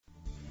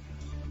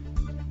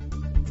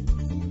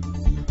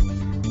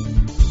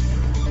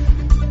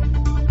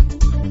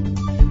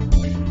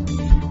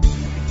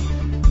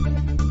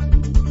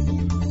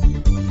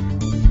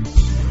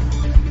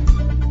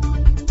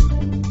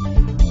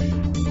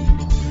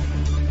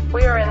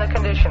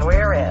situation we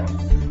are in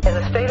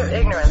the state of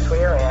ignorance we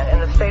are in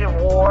the state of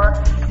war,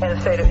 in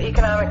the state of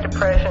economic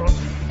depression,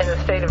 in the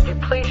state of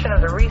depletion of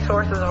the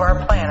resources of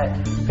our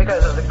planet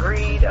because of the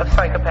greed of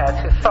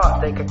psychopaths who thought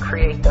they could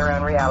create their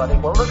own reality.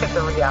 Well, look at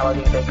the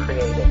reality they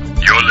created.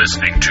 You're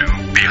listening to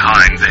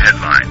Behind the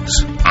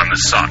Headlines on the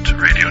SOT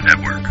Radio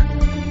Network.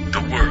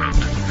 The world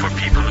for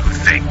people who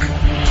think.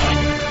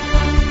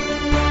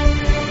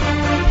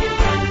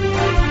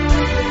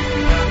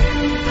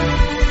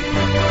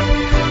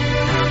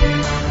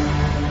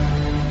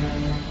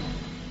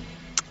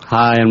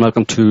 Hi, and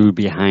welcome to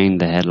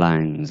Behind the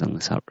Headlines on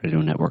the SOT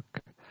Radio Network.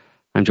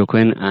 I'm Joe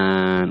Quinn,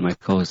 and my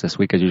co-hosts this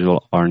week, as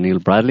usual, are Neil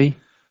Bradley.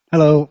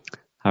 Hello.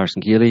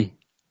 Harrison Keeley.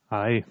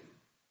 Hi.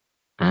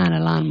 And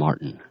Alan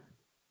Martin.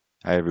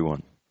 Hi,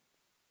 everyone.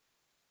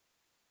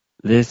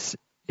 This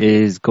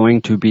is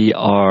going to be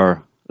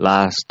our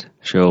last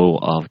show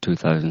of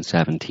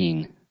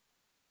 2017,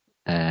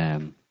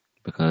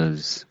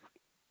 because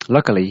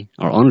luckily,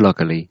 or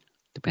unluckily,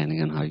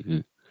 depending on how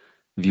you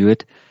view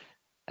it,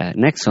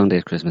 next Sunday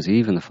is Christmas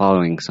Eve, and the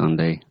following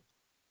Sunday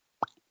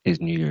is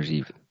New Year's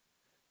Eve.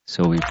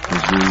 So we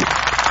presume...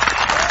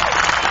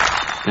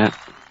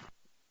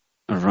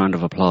 a round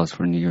of applause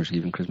for New Year's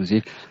Eve and Christmas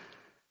Eve.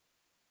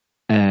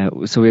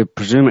 So we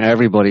presume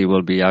everybody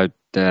will be out,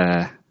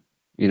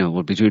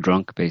 will be too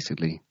drunk,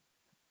 basically,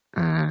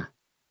 to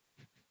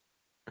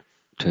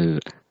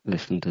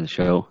listen to the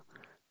show,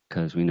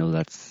 because we know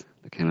that's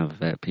the kind of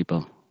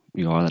people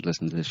you are that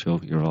listen to the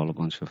show. You're all a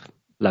bunch of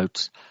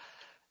louts.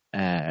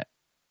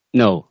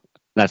 No,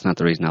 that's not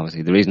the reason,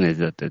 obviously. The reason is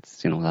that it's,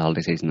 the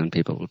holiday season and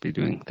people will be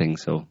doing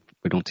things, so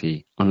we don't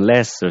see,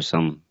 unless there's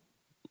some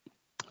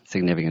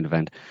significant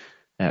event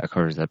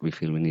occurs that we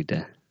feel we need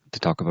to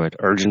talk about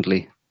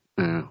urgently.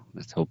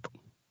 Let's hope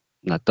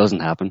that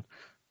doesn't happen.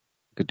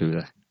 We could do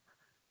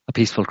a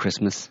peaceful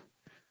Christmas,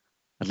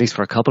 at least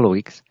for a couple of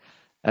weeks.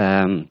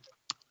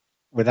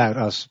 Without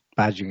us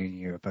badgering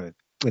you about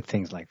with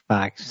things like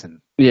facts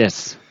and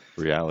yes,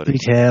 reality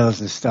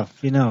details and stuff,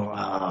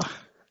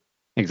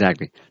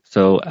 Exactly.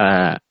 So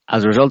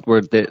as a result,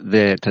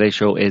 today's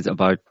show is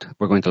about,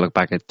 we're going to look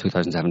back at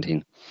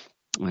 2017,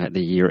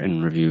 the year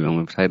in review, and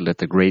we've titled it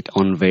The Great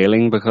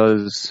Unveiling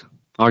because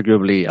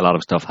arguably a lot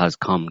of stuff has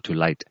come to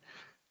light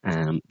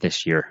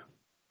this year.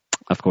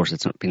 Of course,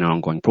 it's been an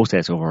ongoing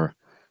process over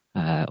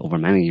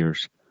many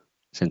years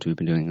since we've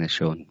been doing this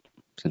show and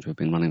since we've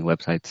been running the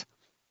websites.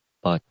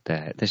 But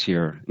this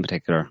year in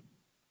particular,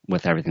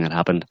 with everything that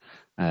happened,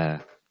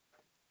 a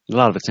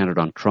lot of it centered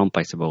on Trump,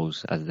 I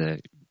suppose, as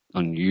the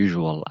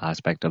unusual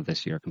aspect of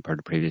this year compared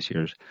to previous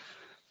years.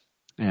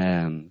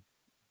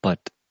 But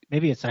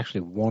maybe it's actually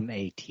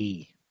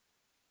 1AT.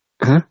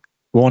 Huh?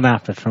 One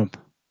after Trump.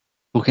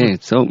 Okay,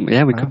 so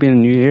yeah, we could be in a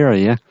new era,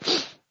 yeah.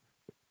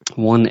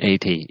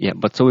 180, yeah.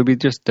 But so we'll be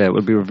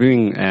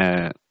reviewing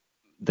the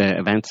major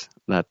events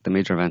that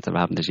have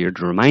happened this year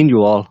to remind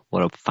you all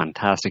what a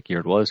fantastic year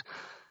it was,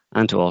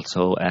 and to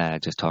also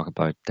just talk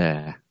about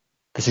the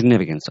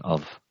significance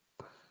of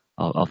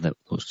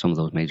some of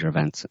those major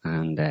events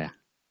and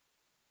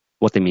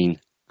what they mean,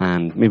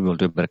 and maybe we'll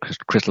do a bit of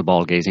crystal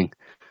ball gazing,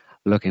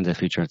 look into the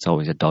future. It's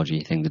always a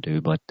dodgy thing to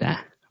do, but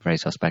very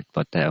suspect,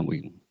 but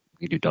we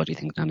do dodgy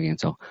things now and again,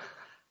 so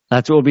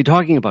that's what we'll be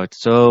talking about.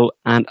 So,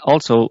 and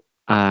also,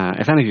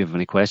 if any of you have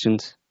any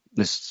questions,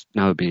 this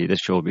show would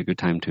be a good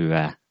time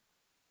to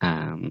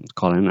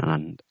call in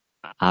and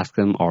ask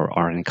them,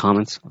 or any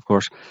comments, of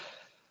course,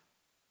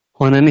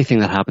 on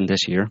anything that happened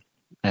this year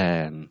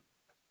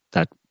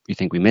that you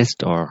think we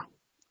missed or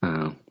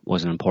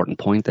was an important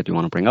point that you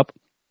want to bring up.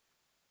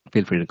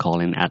 Feel free to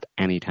call in at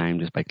any time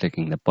just by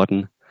clicking the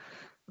button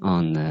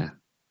on the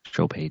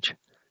show page.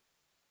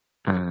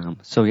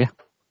 So, yeah.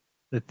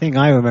 The thing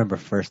I remember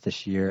first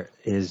this year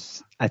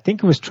is, I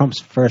think it was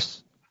Trump's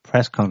first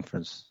press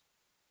conference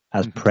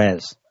as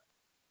Prez,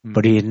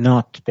 but he had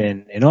not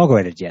been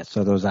inaugurated yet,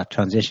 so there was that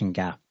transition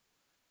gap.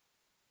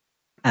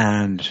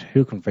 And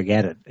who can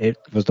forget it? It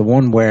was the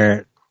one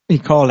where he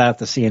called out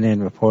the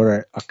CNN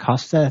reporter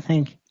Acosta, I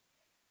think,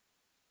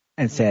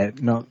 and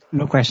said, no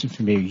question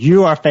from you.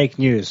 You are fake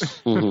news,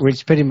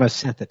 which pretty much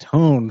set the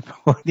tone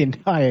for the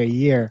entire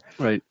year.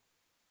 Right.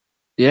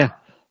 Yeah.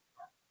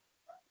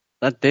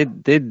 That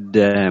did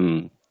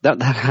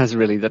that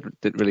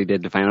really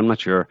did define. I'm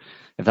not sure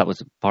if that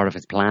was part of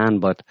his plan,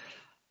 but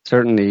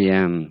certainly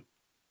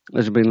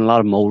there's been a lot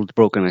of molds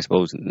broken, I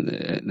suppose,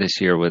 this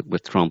year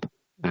with Trump,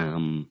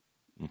 in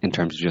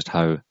terms of just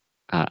how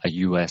a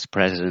U.S.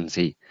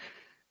 presidency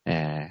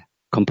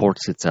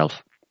comports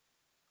itself.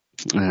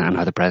 And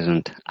how the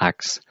president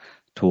acts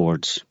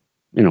towards,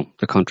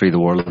 the country, the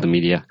world, the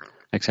media,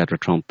 etc.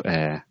 Trump,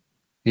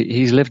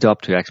 he's lived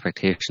up to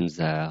expectations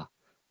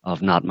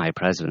of not my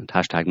president,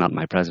 hashtag not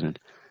my president,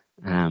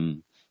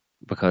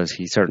 because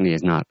he certainly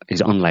is not. He's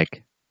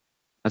unlike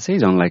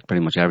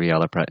pretty much every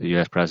other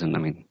U.S. president. I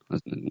mean,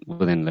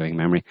 within living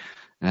memory,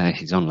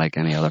 he's unlike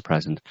any other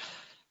president.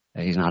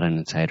 He's not an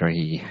insider.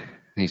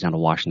 He's not a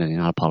Washington. He's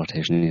not a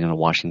politician. He's not a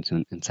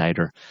Washington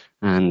insider.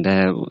 And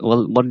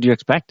what did you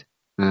expect?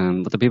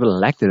 But the people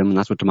elected him, and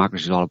that's what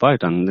democracy is all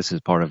about. And this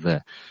is part of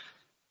the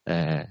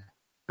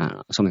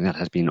something that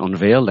has been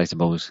unveiled, I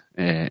suppose,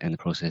 in the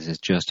process, is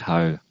just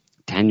how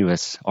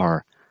tenuous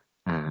or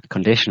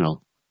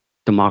conditional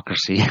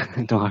democracy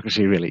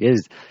really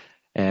is.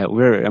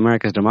 We're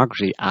America's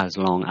democracy as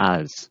long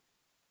as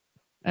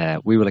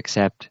we will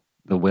accept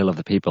the will of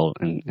the people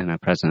in a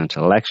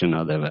presidential election,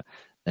 or the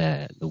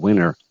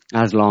winner,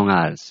 as long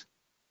as,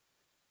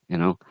 you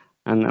know.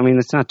 And I mean,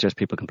 it's not just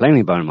people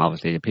complaining about him.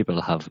 Obviously,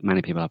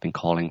 many people have been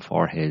calling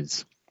for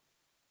his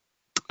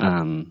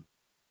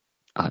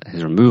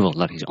removal,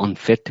 that he's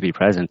unfit to be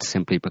president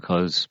simply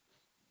because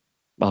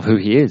of who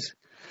he is.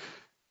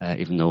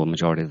 Even though a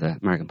majority of the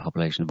American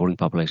population, the voting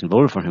population,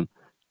 voted for him,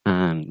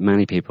 and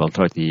many people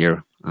throughout the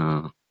year,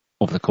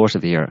 over the course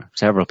of the year,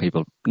 several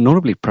people,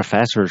 notably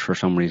professors for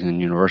some reason in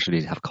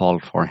universities, have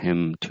called for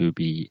him to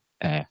be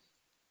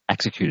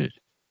executed.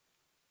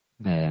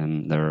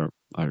 There's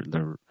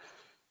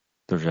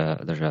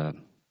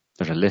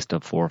a list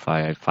of 4 or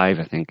 5,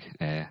 I think,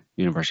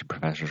 university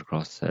professors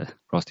across the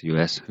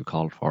US who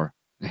called for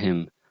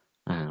him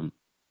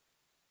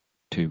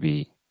to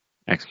be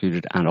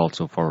executed, and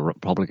also for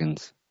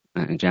Republicans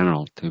in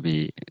general to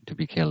be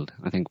killed.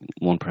 I think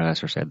one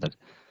professor said that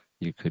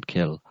you could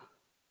kill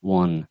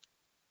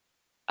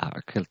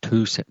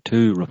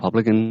two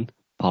Republican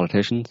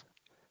politicians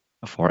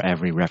for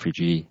every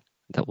refugee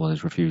that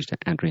was refused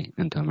entry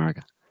into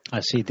America.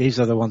 I see. These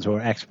are the ones who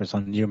are experts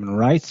on human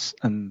rights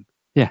and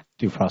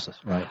due process,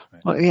 right?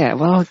 Well, yeah.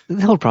 Well,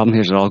 the whole problem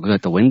here is it all goes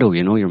out the window.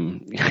 You know,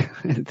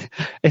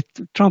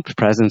 Trump's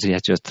presidency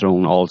has just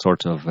thrown all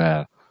sorts of,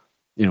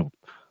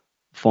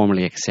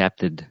 formally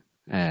accepted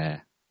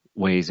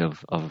ways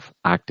of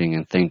acting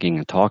and thinking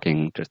and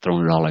talking, just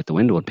thrown it all out the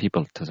window. And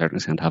people, to a certain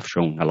extent,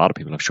 a lot of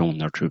people have shown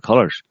their true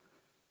colours.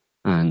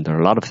 And there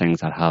are a lot of things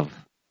that have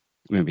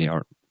maybe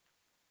are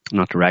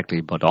not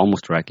directly, but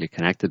almost directly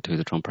connected to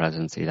the Trump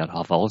presidency that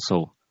have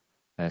also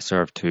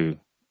served to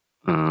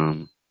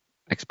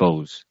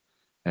expose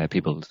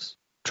people's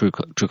true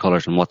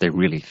colours and what they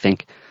really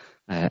think.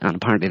 And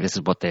apparently this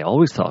is what they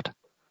always thought.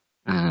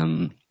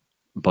 And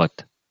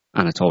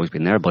it's always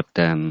been there. But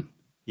now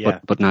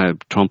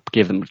Trump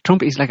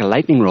is like a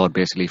lightning rod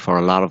basically for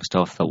a lot of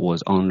stuff that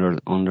was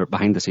under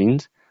behind the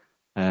scenes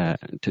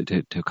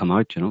to come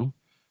out, you know.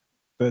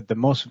 But the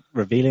most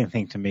revealing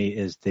thing to me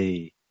is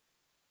the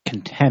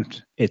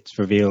contempt it's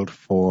revealed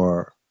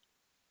for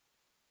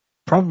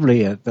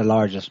probably the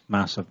largest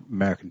mass of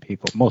American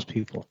people, most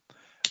people,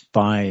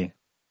 by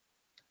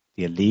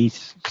the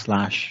elite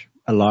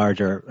 /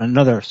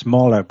 another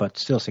smaller but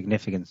still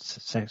significant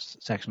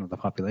section of the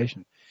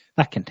population.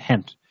 That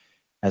contempt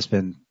has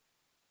been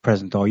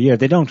present all year.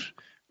 They don't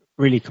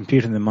really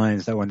compute in their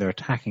minds that when they're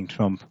attacking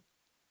Trump,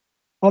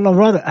 although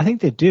rather I think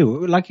they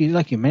do. Like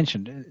you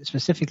mentioned,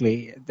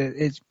 specifically,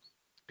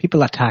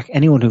 people attack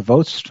anyone who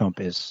votes Trump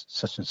is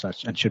such and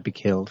such and should be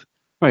killed.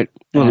 Right.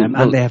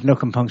 And they have no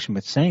compunction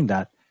with saying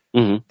that.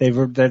 Mm-hmm.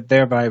 They're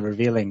thereby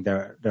revealing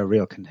their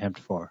real contempt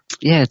for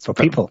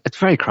people. It's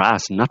very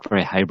crass and not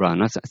very highbrow.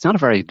 And it's not a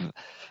very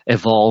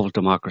evolved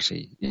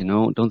democracy, you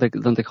know. Don't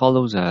they call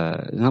those?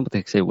 Not what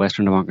they say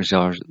Western democracies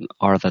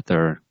are that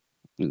they're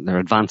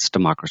advanced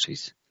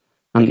democracies,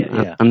 and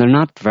they're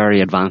not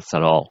very advanced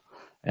at all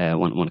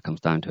when it comes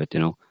down to it, you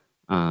know.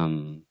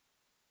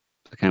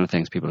 The kind of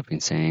things people have been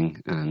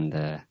saying, and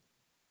their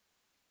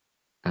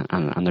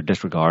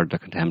disregard, their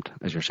contempt,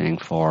 as you're saying,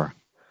 for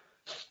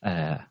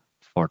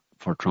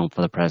Trump,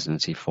 for the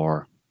presidency,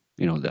 for,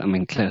 you know, I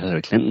mean,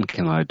 Hillary Clinton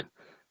came out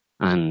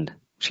and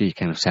she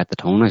kind of set the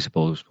tone, I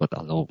suppose, but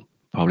although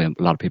probably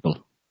a lot of people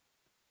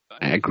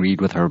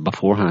agreed with her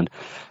beforehand,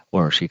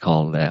 where she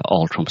called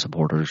all Trump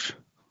supporters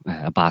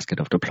a basket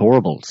of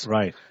deplorables.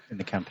 Right, in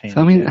the campaign.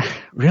 So, I mean,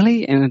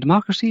 really, in a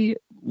democracy,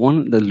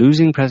 the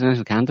losing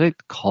presidential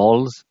candidate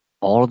calls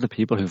all of the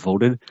people who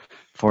voted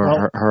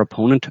for her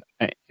opponent,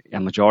 a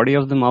majority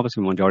of them,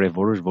 obviously, a majority of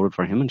voters voted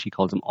for him, and she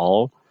calls them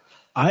all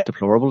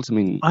deplorables. I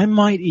mean, I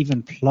might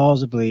even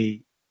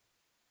plausibly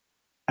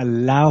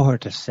allow her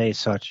to say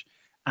such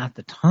at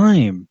the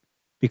time,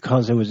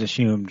 because it was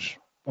assumed,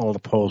 all the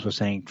polls were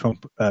saying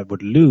Trump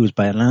would lose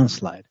by a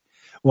landslide.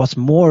 What's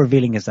more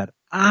revealing is that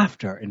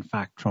after, in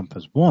fact, Trump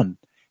has won,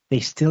 they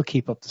still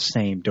keep up the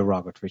same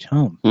derogatory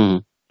tone. Mm-hmm.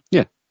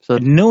 Yeah. So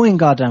knowing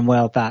goddamn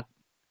well that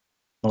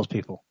most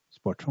people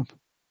support Trump.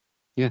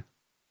 Yeah.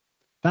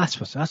 That's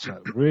what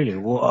really,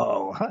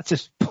 whoa. That's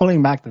just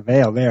pulling back the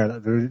veil there.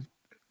 There are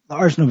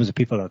large numbers of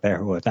people out there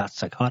who are that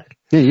psychotic.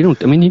 Yeah, you don't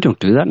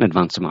do that in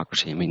advanced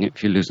democracy. I mean,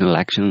 if you lose an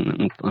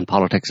election, and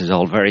politics is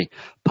all very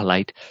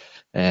polite,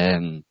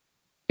 you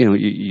know,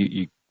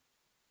 you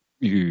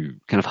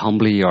kind of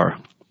humbly or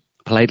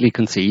politely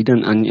concede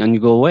and you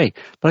go away.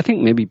 But I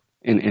think maybe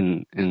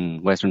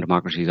in Western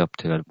democracies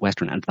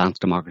Western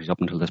advanced democracies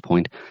up until this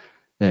point,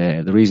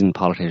 the reason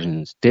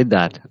politicians did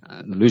that,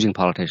 the losing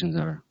politicians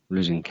or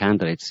losing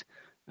candidates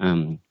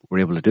were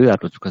able to do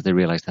that was because they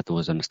realized that there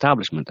was an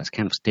establishment, this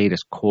kind of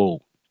status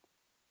quo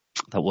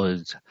that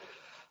was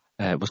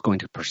going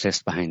to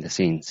persist behind the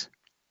scenes.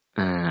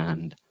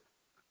 And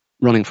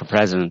running for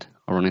president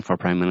or running for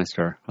prime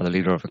minister or the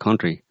leader of the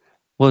country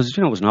was,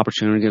 it was an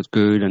opportunity. It was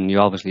good, and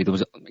there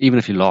was, even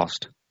if you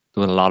lost,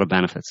 there was a lot of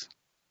benefits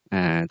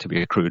to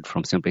be accrued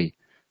from simply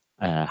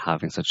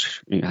having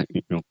such,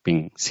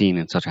 being seen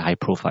in such a high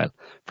profile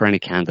for any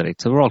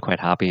candidate. So we're all quite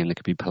happy, and they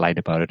could be polite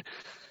about it.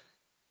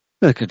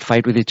 They could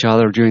fight with each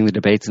other during the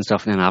debates and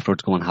stuff, and then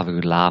afterwards go and have a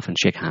good laugh and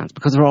shake hands,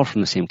 because they're all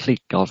from the same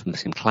clique, all from the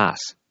same class,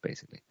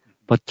 basically.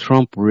 But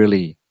Trump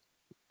really,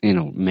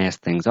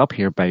 messed things up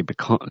here by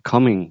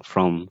coming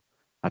from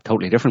a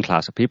totally different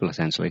class of people,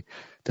 essentially,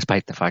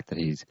 despite the fact that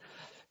he's,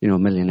 a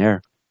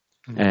millionaire.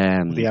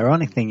 The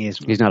ironic thing is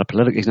he's not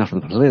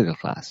from the political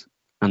class,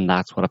 and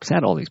that's what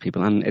upset all these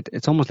people. And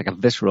it's almost like a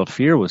visceral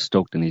fear was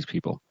stoked in these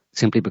people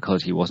simply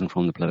because he wasn't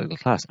from the political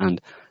class, and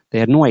they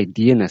had no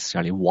idea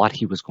necessarily what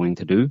he was going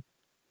to do,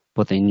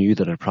 but they knew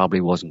that it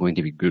probably wasn't going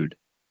to be good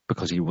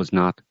because he was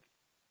not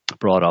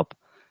brought up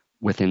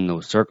within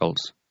those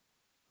circles.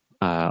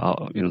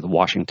 The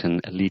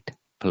Washington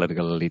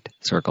political elite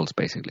circles,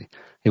 basically.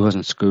 He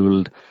wasn't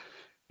schooled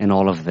in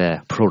all of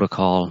the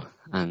protocol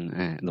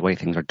and the way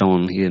things are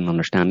done. He didn't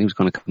understand. He was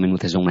going to come in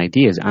with his own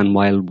ideas. And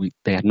while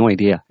they had no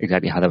idea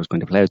exactly how that was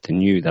going to play out, they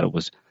knew that it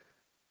was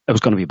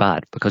going to be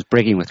bad, because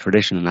breaking with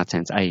tradition in that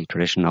sense, i.e.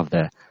 tradition of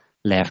the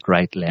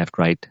left-right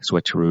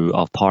switcheroo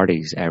of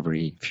parties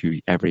every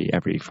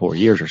 4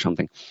 years or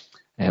something,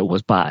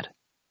 was bad.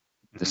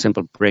 The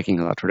simple breaking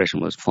of that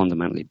tradition was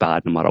fundamentally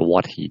bad, no matter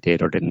what he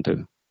did or didn't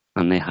do.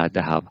 And they had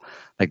to have,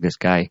 like this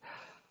guy,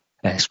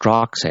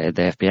 Strzok said,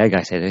 the FBI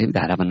guy said, they had to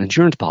have an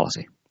insurance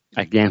policy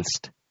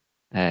against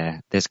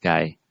this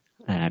guy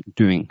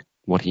doing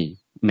what he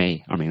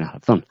may or may not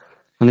have done.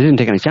 And they didn't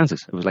take any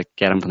chances. It was like,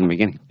 get him from the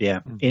beginning. Yeah.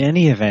 In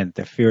any event,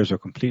 their fears are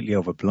completely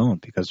overblown,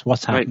 because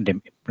what's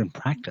happened in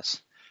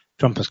practice?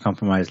 Trump has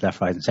compromised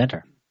left, right, and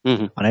center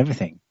on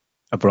everything,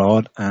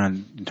 abroad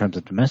and in terms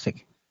of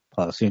domestic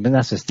policy. And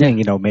that's his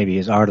thing, maybe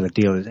his art of the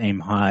deal is aim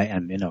high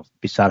and,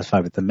 be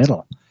satisfied with the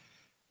middle.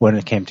 When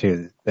it came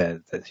to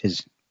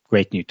his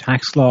great new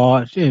tax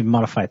law, he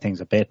modified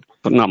things a bit.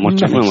 But not much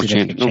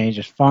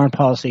changes. Foreign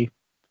policy,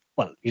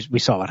 well, we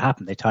saw what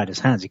happened. They tied his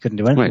hands. He couldn't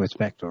do anything with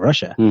respect to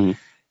Russia. Mm-hmm.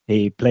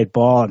 He played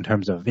ball in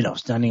terms of,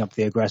 standing up to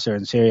the aggressor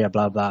in Syria,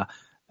 blah, blah,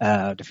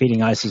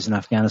 defeating ISIS in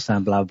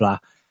Afghanistan, blah, blah.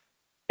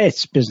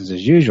 It's business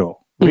as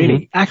usual.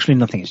 Really, actually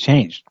nothing has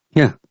changed.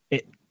 Yeah.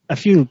 A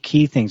few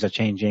key things are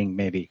changing,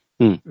 maybe.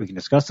 We can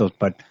discuss those,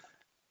 but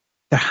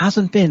there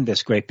hasn't been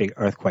this great big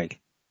earthquake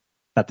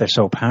that they're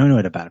so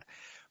paranoid about.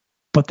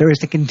 But there is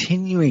the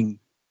continuing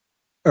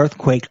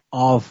earthquake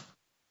of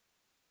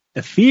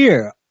the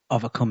fear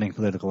of a coming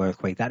political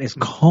earthquake that is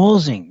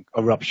causing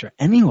a rupture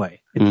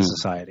anyway in the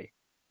society.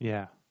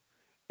 Yeah.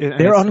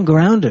 They're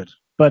ungrounded,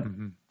 but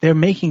they're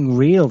making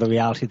real the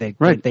reality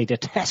they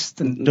detest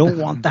and don't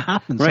want to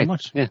happen so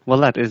much. Yeah. Well,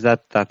 that's a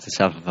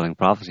self-fulfilling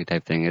prophecy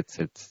type thing. It's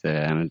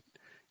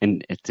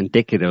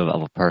indicative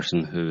of a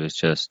person who is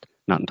just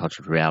not in touch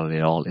with reality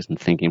at all, isn't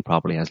thinking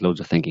properly, has loads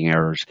of thinking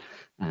errors,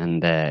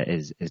 and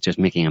is just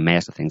making a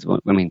mess of things.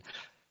 I mean,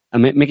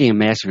 making a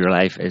mess of your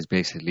life is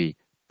basically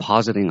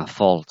positing a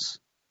false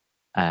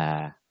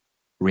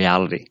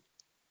reality,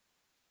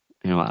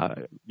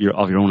 of your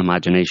own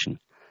imagination,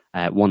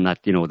 one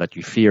that that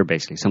you fear,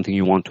 basically something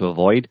you want to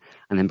avoid,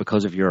 and then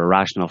because of your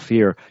irrational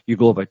fear, you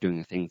go about doing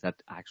the things that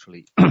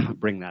actually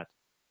bring that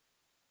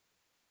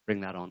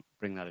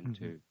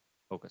into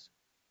focus.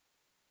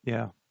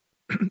 Yeah.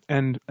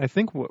 And I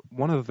think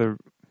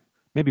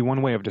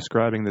one way of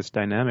describing this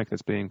dynamic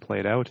that's being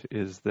played out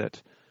is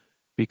that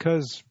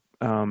because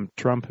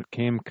Trump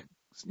came,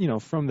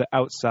 from the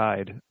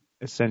outside,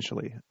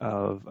 essentially,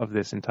 of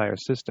this entire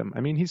system.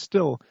 I mean, he's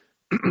still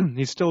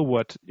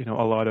what, a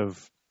lot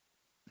of,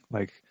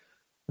 like,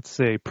 let's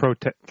say,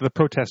 the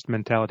protest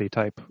mentality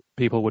type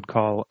people would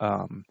call,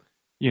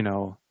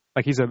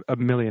 like he's a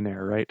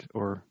millionaire, right?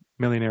 Or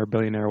millionaire,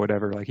 billionaire,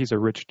 whatever. Like, he's a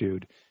rich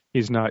dude.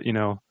 He's not,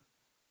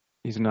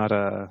 he's not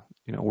a,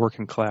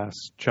 working class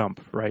chump,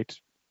 right?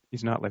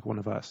 He's not like one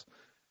of us.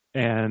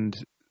 And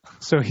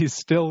so he's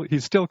still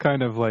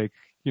kind of like,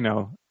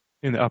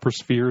 in the upper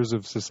spheres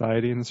of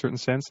society in a certain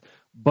sense,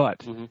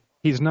 but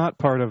he's not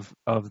part of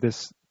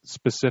this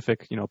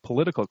specific,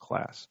 political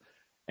class.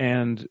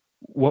 And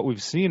what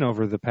we've seen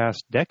over the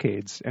past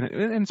decades, and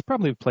it's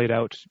probably played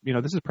out,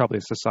 this is probably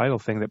a societal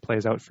thing that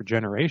plays out for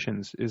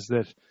generations, is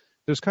that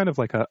there's kind of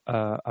like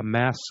a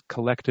mass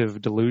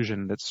collective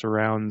delusion that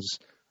surrounds,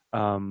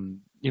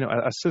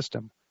 a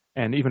system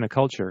and even a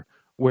culture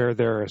where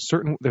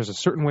there's a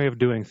certain way of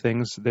doing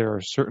things. There are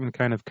certain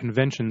kind of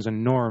conventions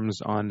and norms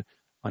on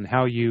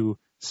how you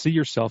see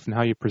yourself and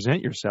how you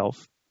present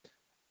yourself.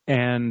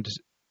 And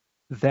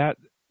that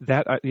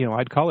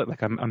I'd call it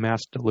like a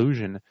mass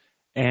delusion,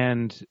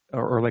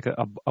 or like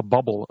a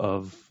bubble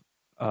of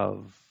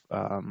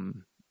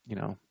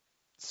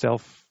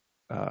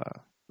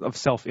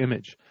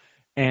self-image.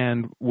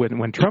 And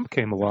when Trump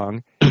came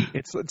along,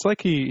 it's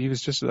like he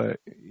was just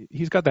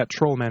he's got that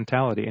troll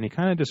mentality, and he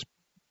kind of just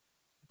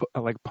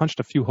like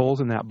punched a few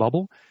holes in that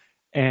bubble,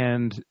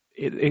 and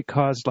it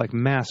caused like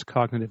mass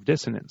cognitive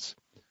dissonance,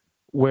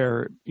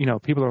 where,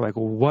 people are like,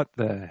 well, what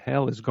the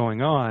hell is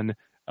going on?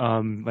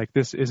 Like,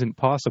 this isn't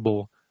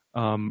possible.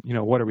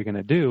 What are we going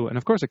to do? And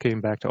of course, it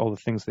came back to all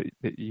the things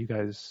that you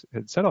guys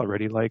had said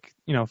already. Like,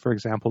 for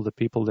example, the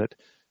people that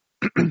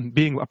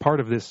being a part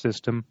of this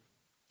system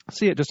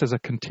see it just as a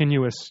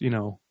continuous,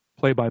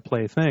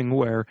 play-by-play thing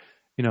where,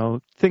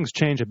 things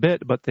change a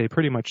bit, but they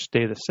pretty much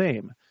stay the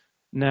same.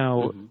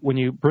 Now, when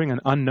you bring an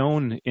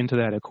unknown into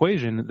that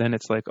equation, then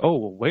it's like, oh,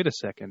 well, wait a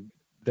second,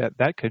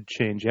 that could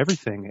change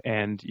everything.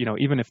 And,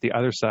 even if the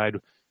other side,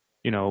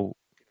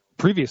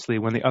 previously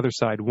when the other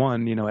side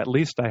won, at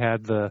least I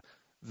had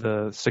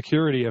the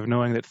security of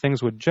knowing that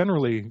things would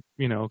generally,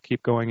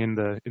 keep going in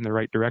the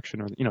right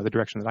direction, or, the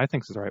direction that I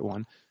think is the right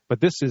one. But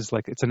this is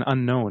like, it's an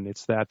unknown.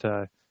 It's that,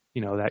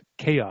 that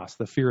chaos,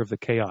 the fear of the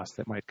chaos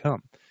that might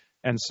come.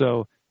 And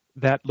so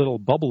that little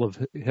bubble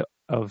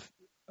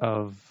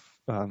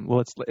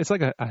it's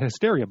like a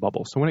hysteria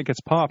bubble. So when it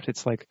gets popped,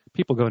 it's like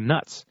people go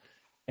nuts.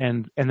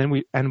 And then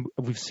we've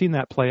seen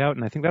that play out.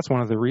 And I think that's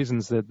one of the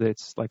reasons that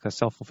it's like a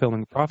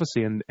self-fulfilling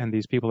prophecy and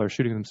these people are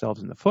shooting themselves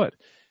in the foot,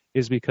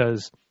 is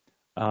because,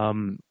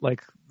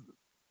 like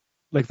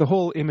the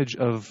whole image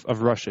of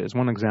Russia is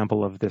one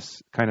example of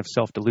this kind of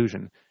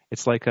self-delusion.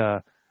 It's like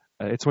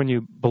it's when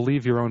you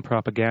believe your own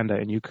propaganda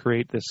and you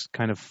create this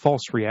kind of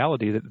false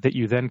reality that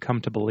you then come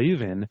to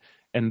believe in,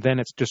 and then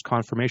it's just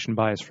confirmation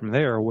bias from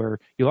there, where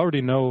you'll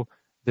already know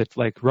that,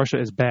 like, Russia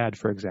is bad,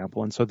 for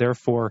example, and so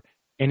therefore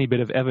any bit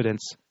of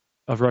evidence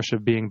of Russia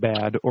being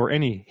bad, or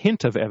any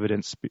hint of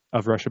evidence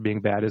of Russia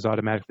being bad, is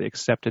automatically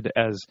accepted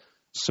as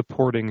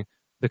supporting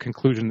the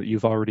conclusion that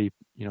you've already,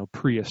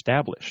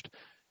 pre-established.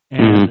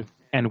 And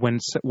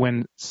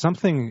when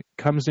something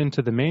comes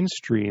into the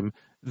mainstream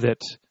that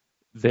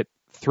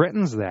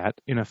threatens that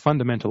in a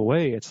fundamental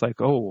way, it's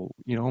like, oh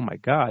my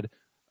God,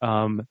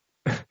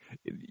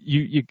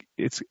 you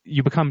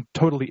become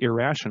totally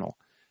irrational.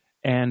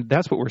 And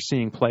that's what we're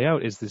seeing play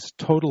out, is this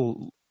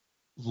total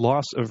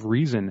loss of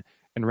reason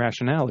and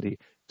rationality,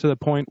 to the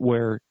point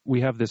where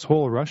we have this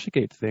whole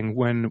Russiagate thing.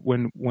 When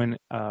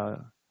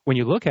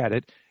you look at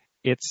it,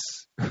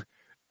 it's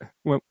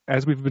well,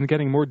 as we've been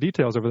getting more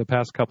details over the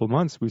past couple of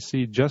months, we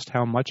see just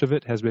how much of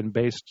it has been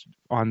based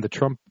on the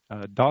Trump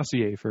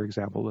dossier, for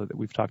example, that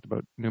we've talked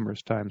about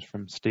numerous times,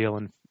 from Steele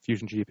and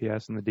Fusion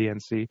GPS and the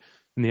DNC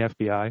and the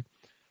FBI,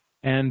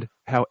 and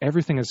how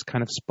everything has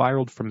kind of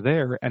spiraled from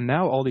there. And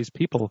now all these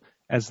people,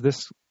 as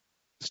this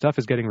stuff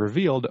is getting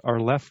revealed, are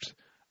left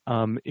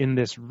in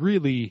this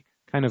really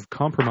kind of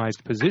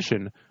compromised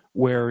position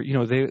where,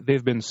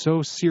 they've been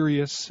so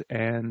serious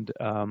and,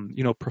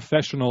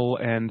 professional,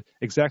 and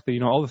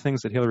exactly, all the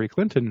things that Hillary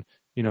Clinton,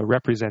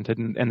 represented,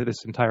 and that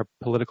this entire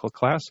political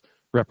class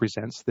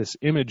represents, this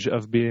image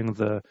of being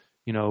the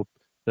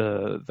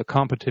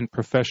competent,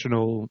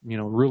 professional,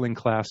 ruling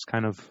class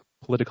kind of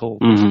political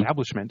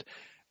establishment.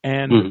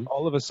 And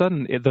all of a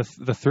sudden,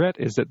 the threat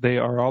is that they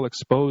are all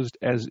exposed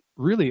as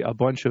really a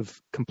bunch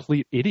of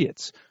complete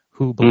idiots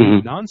who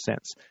believe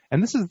nonsense.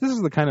 And this is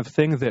the kind of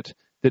thing that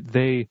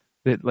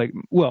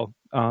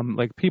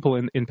people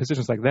in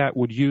positions like that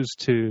would use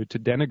to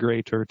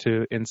denigrate or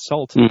to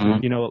insult,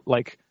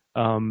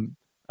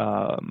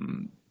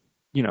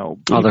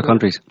 other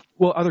countries.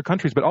 Well, other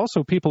countries, but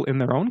also people in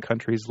their own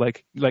countries,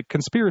 like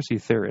conspiracy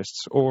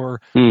theorists,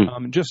 or a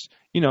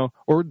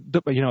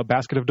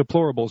basket of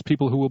deplorables,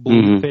 people who will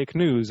believe fake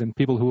news, and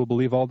people who will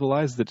believe all the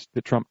lies that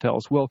Trump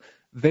tells. Well,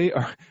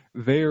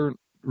 they're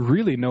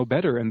really no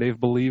better, and they've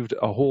believed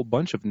a whole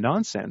bunch of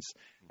nonsense.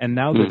 And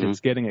now that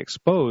it's getting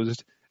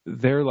exposed,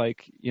 they're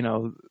like,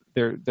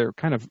 they're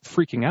kind of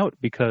freaking out,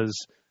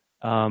 because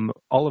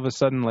all of a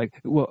sudden,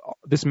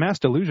 this mass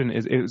delusion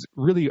is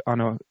really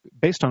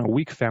based on a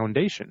weak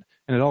foundation,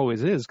 and it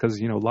always is,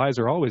 because lies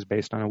are always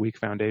based on a weak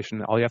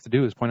foundation. All you have to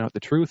do is point out the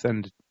truth,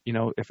 and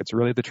if it's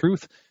really the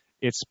truth,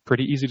 it's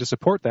pretty easy to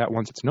support that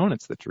once it's known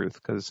it's the truth,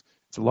 because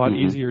it's a lot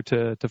easier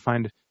to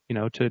find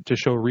to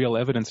show real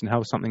evidence and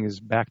how something is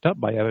backed up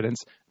by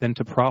evidence than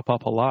to prop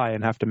up a lie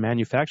and have to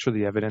manufacture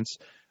the evidence.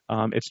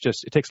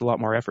 It takes a lot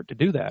more effort to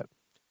do that.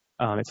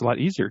 It's a lot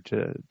easier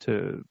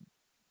to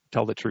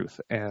tell the truth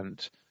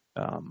and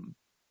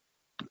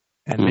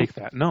make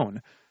that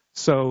known.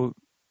 So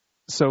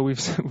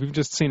we've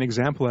just seen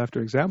example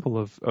after example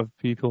of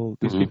people,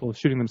 these people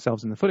shooting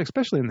themselves in the foot,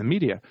 especially in the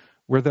media,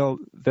 where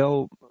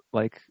they'll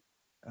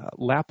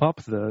lap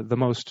up the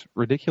most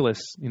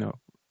ridiculous,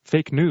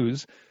 fake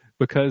news,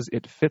 because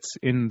it fits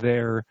in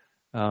their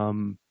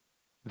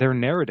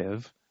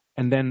narrative,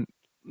 and then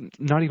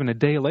not even a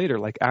day later,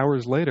 like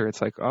hours later,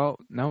 it's like, oh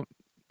no,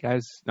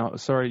 guys, no,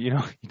 sorry, you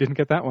didn't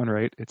get that one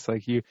right. It's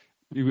like you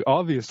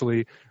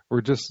obviously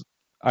were just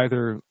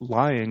either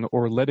lying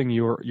or letting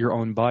your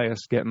own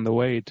bias get in the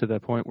way, to the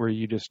point where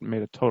you just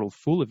made a total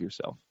fool of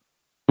yourself.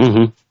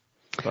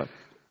 But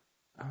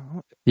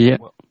yeah.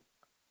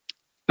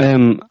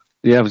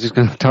 Yeah, I was just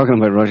talking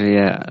about Russia.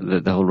 Yeah,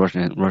 the whole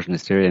Russian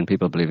hysteria and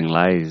people believing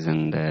lies,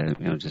 and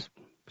just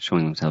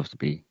showing themselves to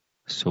be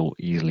so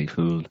easily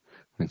fooled.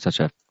 I mean, such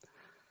a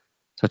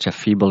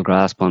feeble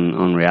grasp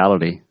on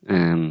reality.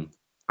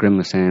 Grim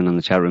was saying on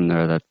the chat room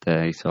there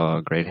that he saw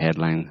a great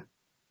headline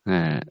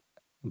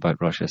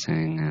about Russia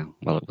saying,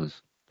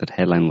 that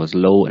headline was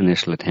low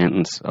initial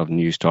attendance of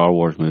new Star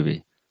Wars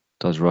movie.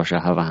 Does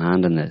Russia have a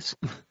hand in this?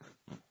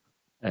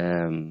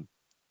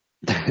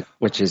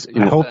 Which is,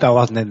 I hope that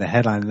wasn't in the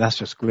headline. That's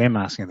just Graham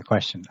asking the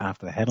question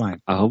after the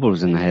headline. I hope it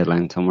was in the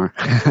headline somewhere.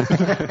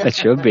 It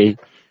should be,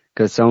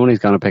 because somebody's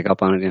going to pick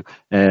up on it.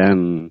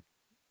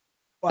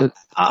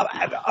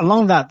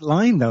 Along that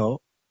line, though,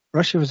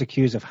 Russia was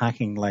accused of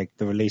hacking like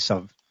the release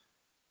of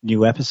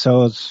new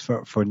episodes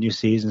for new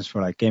seasons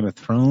for like Game of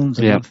Thrones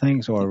and other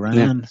things, or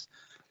Iran.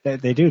 Yeah.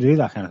 They do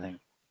that kind of thing.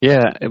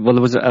 Yeah, well,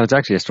 it was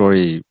actually a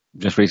story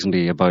just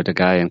recently about a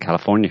guy in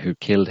California who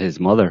killed his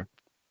mother,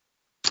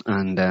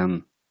 and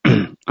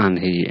and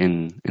he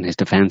in his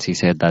defense he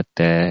said that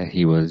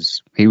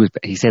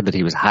he said that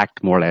he was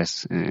hacked more or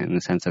less in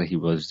the sense that he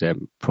was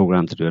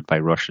programmed to do it by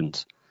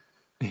Russians.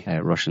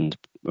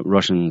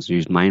 Russians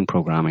used mind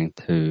programming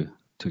to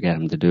get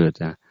him to do it.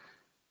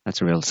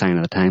 That's a real sign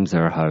of the times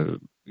there. How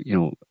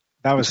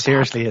that was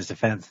seriously his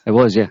defense. It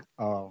was, yeah.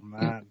 Oh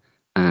man.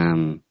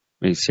 Yeah.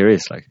 Really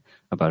serious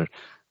about it.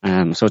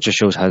 So it just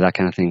shows how that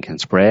kind of thing can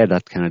spread.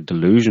 That kind of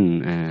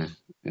delusion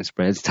it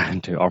spreads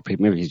down to, or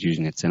maybe he's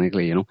using it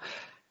cynically. Do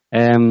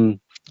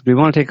we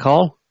want to take a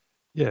call?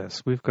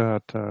 Yes, we've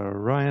got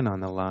Ryan on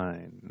the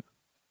line.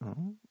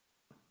 Oh,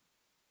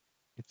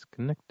 it's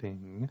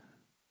connecting.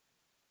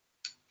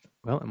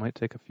 Well, it might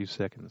take a few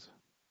seconds.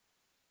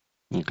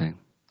 Okay.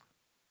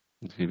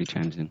 Let's see if he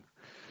chimes in.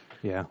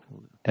 Yeah.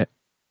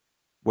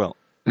 Well,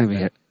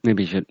 maybe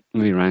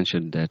Ryan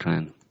should try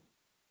and.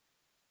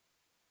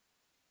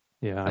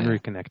 Yeah, I'm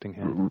reconnecting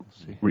him.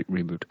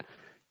 Reboot.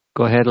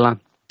 Go ahead,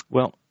 Alan.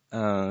 Well,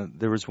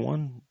 there was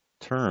one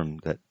term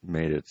that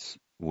made its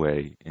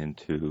way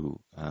into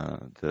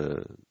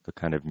the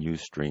kind of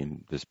news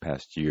stream this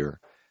past year,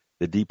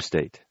 the deep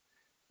state,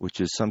 which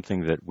is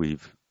something that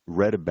we've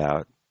read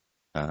about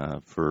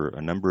for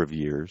a number of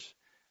years.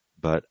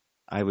 But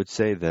I would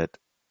say that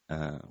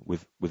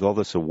with all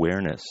this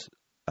awareness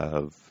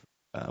of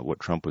what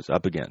Trump was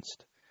up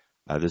against,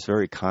 this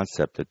very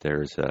concept that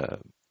there's a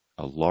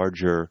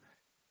larger,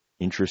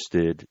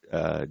 interested,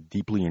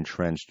 deeply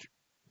entrenched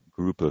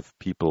group of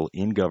people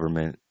in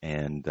government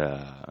and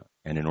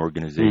in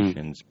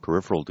organizations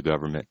peripheral to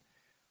government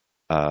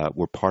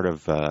were part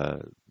of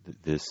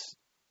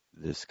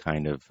this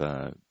kind of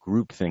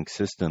groupthink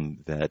system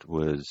that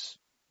was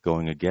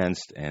going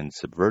against and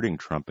subverting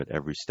Trump at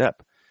every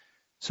step.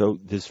 So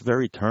this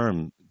very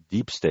term,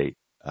 deep state,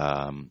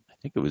 I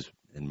think it was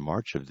in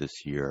March of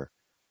this year,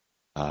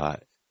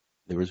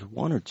 there was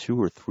 1 or 2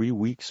 or 3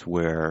 weeks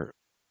where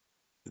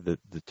the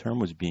term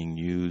was being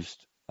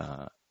used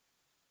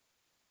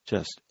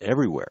just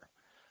everywhere.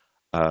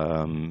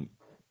 And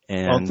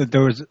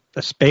there was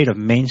a spate of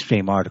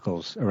mainstream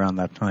articles around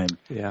that time.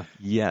 Yeah.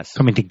 Yes.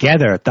 Coming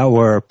together that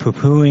were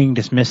poo-pooing,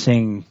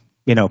 dismissing,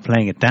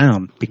 playing it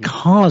down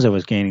because it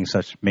was gaining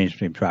such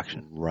mainstream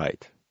traction.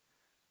 Right.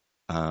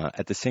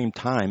 At the same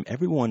time,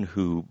 everyone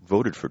who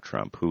voted for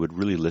Trump, who had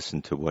really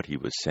listened to what he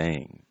was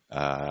saying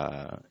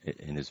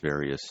in his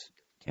various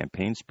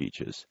campaign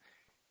speeches,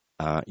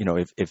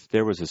 if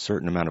there was a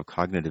certain amount of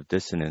cognitive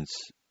dissonance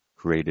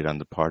created on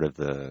the part of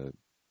the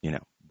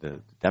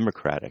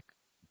Democratic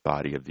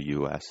body of the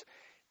U.S.,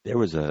 there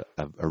was a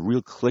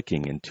real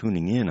clicking and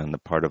tuning in on the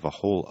part of a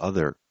whole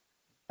other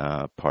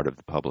part of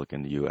the public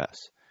in the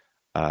U.S.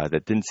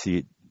 That didn't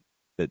see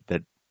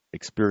that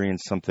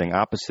experienced something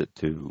opposite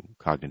to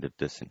cognitive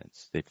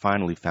dissonance. They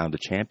finally found a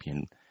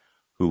champion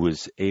who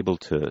was able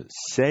to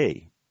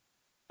say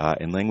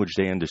in language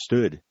they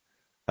understood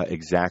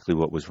exactly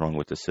what was wrong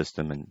with the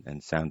system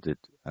and sounded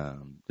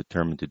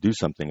determined to do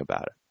something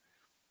about it.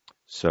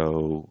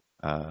 So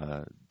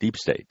deep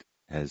state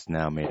has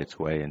now made its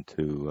way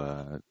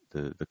into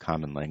the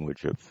common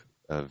language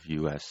of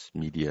U.S.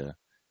 media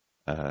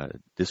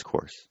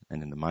discourse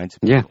and in the minds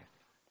of people.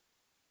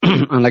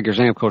 Yeah. And like you're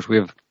saying, of course, we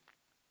have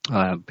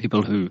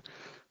people who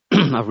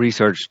have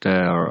researched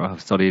or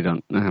have studied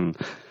on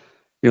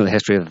the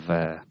history of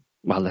the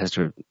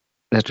history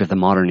of the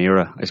modern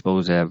era, I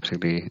suppose,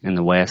 particularly in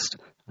the West,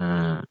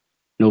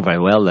 know very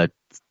well that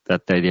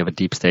the idea of a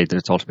deep state,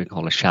 it's also been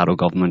called a shadow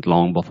government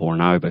long before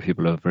now by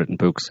people who have written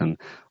books and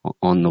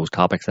on those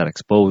topics that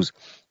expose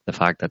the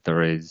fact that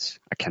there is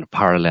a kind of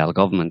parallel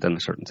government in a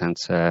certain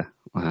sense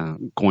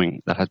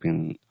going that has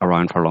been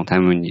around for a long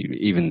time. I mean,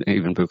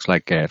 even books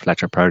like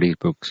Fletcher Prouty's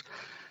books,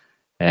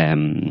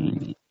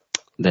 the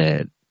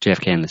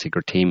JFK and the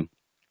Secret Team,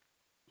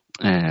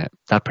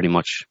 that pretty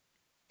much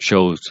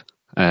shows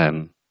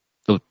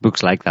those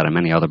books like that and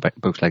many other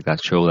books like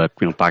that show that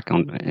back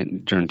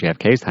during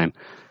JFK's time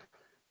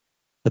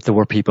that there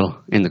were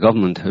people in the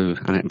government who,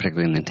 and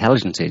particularly in the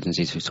intelligence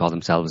agencies, who saw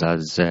themselves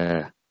as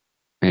the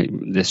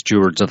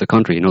stewards of the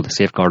country, the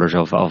safeguarders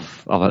of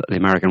the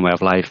American way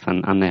of life,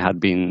 and they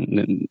had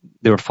been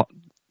they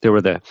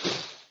were the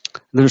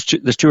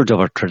stewards of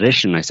a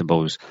tradition, I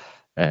suppose,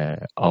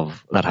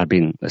 of that had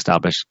been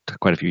established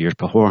quite a few years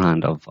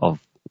beforehand of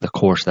the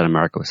course that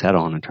America was set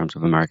on in terms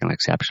of American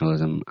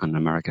exceptionalism and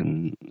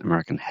American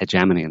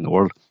hegemony in the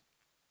world.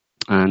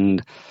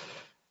 And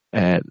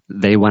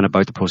they went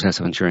about the process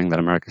of ensuring that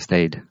America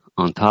stayed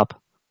on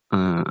top.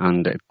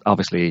 And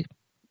obviously,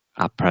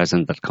 a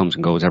president that comes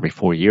and goes every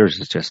 4 years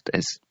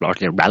is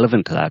largely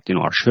irrelevant to that,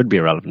 or should be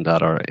irrelevant to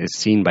that, or is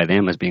seen by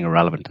them as being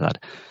irrelevant to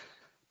that.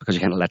 Because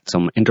you can't let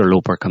some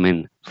interloper come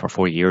in for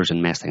 4 years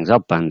and mess things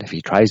up. And if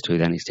he tries to,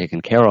 then he's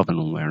taken care of in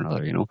one way or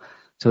another,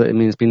 So, I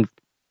mean, it's been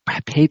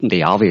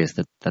patently obvious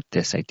that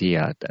this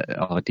idea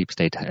of a deep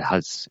state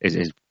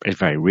is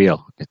very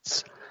real.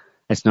 It's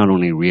not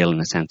only real in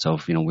the sense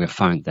of, we have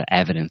found the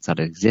evidence that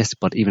it exists,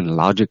 but even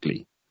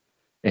logically,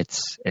 it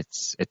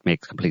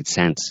makes complete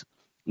sense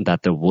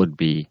that there would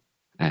be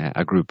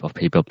a group of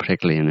people,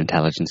 particularly in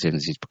intelligence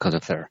agencies, because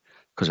of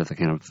the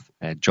kind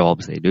of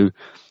jobs they do,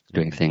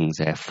 doing things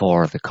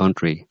for the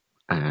country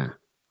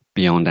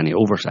beyond any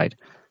oversight,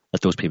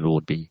 that those people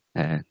would be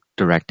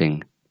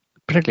directing,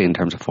 particularly in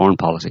terms of foreign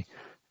policy,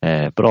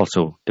 but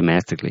also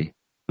domestically,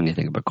 when you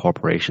think about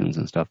corporations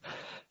and stuff,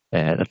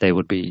 that they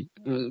would be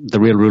the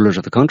real rulers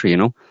of the country,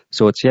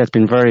 So it's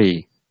been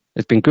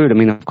good. I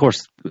mean, of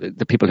course,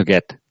 the people who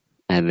get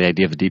the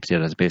idea of the deep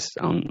state is based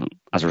on,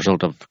 as a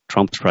result of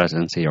Trump's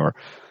presidency, or,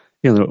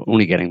 they're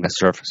only getting the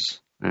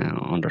surface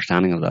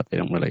understanding of that. They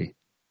don't really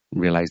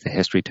realize the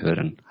history to it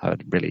and how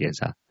it really is,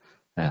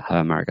 how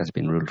America has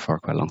been ruled for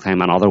quite a long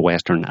time, and other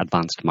Western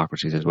advanced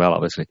democracies as well,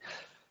 obviously.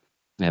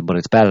 But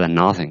it's better than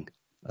nothing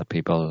that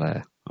people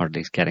are at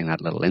least getting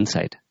that little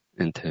insight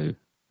into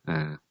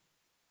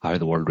how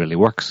the world really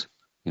works.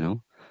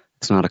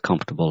 It's not a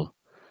comfortable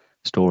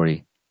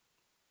story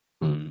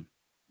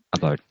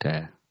about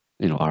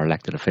our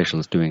elected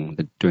officials doing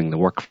the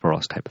work for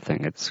us type of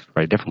thing. It's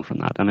very different from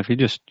that. And if you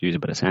just use a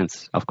bit of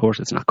sense, of course,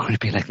 it's not going to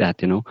be like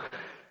that.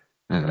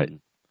 Right.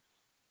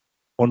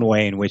 One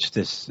way in which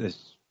this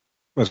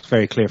was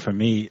very clear for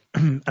me,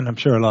 and I'm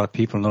sure a lot of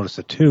people noticed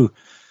it too,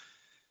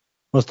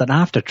 was that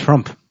after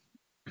Trump,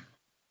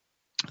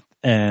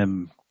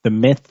 the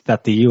myth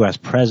that the US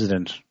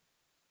president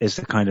is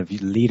the kind of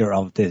leader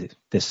of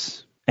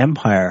this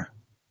empire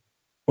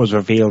was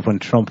revealed when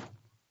Trump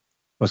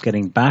was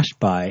getting bashed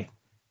by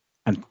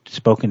and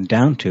spoken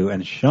down to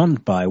and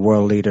shunned by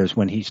world leaders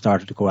when he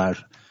started to go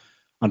out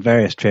on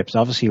various trips.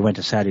 Obviously, he went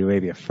to Saudi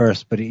Arabia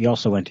first, but he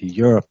also went to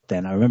Europe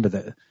then. I remember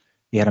that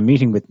he had a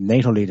meeting with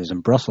NATO leaders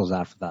in Brussels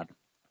after that.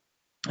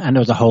 And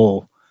there was a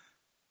whole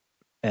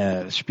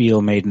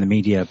spiel made in the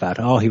media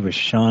about, he was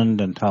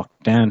shunned and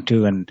talked down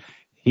to, and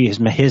his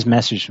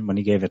message when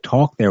he gave a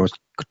talk there was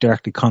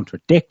directly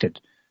contradicted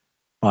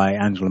by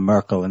Angela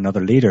Merkel and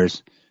other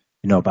leaders,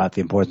 about the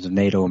importance of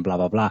NATO and blah,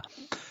 blah, blah.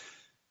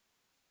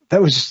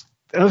 That was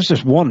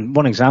just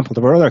one example.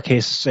 There were other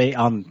cases, say,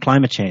 on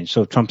climate change.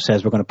 So Trump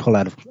says we're going to pull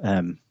out of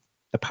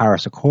the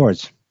Paris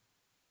Accords.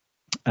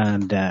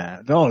 And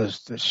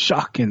there's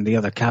shock in the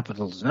other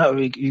capitals. No,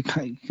 you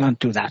can't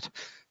do that.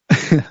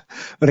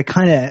 But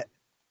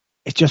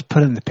it just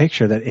put in the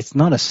picture that it's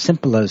not as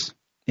simple as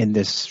in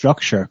this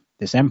structure,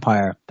 this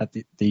empire that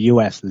the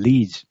US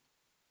leads,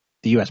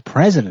 the US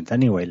president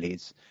anyway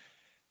leads.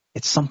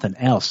 It's something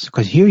else.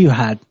 Because here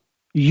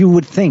you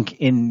would think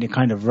in the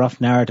kind of rough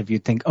narrative,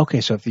 you'd think,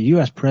 okay, so if the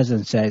US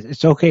president says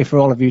it's okay for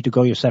all of you to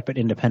go your separate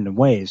independent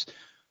ways,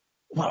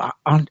 well,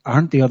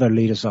 aren't the other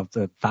leaders of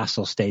the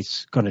vassal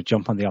states going to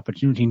jump on the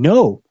opportunity?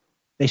 No,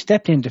 they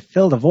stepped in to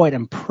fill the void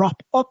and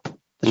prop up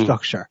the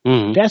structure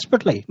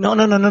desperately. No.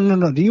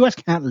 The US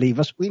can't leave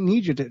us. We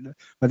need you to,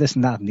 for this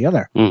and that and the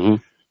other. Mm-hmm.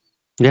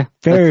 Yeah,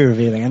 very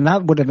revealing, and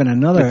that would have been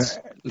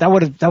that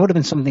would have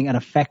been something, an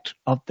effect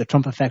of the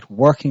Trump effect,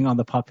 working on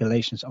the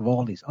populations of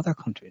all these other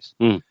countries.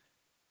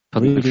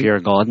 Putting the fear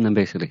of God in them,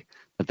 basically,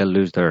 that they'll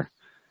lose their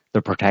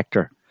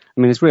protector.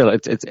 I mean, it's real.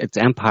 It's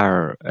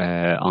empire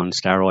on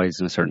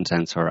steroids in a certain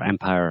sense, or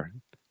empire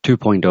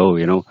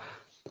 2.0.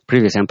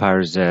 Previous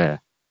empires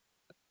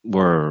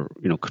were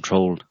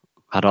controlled,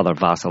 had other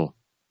vassal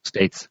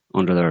states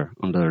under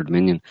their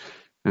dominion.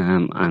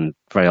 And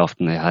very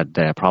often they had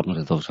problems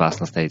with those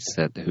vassal states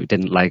who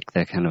didn't like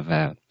the kind of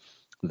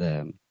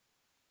the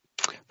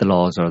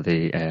laws or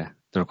the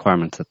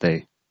requirements that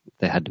they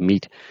had to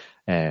meet,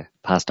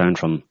 passed down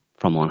from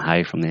on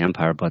high from the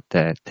empire. But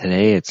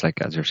today it's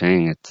like, as you're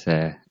saying,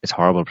 it's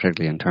horrible,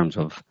 particularly in terms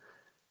of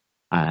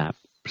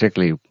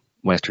particularly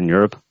Western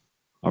Europe,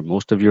 or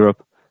most of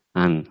Europe,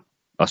 and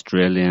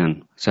Australia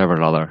and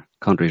several other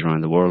countries around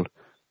the world.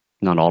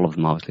 Not all of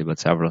them, obviously, but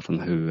several of them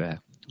who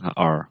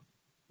are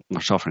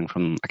suffering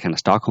from a kind of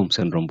Stockholm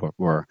syndrome, where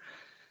we're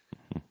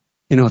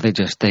no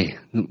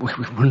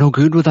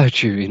good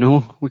without you.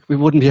 We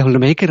wouldn't be able to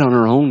make it on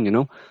our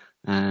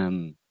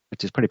own.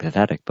 Which is pretty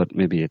pathetic. But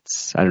maybe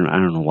it's I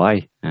don't know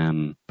why.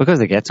 Because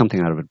they get something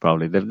out of it.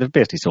 Probably they've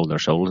basically sold their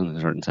souls in a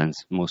certain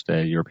sense. Most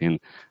European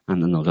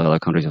and then those other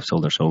countries have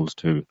sold their souls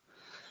to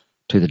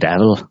the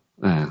devil,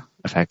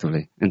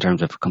 effectively, in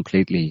terms of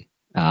completely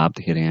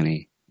abdicating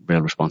any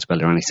real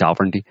responsibility or any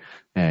sovereignty.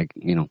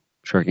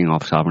 Shirking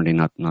off sovereignty,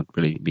 not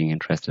really being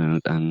interested in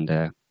it,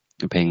 and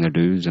paying their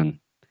dues and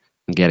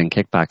getting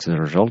kickbacks as a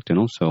result.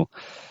 So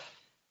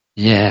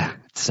Yeah,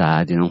 it's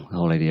sad, the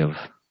whole idea of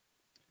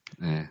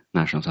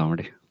national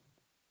sovereignty.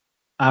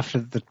 After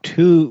the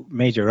two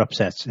major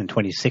upsets in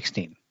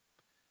 2016,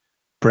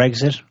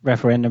 Brexit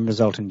referendum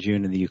result in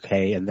June in the UK,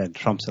 and then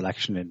Trump's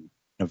election in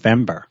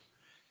November,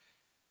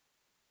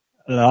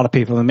 a lot of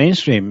people in the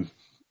mainstream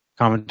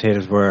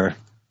commentators were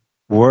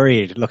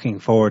worried looking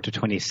forward to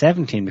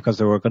 2017 because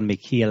there were going to be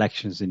key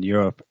elections in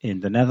Europe, in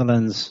the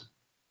Netherlands,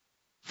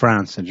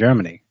 France, and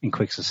Germany in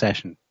quick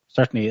succession.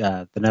 Certainly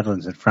the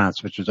Netherlands and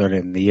France, which was earlier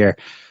in the year.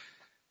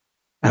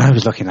 And I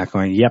was looking at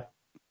going, yep,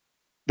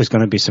 there's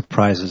going to be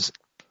surprises.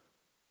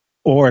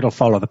 Or it'll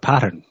follow the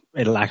pattern.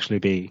 It'll actually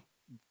be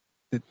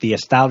the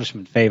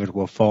establishment favourite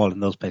will fall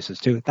in those places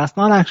too. That's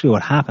not actually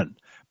what happened,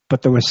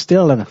 but there was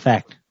still an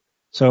effect.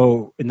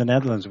 So in the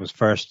Netherlands it was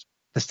first,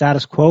 the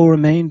status quo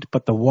remained,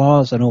 but there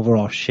was an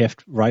overall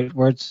shift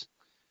rightwards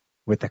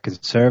with the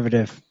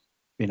conservative,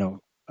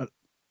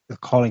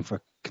 calling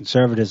for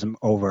conservatism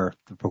over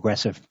the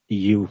progressive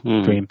EU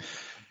dream.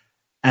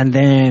 And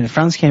then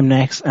France came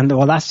next, and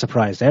well, that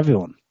surprised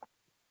everyone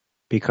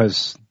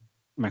because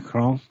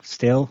Macron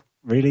still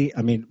really,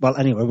 anyway,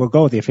 we'll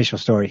go with the official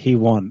story. He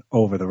won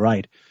over the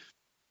right.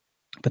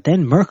 But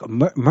then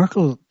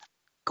Merkel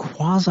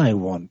quasi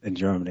won in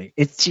Germany.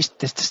 It's just,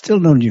 there's still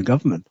no new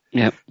government.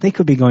 Yep. They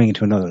could be going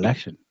into another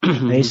election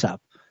ASAP.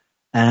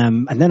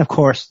 And then, of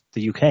course,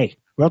 the UK. We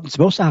weren't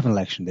supposed to have an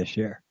election this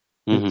year.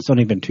 It's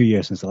only been 2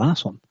 years since the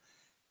last one.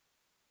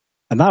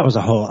 And that was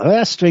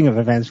a string of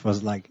events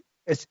was like,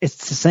 it's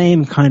the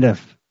same kind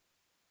of,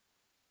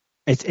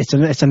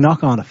 it's a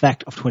knock-on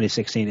effect of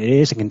 2016. It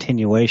is a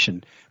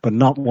continuation, but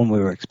not one we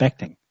were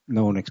expecting.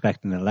 No one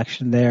expected an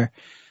election there.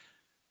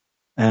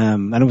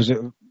 And it was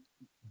a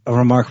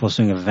remarkable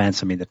string of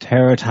events. I mean, the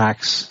terror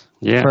attacks,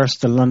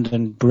 first the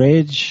London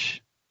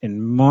Bridge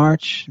in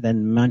March,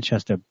 then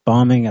Manchester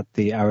bombing at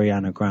the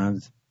Ariana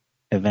Grande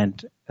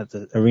event at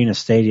the Arena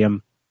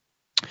Stadium.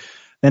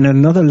 Then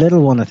another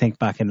little one, I think,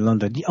 back in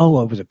London.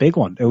 Oh, it was a big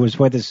one. It was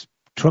where this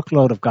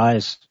truckload of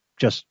guys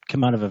just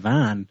came out of a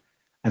van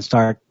and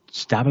started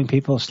stabbing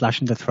people,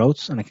 slashing their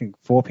throats, and I think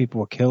 4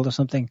 people were killed or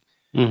something.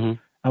 That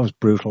was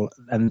brutal.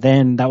 And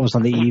then that was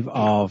on the eve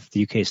of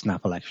the UK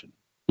snap election,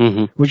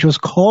 which was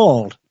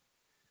called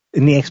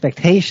in the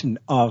expectation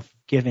of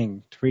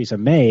giving Theresa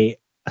May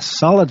a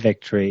solid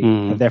victory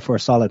and therefore a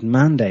solid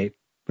mandate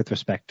with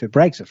respect to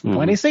Brexit from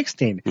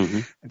 2016.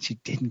 And she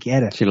didn't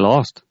get it. She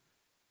lost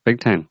big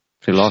time.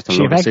 She lost a lot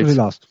of seats. She effectively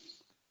lost.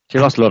 She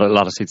lost a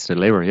lot of seats to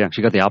Labour. Yeah,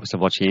 she got the opposite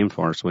of what she aimed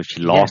for. So she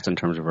lost in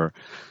terms of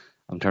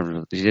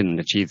she didn't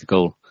achieve the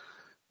goal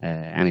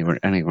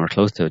anywhere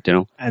close to it.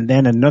 And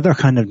then another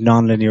kind of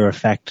non-linear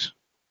effect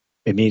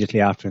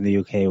immediately after in the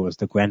UK was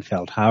the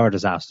Grenfell Tower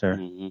disaster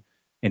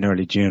in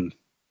early June,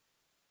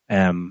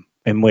 in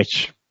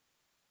which,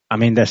 I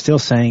mean, they're still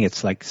saying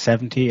it's like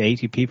 70,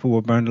 80 people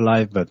were burned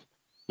alive, but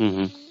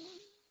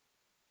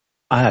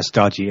that's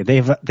dodgy.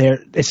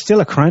 It's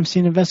still a crime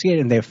scene investigated,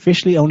 and they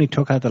officially only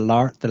took out the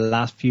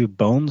last few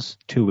bones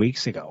 2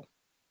 weeks ago.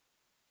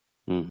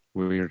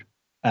 Weird.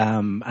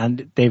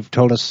 And they've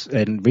told us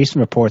in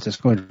recent reports it's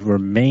going to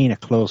remain a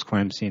closed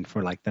crime scene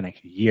for like the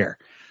next year.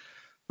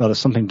 So there's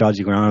something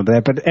dodgy going on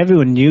there. But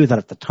everyone knew that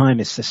at the time.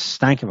 It's a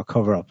stank of a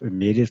cover-up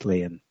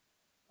immediately. And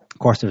of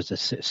course there was the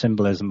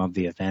symbolism of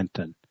the event.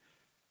 And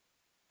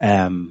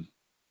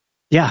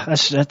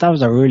that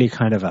was a really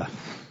kind of a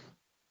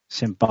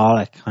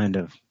symbolic kind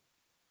of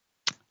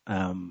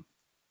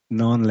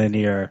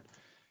non-linear,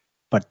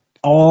 but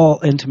all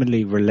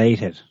intimately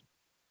related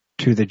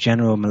to the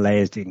general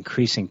malaise, the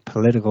increasing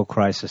political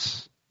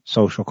crisis,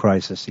 social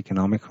crisis,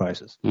 economic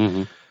crisis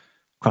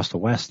across the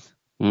West.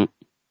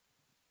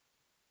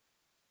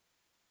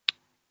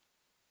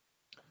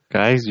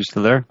 Guys, you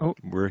still there? Oh,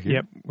 we're here.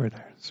 Yep, we're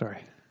there.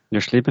 Sorry.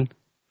 You're sleeping?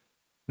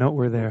 No,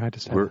 we're there.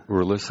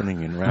 We're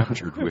listening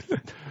enraptured with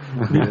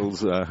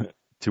Neil's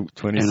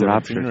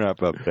 2017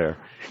 wrap up there.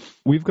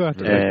 We've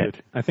got.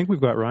 I think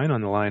we've got Ryan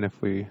on the line. If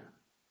we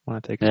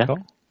want to take the call.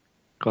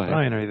 Go ahead.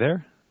 Ryan, are you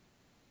there?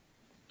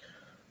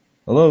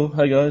 Hello,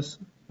 hi guys.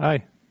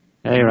 Hi.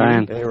 Hey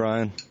Ryan. Hey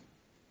Ryan.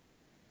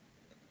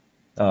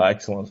 Oh,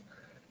 excellent.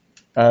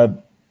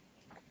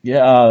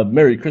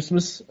 Merry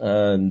Christmas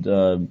and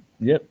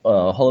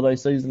holiday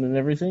season and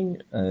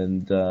everything.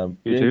 And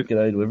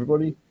g'day to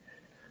everybody.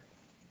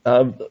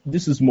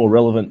 This is more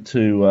relevant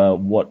to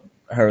what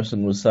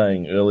Harrison was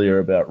saying earlier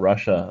about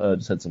Russia. I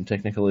just had some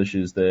technical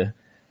issues there.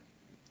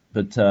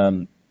 But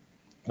I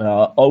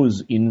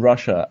was in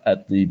Russia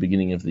at the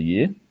beginning of the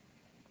year,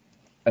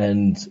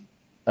 and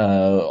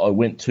I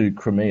went to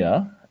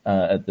Crimea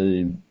at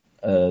the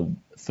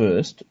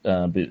first,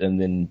 and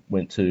then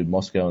went to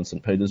Moscow and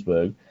St.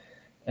 Petersburg.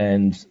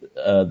 And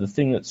the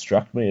thing that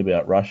struck me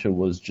about Russia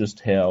was just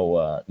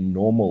how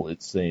normal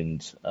it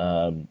seemed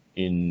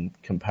in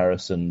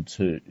comparison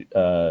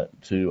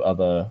to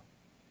other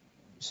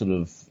sort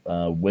of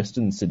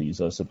Western cities,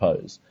 I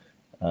suppose.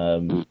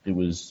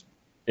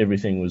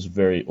 Everything was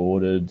very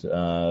ordered,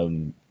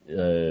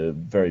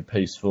 very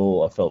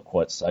peaceful. I felt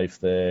quite safe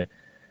there.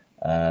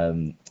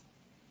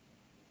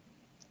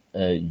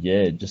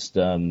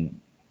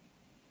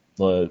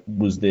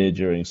 was there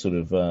during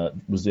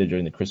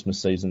the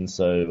Christmas season,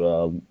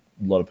 so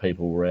a lot of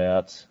people were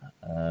out.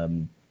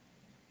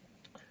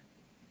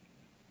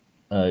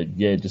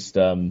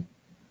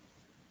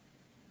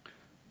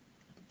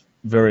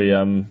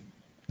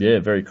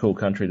 Very cool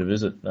country to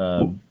visit.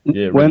 Really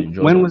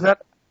enjoyed when it. was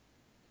that?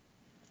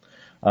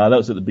 That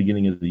was at the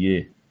beginning of the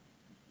year.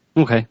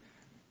 Okay.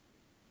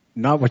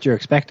 Not what you're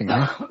expecting,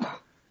 huh?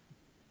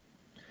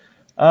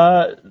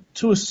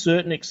 To a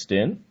certain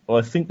extent,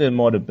 I think there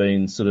might have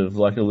been sort of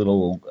like a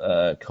little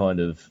kind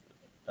of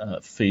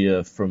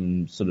fear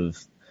from sort of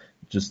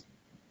just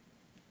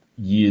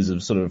years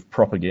of sort of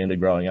propaganda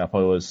growing up. I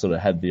always sort of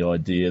had the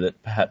idea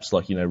that perhaps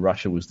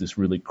Russia was this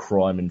really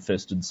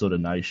crime-infested sort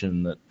of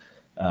nation that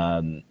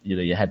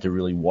you had to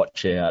really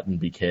watch out and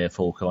be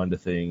careful kind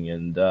of thing.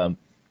 And I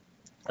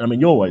mean,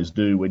 you always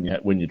do when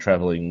you're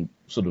traveling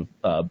sort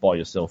of by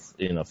yourself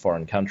in a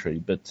foreign country.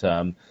 But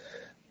I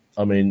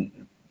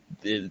mean,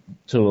 to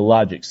a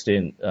large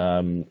extent,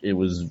 it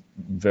was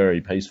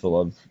very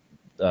peaceful.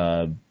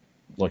 I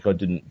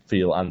didn't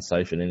feel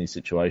unsafe in any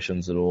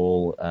situations at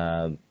all.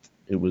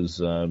 It was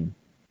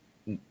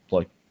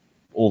like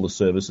all the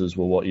services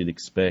were what you'd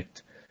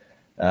expect.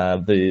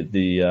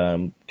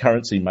 The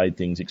currency made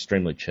things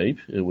extremely cheap.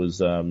 It was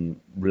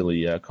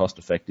really cost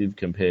effective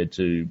compared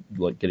to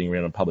like getting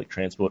around on public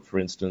transport, for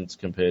instance,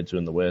 compared to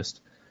in the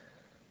West.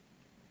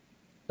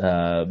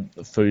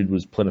 Food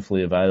was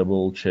plentifully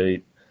available,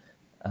 cheap.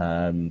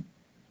 What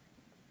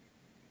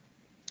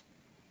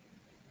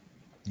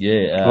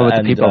about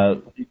the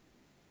people?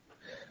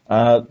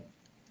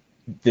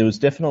 There was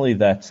definitely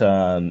that.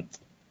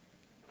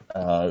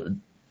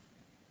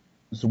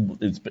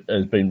 It's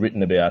been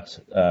written about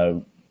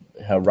how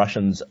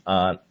Russians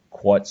aren't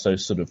quite so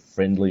sort of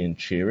friendly and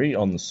cheery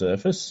on the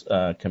surface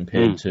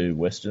compared to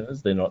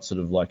Westerners. They're not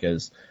sort of like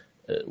as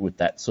with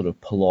that sort of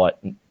polite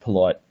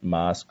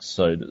mask,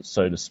 so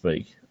to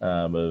speak,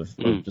 of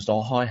just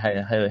hi,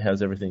 hey,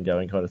 how's everything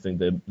going kind of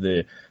thing.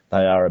 They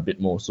are a bit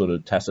more sort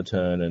of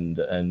taciturn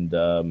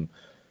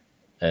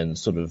and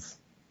sort of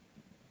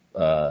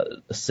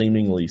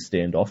seemingly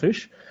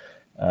standoffish,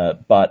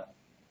 but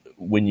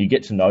when you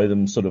get to know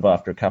them sort of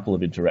after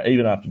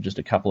even after just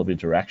a couple of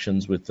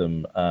interactions with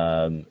them,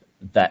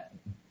 that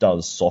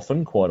does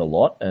soften quite a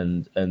lot,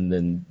 and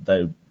then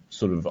they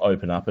sort of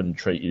open up and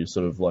treat you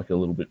sort of like a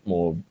little bit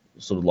more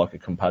sort of like a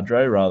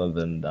compadre rather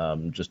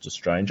than just a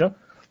stranger.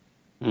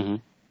 Mm-hmm.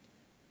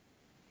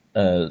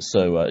 I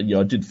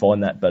did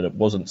find that, but it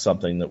wasn't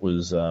something that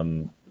was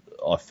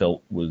I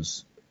felt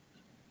was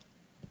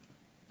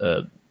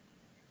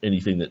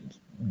anything that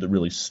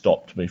really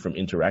stopped me from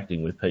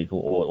interacting with people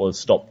or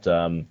stopped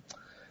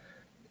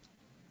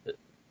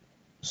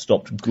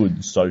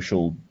good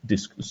social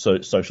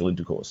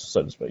intercourse,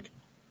 so to speak.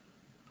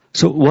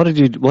 So what did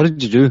you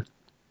do?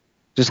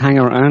 Just hang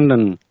around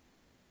and?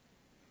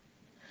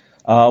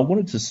 I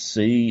wanted to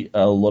see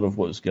a lot of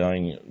what was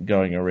going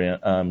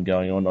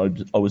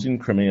on. I was in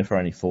Crimea for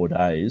only 4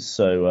 days,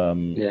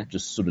 so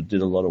just sort of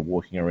did a lot of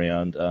walking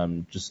around,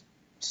 just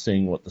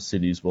seeing what the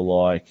cities were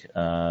like.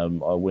 I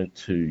went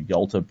to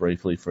Yalta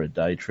briefly for a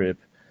day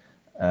trip,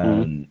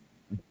 then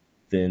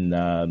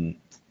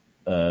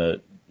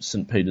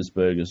St.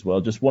 Petersburg as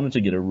well. Just wanted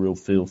to get a real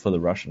feel for the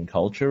Russian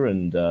culture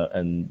and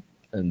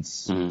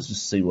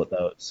just see what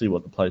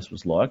the place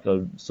was like.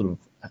 I sort of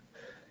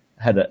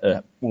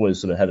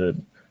always had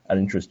an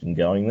interest in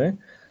going there,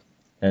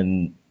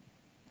 and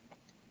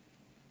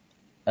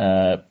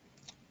how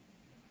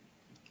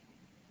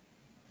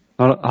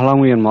long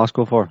were you in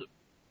Moscow for?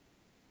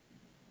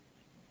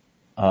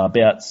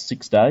 About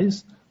 6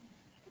 days.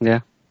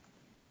 Yeah.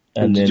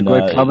 And did then you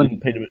go out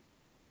clubbing?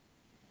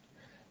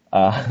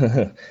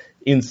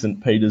 In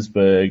St.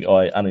 Petersburg,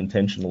 I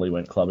unintentionally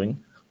went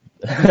clubbing.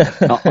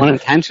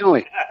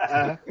 Unintentionally?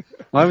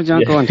 Why would you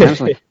not go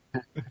intentionally?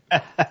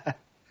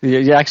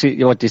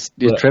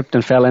 You tripped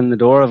and fell in the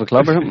door of a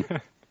club or something?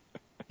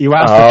 You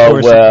asked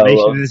for tourist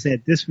information and they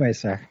said, this way,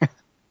 sir.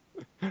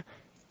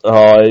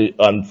 I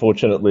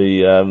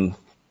unfortunately,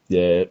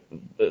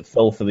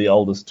 fell for the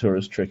oldest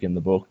tourist trick in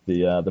the book.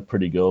 The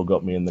pretty girl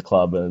got me in the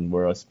club, and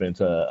where I spent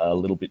a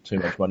little bit too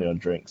much money on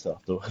drinks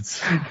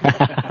afterwards.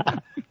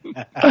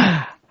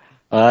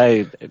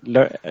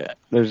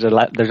 There's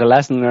a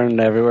lesson learned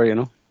everywhere, you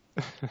know.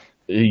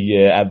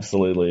 Yeah,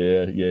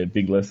 absolutely. Yeah,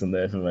 big lesson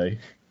there for me.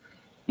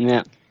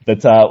 Yeah.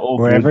 But all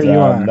wherever good, you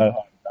are. no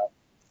harm.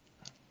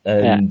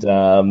 And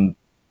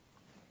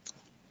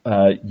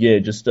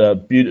just a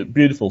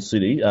beautiful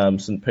city.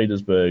 St.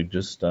 Petersburg,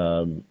 just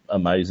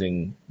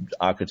amazing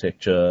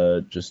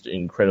architecture, just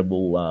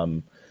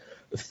incredible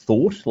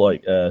thought,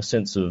 like a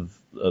sense of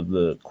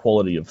the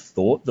quality of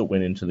thought that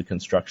went into the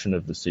construction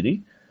of the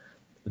city.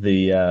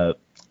 The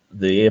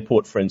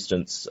airport, for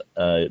instance,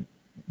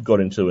 got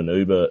into an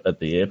Uber at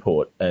the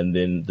airport, and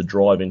then the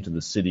drive into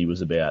the city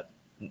was about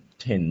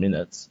 10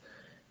 minutes,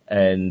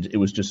 and it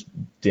was just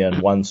down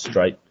one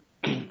straight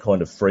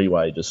kind of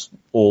freeway, just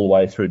all the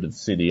way through to the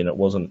city, and it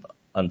wasn't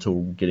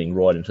until getting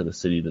right into the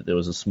city that there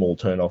was a small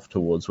turnoff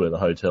towards where the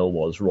hotel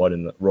was, right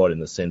in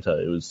the centre.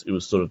 It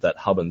was sort of that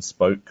hub and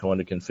spoke kind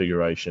of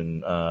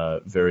configuration,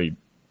 very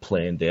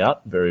planned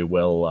out, very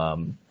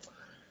well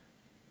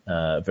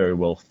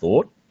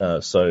thought.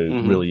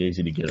 Really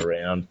easy to get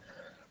around.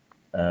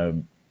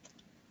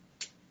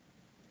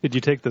 Did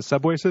you take the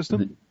subway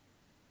system?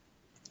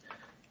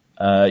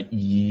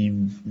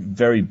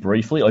 Very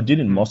briefly. I did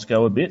in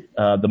Moscow a bit.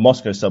 The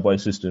Moscow subway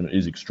system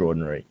is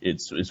extraordinary.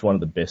 It's one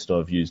of the best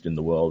I've used in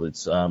the world.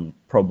 It's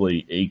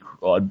probably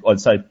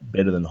I'd say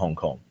better than Hong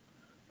Kong.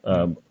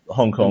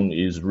 Hong Kong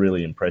is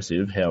really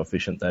impressive how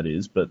efficient that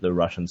is, but the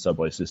Russian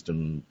subway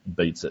system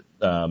beats it,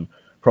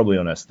 probably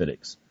on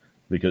aesthetics,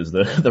 because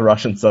the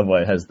Russian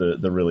subway has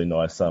the really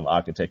nice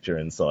architecture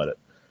inside it.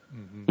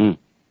 Mm-hmm.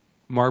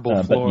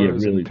 Marble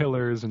floors and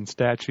pillars and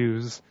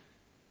statues.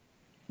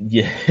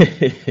 Yeah,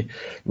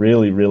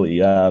 really,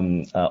 really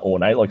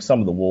ornate. Like some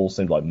of the walls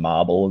seemed like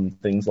marble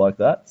and things like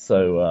that.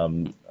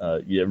 So,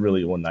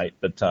 really ornate,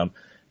 but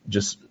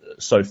just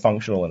so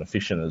functional and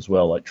efficient as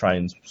well. Like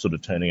trains sort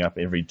of turning up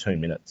every 2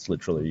 minutes,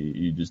 literally.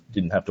 You just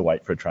didn't have to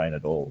wait for a train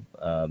at all.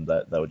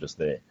 They were just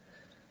there.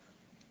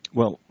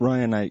 Well,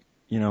 Ryan,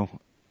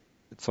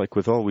 it's like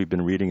with all we've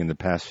been reading in the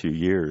past few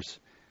years,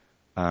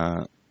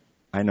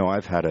 I know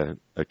I've had a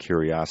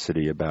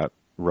curiosity about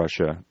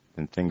Russia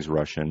and things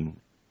Russian,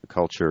 the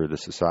culture, the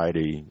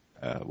society,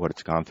 what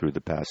it's gone through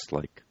the past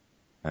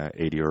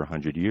 80 or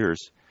 100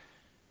 years.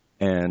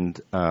 And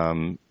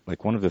one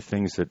of the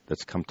things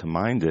that's come to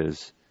mind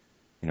is,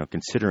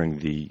 considering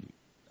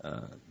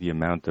the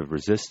amount of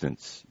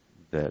resistance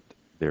that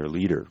their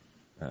leader,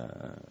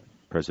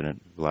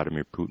 President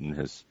Vladimir Putin,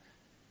 has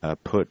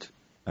put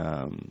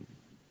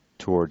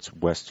towards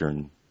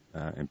Western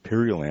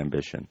imperial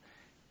ambition,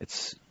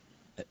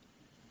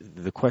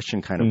 the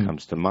question kind of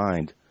comes to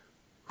mind: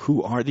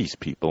 who are these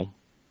people?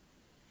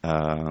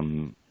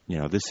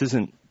 This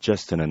isn't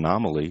just an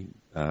anomaly.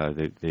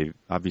 They've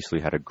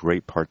obviously had a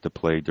great part to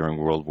play during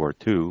World War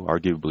II,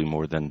 arguably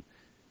more than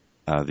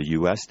the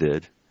U.S.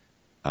 did,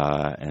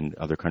 and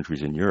other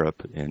countries in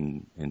Europe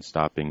in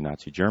stopping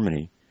Nazi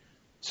Germany.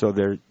 So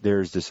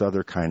there's this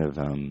other kind of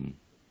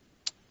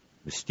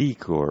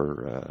mystique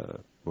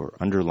or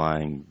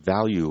underlying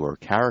value or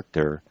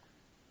character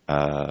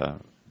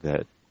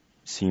that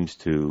seems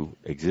to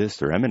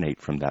exist or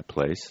emanate from that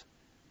place.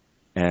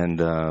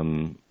 And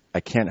I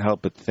can't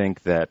help but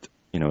think that,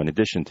 in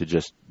addition to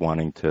just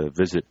wanting to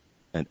visit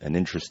an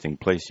interesting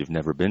place you've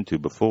never been to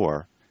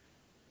before,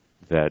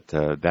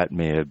 that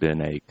may have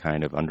been a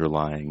kind of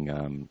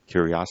underlying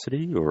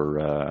curiosity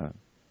or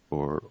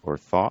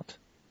thought.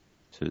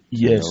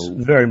 Yes,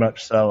 very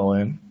much so,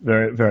 Alan.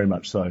 Very, very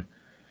much so.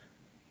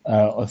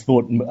 I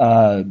thought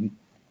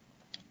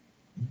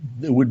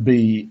there would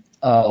be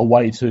a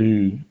way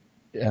to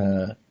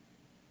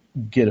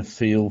get a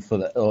feel for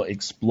that, or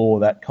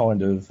explore that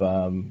kind of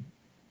the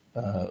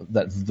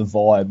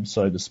vibe,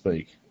 so to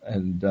speak,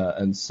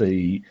 and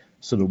see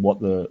sort of what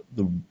the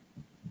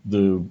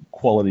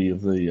quality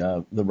of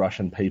the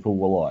Russian people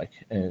were like,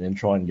 and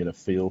try and get a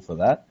feel for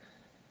that.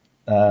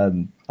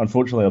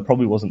 Unfortunately, I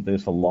probably wasn't there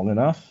for long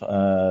enough.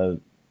 I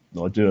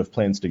do have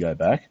plans to go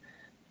back.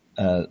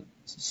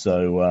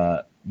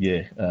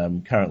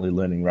 Currently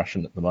learning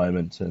Russian at the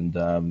moment, and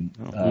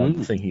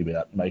thinking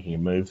about making a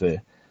move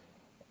there.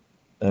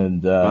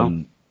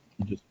 And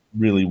just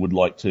really would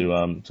like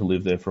to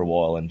live there for a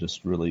while and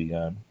just really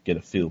get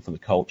a feel for the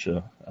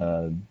culture.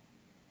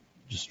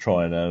 Just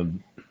try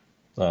and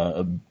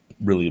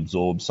really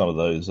absorb some of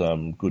those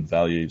good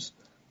values.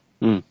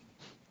 I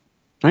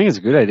think it's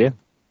a good idea.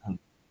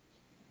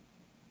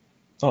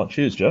 Oh,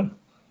 cheers, Joe.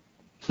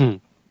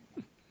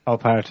 All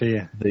power to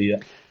you.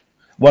 The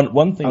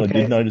one thing I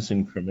did notice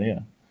in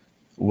Crimea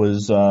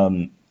was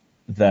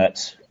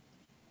that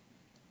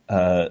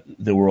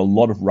there were a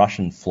lot of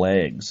Russian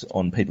flags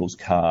on people's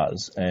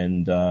cars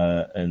and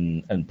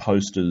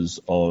posters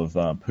of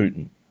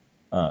Putin.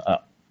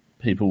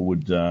 People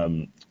would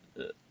I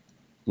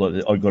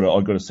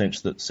got a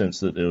sense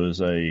that there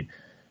was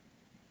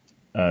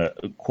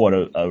quite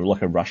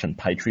a Russian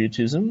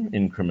patriotism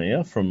in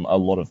Crimea from a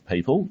lot of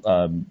people,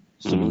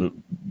 sort of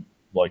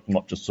like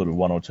not just sort of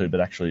one or two,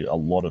 but actually a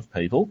lot of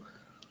people.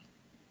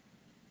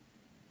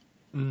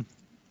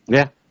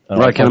 Yeah,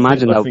 I can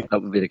imagine that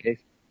would be the case.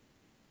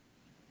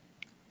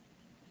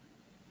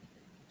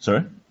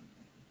 Sorry?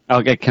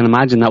 I can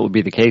imagine that would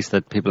be the case,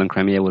 that people in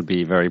Crimea would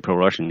be very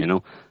pro-Russian,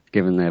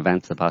 given the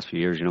events of the past few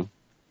years,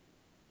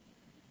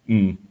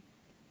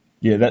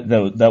 Yeah,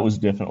 that was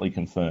definitely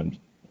confirmed.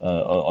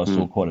 I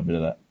saw quite a bit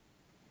of that.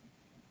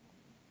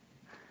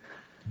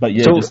 But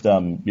yeah,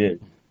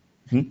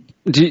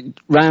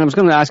 Ryan, I was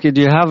going to ask you,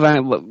 do you have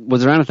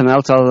was there anything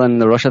else other than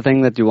the Russia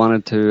thing that you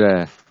wanted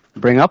to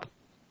bring up?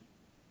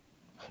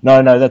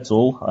 No, that's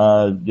all.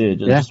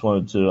 Just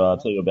wanted to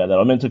tell you about that.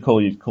 I meant to call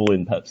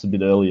in perhaps a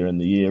bit earlier in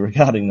the year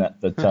regarding that,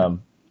 but I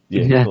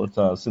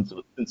thought since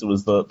it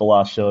was the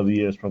last show of the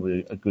year, it's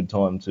probably a good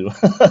time to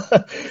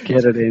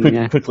get it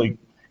in.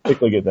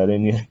 quickly get that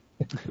in. Yeah.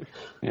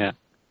 Yeah.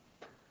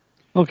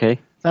 Okay.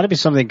 That'd be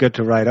something good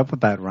to write up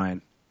about,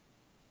 Ryan.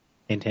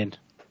 Hint, hint.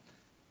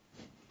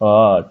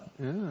 Yeah.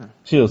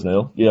 Cheers,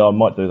 Neil. Yeah, I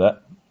might do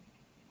that.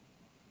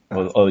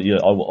 Yeah,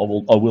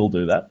 I will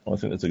do that. I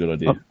think that's a good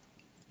idea.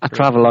 A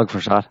travelogue for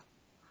that.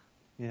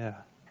 Yeah.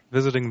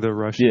 Visiting the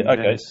Russian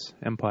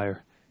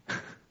Empire.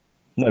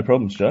 No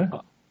problems,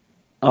 Joe.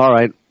 All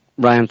right.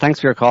 Ryan, thanks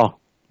for your call.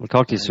 We'll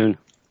talk to you soon.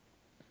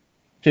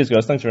 Cheers,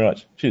 guys. Thanks very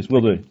much. Cheers.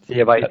 Will do. See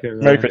you. Bye.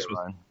 Merry Christmas.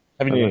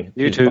 Happy New Year.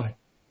 You too. Bye.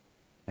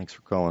 Thanks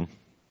for calling.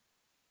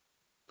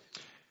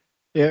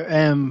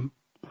 Yeah,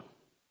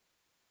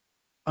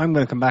 I'm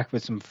going to come back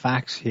with some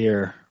facts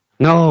here.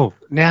 No.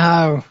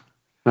 Not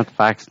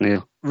facts,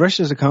 Neil.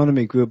 Russia's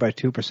economy grew by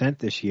 2%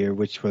 this year,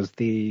 which was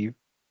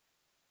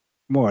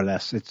more or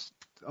less, it's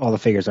all the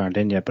figures aren't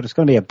in yet, but it's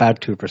going to be about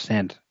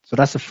 2%. So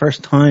that's the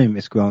first time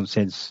it's grown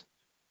since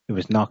it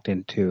was knocked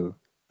into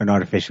an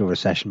artificial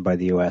recession by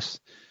the US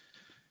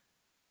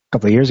a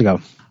couple of years ago.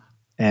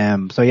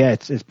 So yeah,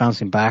 it's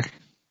bouncing back.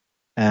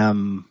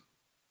 I'm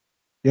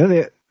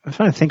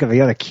trying to think of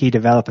the other key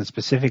development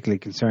specifically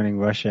concerning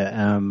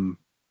Russia.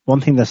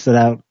 One thing that stood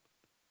out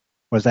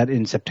was that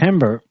in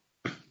September,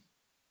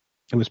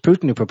 it was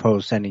Putin who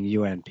proposed sending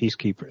UN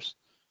peacekeepers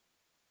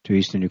to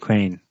eastern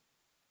Ukraine,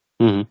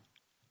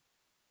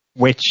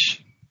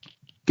 which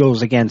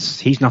goes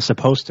against, he's not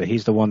supposed to,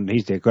 he's the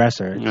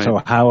aggressor. Right.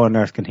 So how on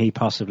earth can he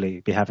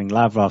possibly be having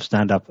Lavrov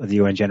stand up at the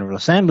UN General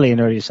Assembly in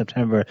early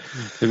September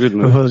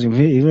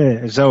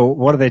proposing? So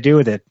what do they do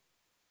with it?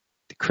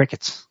 The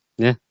crickets.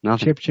 Yeah,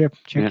 nothing. Chirp.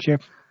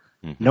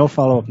 Mm-hmm. No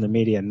follow-up in the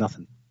media,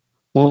 nothing.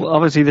 Well,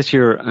 obviously this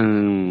year,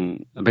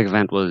 a big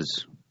event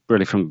was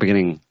really from the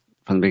beginning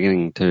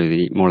to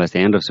the more or less the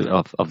end of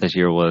this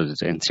year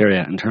was in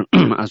Syria.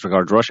 As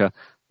regards Russia,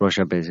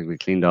 Russia basically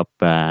cleaned up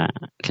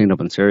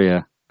in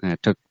Syria,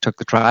 took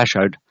the trash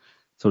out,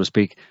 so to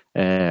speak.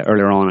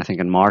 Earlier on, I think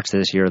in March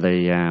this year,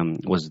 they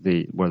was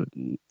the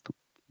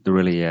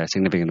really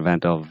significant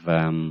event of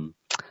them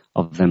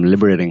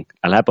liberating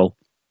Aleppo.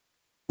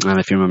 And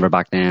if you remember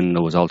back then,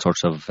 there was all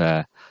sorts of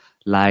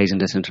lies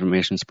and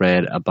disinformation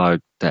spread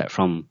about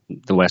from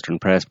the Western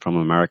press, from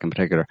America in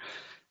particular,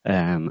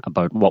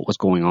 about what was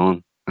going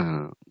on,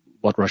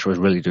 what Russia was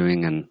really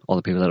doing, and all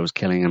the people that it was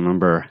killing. I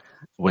remember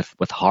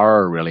with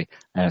horror, really,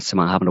 having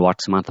to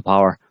watch Samantha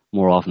Power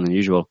more often than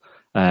usual,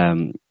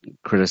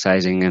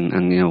 criticizing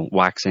and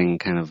waxing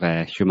kind of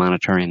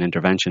humanitarian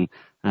intervention,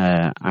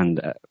 and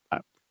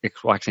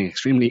waxing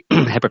extremely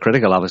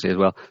hypocritical, obviously, as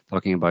well,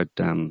 talking about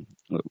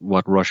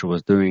what Russia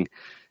was doing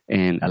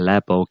in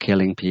Aleppo,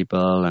 killing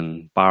people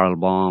and barrel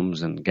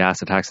bombs and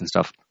gas attacks and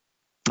stuff.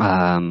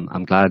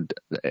 I'm glad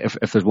if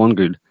there's one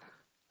good.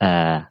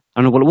 I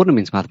don't know. Well, it wouldn't have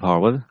been Samantha Power,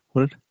 would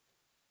it?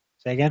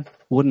 Say again.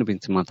 Wouldn't have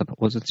been Samantha.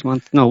 Was it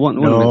Samantha? No,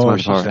 wouldn't have been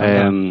Samantha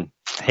Power.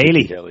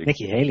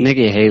 Nikki Haley.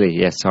 Nikki Haley.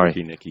 Yes, sorry.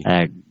 Nikki.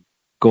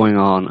 Going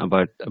on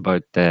about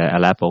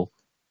Aleppo,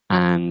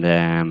 and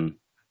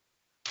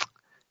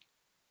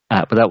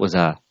but that was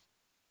a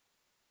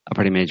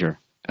pretty major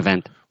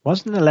event.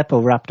 Wasn't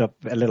Aleppo wrapped up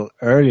a little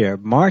earlier?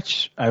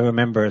 March, I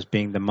remember as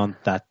being the month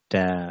that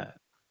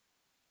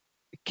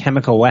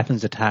chemical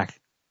weapons attack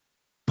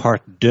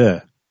Part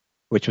 2,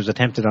 which was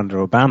attempted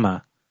under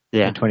Obama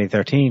in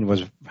 2013,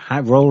 was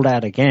rolled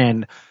out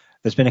again.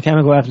 There's been a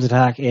chemical weapons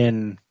attack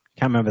can't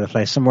remember the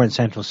place, somewhere in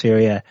central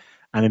Syria,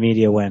 and the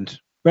media went,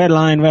 red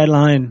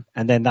line,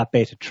 and then that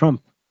baited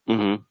Trump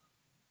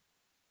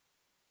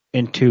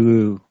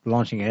into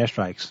launching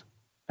airstrikes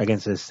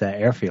against this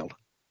airfield. I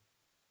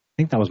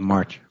think that was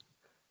March.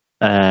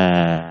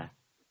 Oh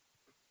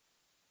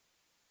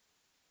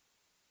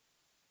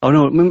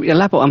no,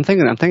 Aleppo. I'm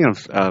thinking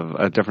of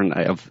a different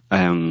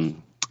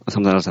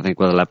something else. I think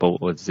with Aleppo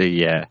was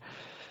the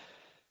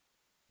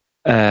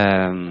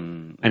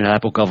in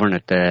Aleppo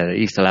governed the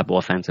East Aleppo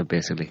offensive,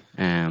 basically,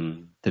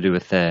 to do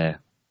with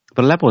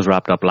but Aleppo was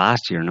wrapped up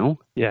last year, no?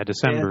 Yeah,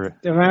 December.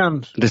 Yeah,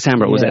 around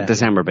December was it?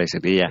 December,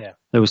 basically. Yeah.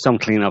 There was some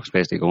cleanups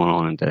basically going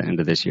on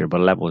into this year,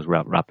 but Aleppo was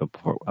wrapped up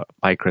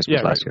by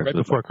Christmas last year. Right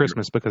before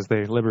Christmas, because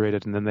they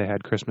liberated and then they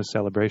had Christmas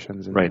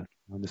celebrations on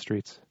the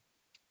streets.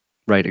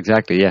 Right,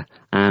 exactly. Yeah,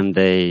 and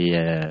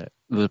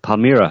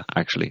Palmyra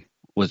actually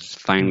was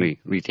finally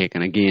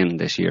retaken again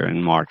this year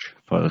in March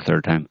for the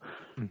third time,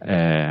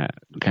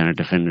 kind of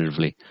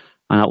definitively.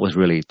 And that was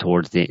really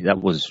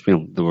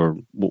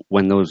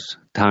when those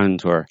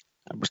towns were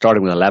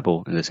starting with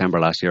Aleppo in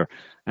December last year,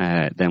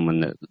 then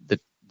when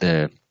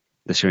the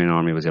Syrian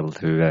army was able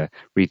to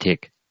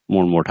retake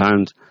more and more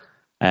towns,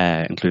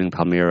 including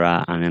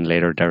Palmyra and then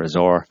later Deir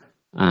ez-Zor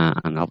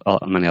and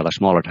many other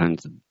smaller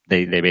towns,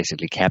 they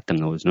basically kept them.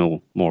 There was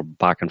no more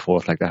back and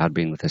forth like there had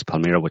been with this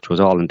Palmyra, which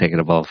was all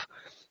indicative of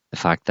the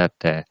fact that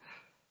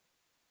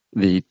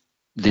the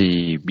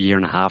year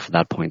and a half at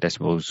that point, I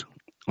suppose,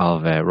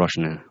 of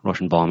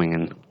Russian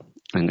bombing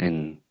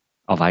and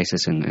of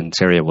ISIS in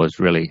Syria was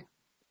really,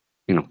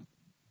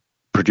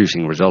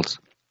 producing results,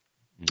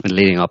 and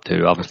leading up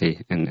to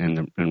obviously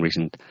in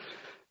recent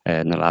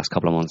in the last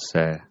couple of months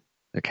the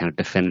kind of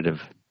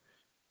definitive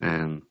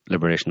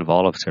liberation of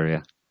all of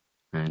Syria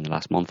in the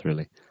last month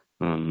really.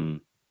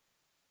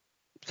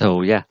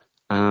 So yeah.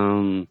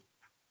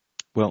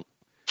 Well,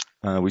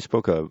 we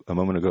spoke a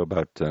moment ago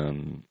about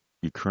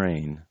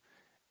Ukraine,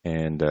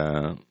 and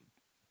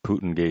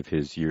Putin gave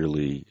his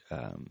yearly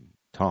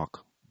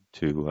talk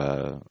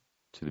to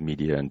the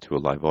media and to a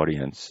live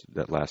audience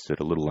that lasted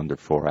a little under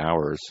 4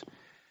 hours.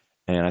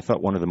 And I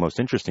thought one of the most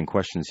interesting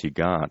questions he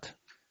got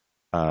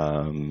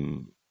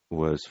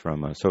was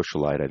from a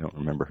socialite. I don't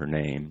remember her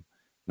name,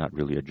 not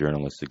really a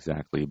journalist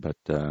exactly, but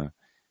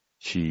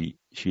she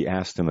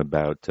asked him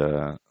about,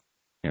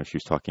 she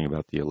was talking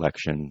about the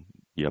election,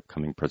 the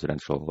upcoming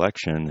presidential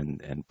election,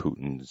 and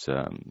Putin's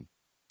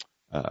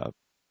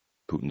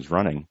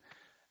running,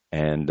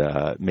 and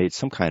made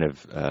some kind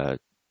of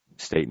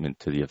statement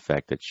to the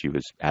effect that she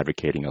was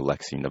advocating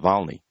Alexei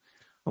Navalny.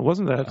 Well,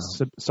 wasn't that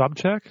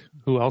Sobchak,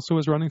 who also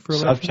was running for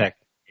election? Sobchak.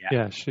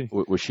 Yeah, she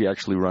was she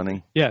actually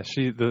running? Yeah,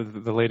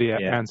 the lady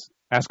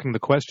asking the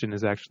question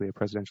is actually a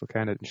presidential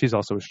candidate, and she's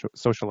also a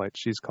socialite.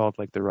 She's called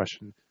like the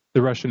Russian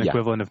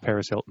equivalent of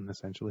Paris Hilton,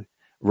 essentially.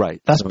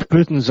 Right. That's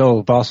Putin's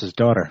old boss's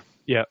daughter.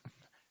 Yeah.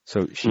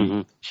 So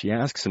she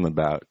asks him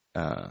about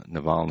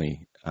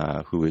Navalny,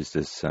 who is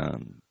this,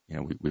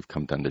 we've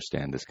come to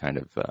understand this kind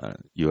of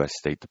U.S.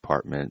 State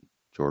Department,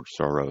 George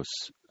Soros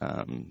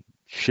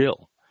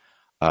shill,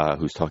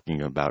 who's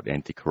talking about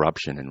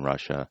anti-corruption in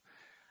Russia.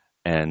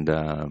 And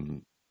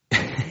and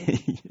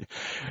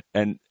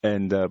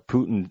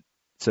Putin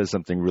says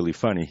something really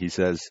funny. He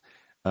says,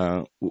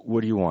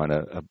 what do you want,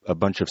 a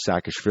bunch of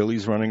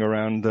Saakashvilis running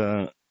around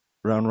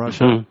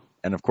Russia? Mm-hmm.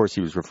 And of course he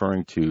was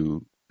referring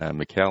to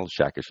Mikhail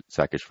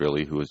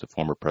Saakashvili, who was the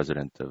former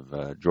president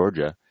of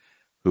Georgia,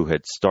 who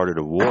had started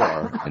a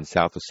war in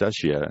South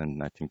Ossetia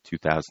in, I think,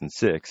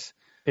 2006,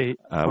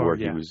 where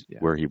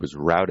he was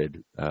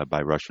routed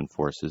by Russian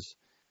forces,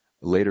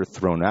 later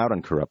thrown out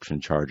on corruption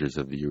charges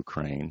of the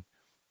Ukraine,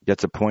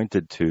 gets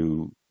appointed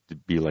to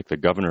be like the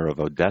governor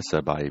of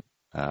Odessa by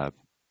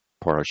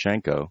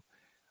Poroshenko,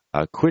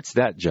 quits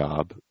that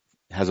job,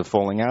 has a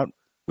falling out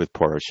with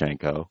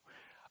Poroshenko,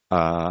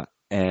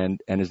 and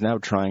is now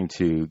trying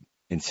to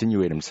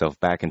insinuate himself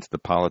back into the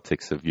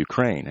politics of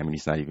Ukraine. I mean,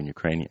 he's not even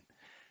Ukrainian.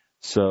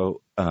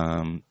 So,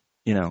 as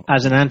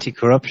an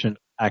anti-corruption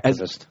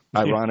activist,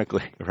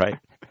 ironically, right?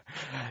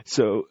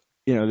 So,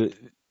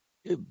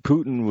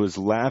 Putin was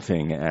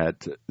laughing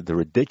at the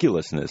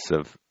ridiculousness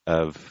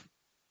of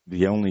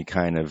the only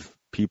kind of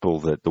people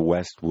that the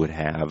West would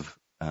have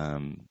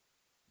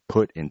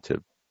put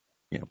into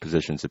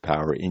positions of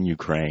power in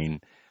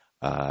Ukraine,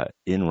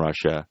 in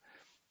Russia,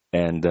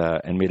 and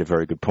made a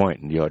very good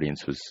point. And the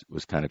audience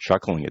was kind of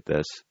chuckling at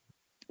this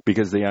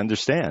because they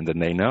understand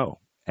and they know,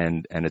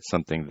 and it's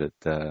something that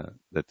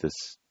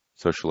this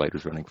socialite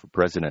who's running for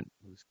president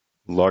was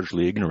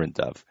largely ignorant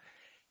of.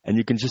 And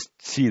you can just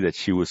see that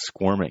she was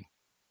squirming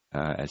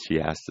as she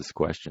asked this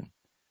question.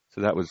 So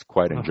that was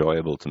quite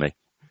enjoyable to me.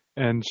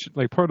 And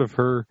part of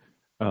her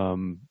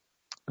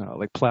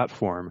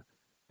platform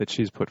that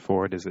she's put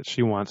forward is that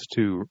she wants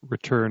to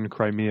return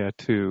Crimea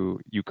to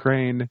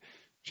Ukraine.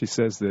 She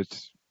says that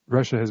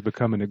Russia has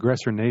become an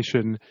aggressor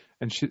nation,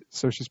 and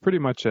she's pretty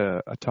much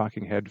a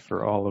talking head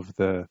for all of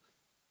the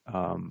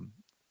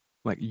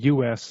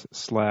U.S.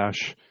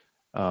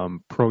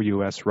 /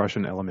 pro-U.S.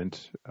 Russian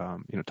element,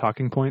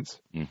 talking points.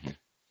 Mm-hmm.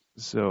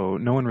 So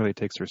no one really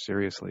takes her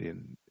seriously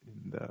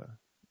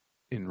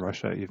in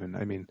Russia even.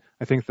 I mean,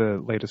 I think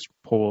the latest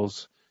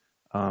polls,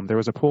 there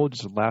was a poll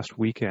just last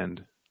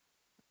weekend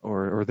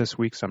or this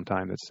week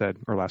sometime that said,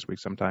 or last week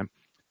sometime,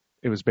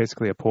 it was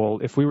basically a poll.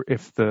 If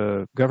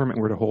the government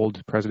were to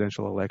hold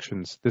presidential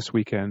elections this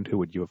weekend, who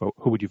would you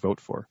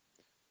vote for?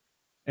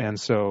 And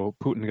so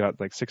Putin got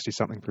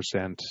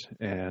 60-something%,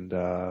 and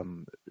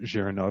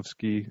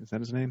Zhirinovsky, is that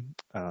his name?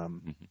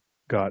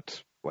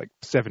 Got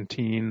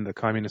 17. The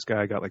communist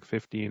guy got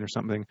 15 or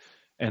something.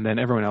 And then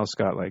everyone else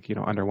got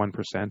under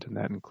 1%, and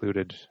that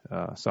included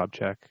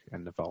Sobchak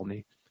and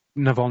Navalny.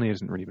 Navalny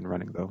isn't even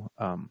running though.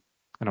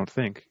 I don't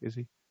think, is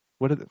he?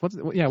 What's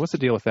the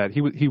deal with that?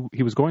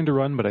 He was going to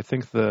run, but I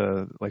think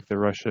the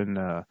Russian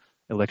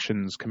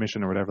elections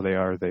commission or whatever they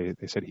are,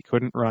 they said he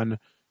couldn't run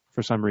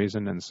for some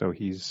reason, and so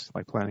he's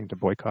planning to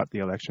boycott the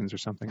elections or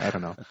something. I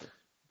don't know.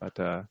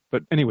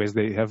 But anyways,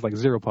 they have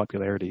zero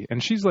popularity,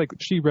 and she's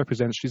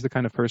the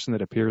kind of person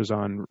that appears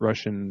on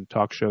Russian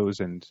talk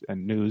shows and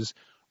news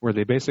where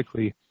they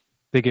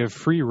give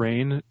free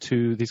rein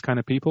to these kind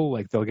of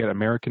people. They'll get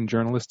American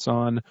journalists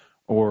on,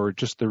 or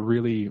just the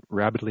really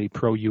rabidly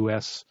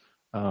pro-U.S.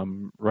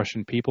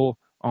 Russian people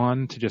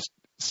on to just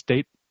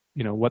state,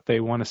 what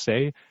they want to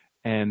say,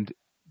 and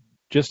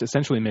just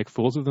essentially make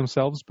fools of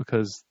themselves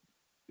because,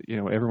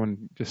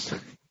 everyone just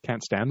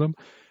can't stand them,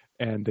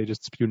 and they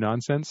just spew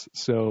nonsense.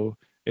 So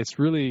it's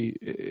really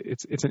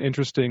it's an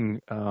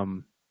interesting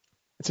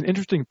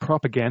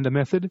propaganda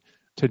method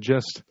to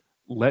just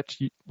let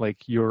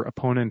your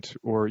opponent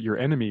or your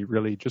enemy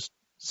really just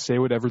say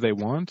whatever they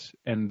want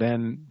and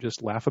then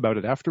just laugh about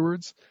it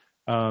afterwards,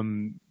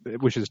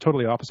 which is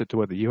totally opposite to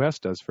what the U.S.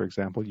 does. For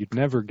example, you'd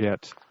never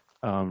get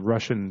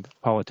Russian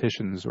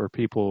politicians or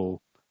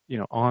people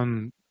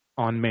on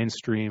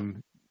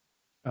mainstream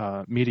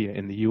media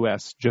in the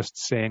U.S. just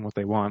saying what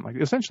they want, like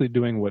essentially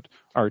doing what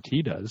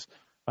RT does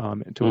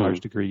to a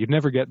large degree. You'd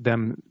never get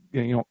them,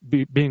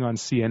 being on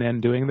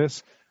CNN doing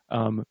this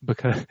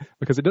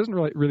because it doesn't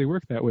really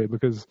work that way.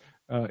 Because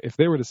if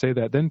they were to say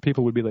that, then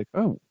people would be like,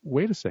 "Oh,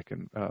 wait a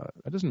second,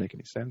 that doesn't make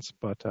any sense."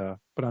 But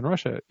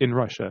in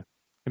Russia,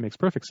 it makes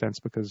perfect sense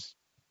because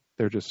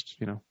they're just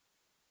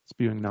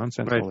spewing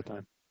nonsense all the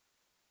time.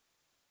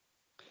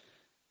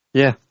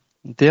 Yeah,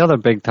 the other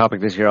big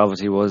topic this year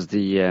obviously was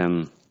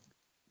the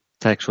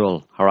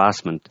sexual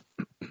harassment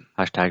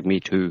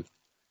 #MeToo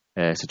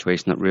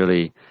situation that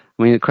really,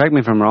 I mean, correct me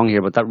if I'm wrong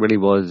here, but that really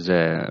was,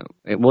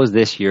 it was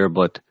this year,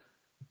 but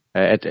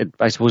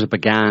I suppose it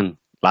began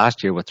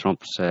last year with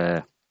Trump's,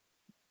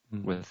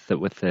 with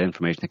the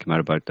information that came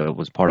out about that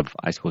was part of,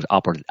 I suppose,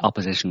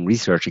 opposition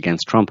research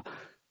against Trump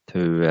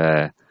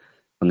to,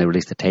 when they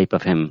released a tape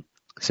of him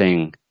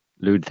saying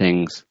lewd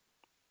things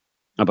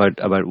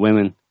about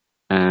women.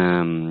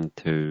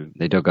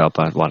 They dug up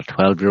a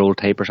 12-year-old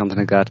tape or something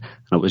like that,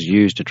 and it was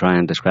used to try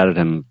and discredit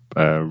him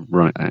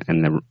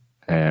in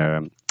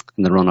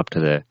the run up to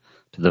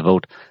the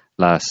vote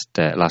last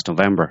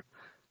November,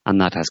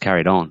 and that has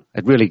carried on.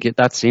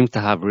 That seems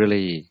to have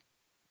really,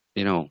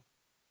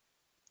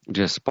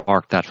 just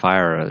sparked that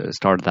fire,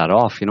 started that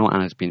off,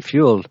 and it's been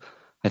fueled.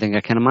 I think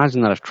I can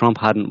imagine that if Trump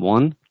hadn't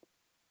won,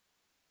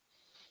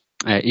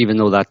 even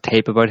though that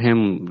tape about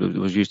him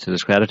was used to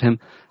discredit him,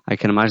 I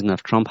can imagine that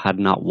if Trump had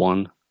not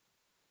won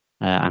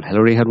and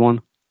Hillary had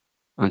won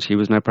and she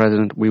was now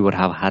president, we would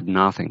have had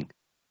nothing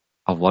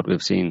of what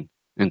we've seen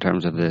in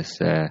terms of this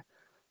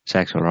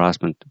sexual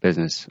harassment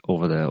business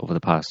over the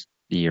past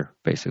year,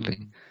 basically.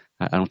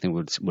 Mm-hmm. I don't think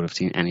we would have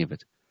seen any of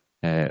it.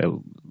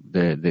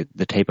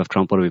 The tape of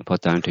Trump would have been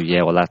put down to,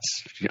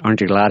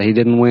 aren't you glad he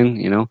didn't win,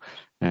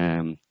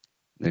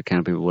 The kind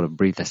of people would have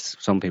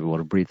some people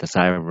would have breathed a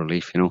sigh of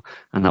relief, and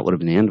that would have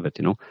been the end of it,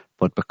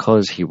 But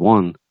because he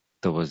won,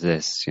 there was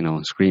this,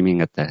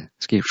 screaming at the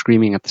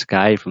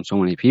sky from so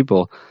many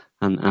people,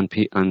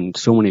 and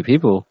so many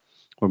people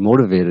were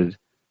motivated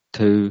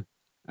to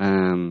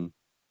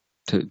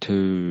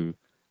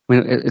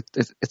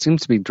it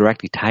seems to be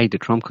directly tied to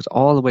Trump, because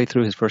all the way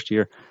through his first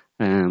year,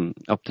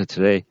 up to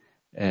today,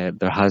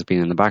 there has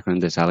been in the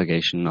background this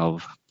allegation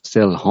of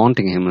still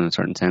haunting him in a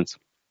certain sense.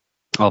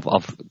 Of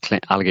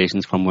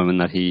allegations from women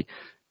that he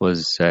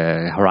was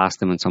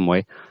harassed them in some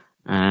way,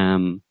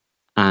 and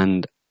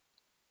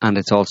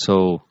it's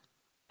also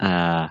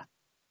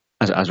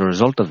as a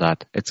result of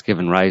that, it's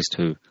given rise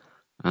to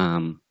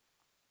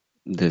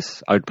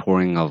this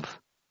outpouring of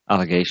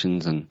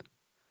allegations and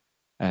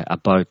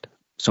about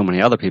so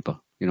many other people,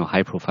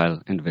 high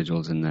profile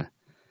individuals in the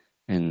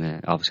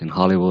obviously in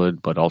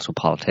Hollywood, but also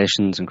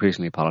politicians,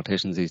 increasingly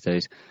politicians these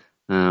days,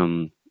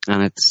 and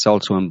it's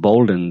also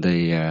emboldened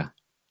the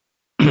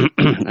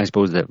I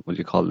suppose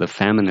the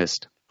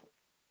feminist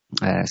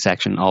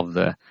section of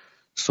the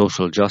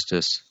social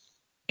justice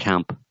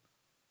camp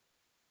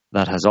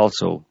that was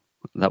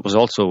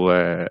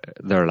also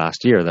there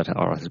last year,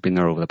 or has been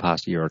there over the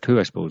past year or two.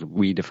 I suppose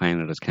we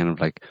define it as kind of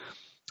like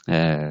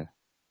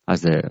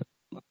as the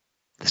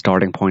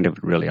starting point of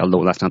it, really.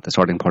 Although that's not the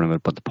starting point of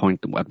it, but the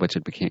point at which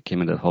it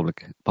came into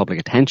public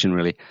attention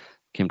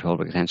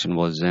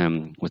was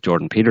with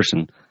Jordan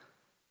Peterson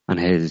and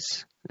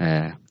his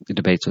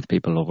debates with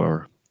people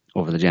over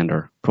the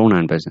gender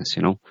pronoun business,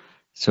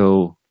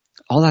 So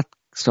all that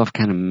stuff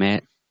kind of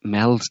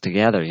melds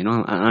together, and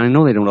I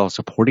know they don't all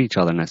support each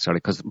other necessarily,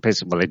 because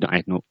basically,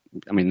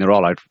 they're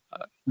all out,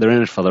 they're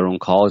in it for their own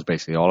cause,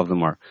 basically. All of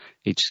them are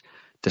each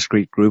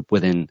discrete group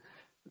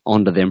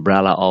under the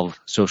umbrella of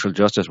social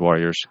justice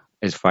warriors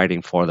is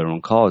fighting for their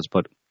own cause,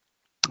 but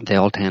they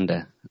all tend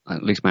to,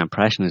 at least my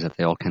impression is that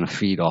they all kind of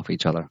feed off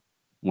each other.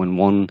 When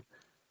one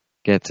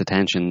gets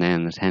attention,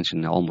 then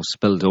attention almost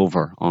spills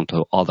over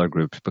onto other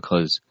groups,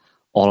 because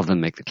all of them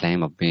make the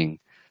claim of being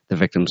the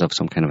victims of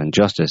some kind of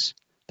injustice.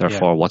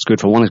 Therefore, what's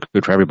good for one is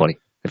good for everybody.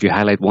 If you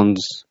highlight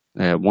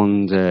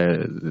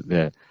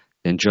the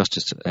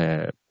injustice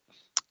that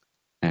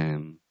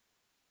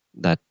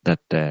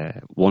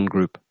one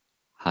group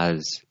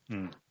has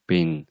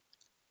been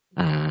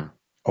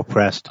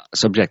oppressed,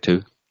 subject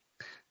to,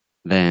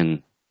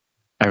 then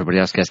everybody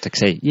else gets to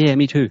say, "Yeah,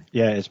 me too."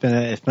 Yeah, it's been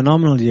a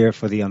phenomenal year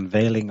for the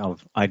unveiling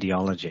of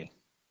ideology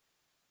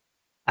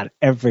at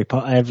every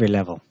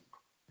level.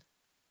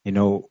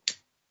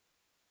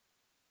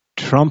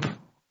 Trump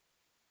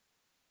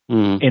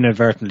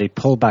inadvertently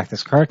pulled back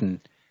this curtain,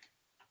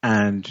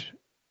 and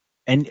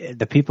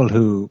the people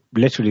who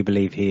literally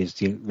believe he is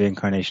the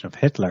reincarnation of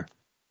Hitler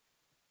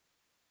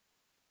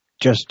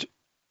just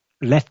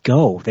let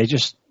go. They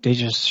just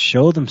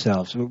show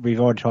themselves. We've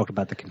already talked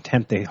about the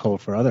contempt they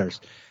hold for others.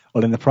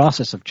 Well, in the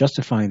process of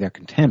justifying their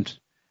contempt,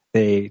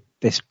 they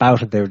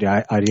spouted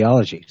their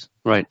ideologies.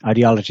 Right.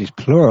 Ideologies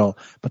plural,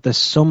 but there's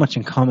so much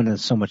in common and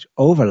so much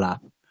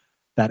overlap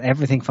that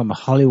everything from a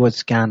Hollywood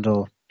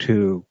scandal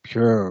to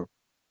pure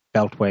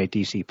Beltway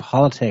DC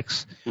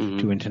politics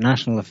to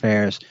international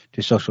affairs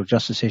to social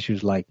justice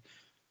issues like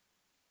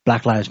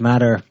Black Lives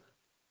Matter,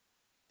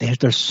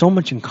 there's so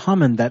much in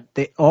common that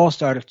they all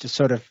started to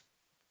sort of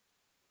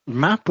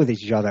map with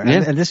each other,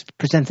 and this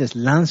presents this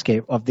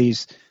landscape of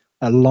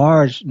a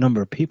large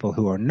number of people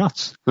who are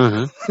nuts. Yeah.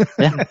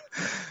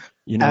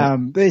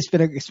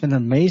 It's been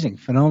amazing,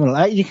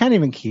 phenomenal. You can't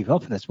even keep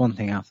up with this one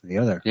thing after the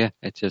other. Yeah,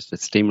 it's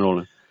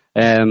steamrolling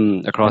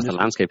across the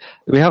landscape.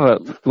 We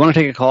want to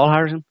take a call,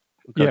 Harrison?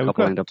 We've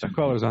got two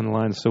callers on the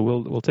line, so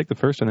we'll take the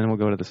first and then we'll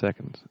go to the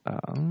second.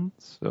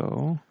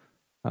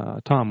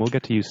 Tom, we'll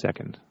get to you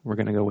second. We're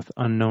going to go with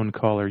unknown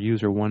caller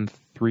user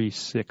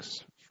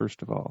 136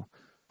 first of all.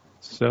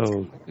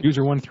 So,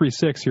 user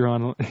 136, you're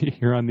on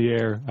the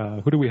air.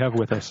 Who do we have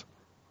with us?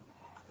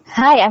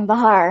 Hi, I'm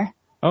Bahar.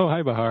 Oh,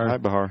 hi, Bahar. Hi,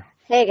 Bahar.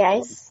 Hey,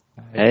 guys.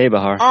 Hey,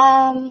 Bahar.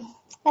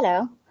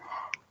 Hello.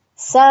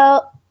 So,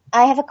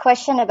 I have a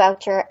question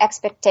about your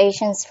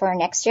expectations for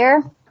next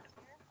year.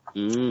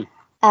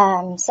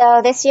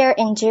 So, this year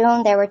in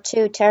June, there were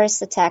 2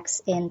 terrorist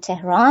attacks in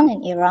Tehran,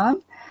 in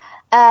Iran.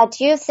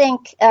 Do you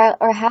think,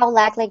 or how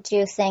likely do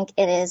you think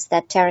it is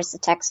that terrorist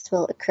attacks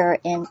will occur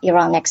in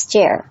Iran next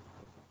year?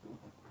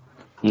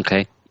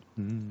 Okay.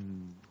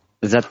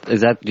 Is that?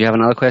 Do you have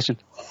another question?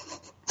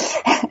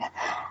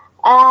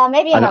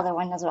 Maybe another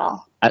one as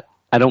well.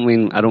 I don't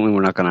mean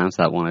we're not going to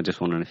answer that one. I just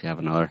wondering if you have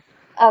another.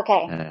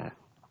 Okay.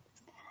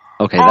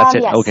 Okay, that's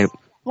it. Yes. Okay.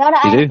 No,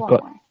 I have one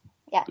more.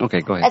 Yeah. Okay,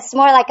 go ahead. It's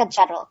more like a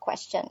general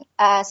question.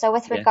 So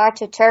with regard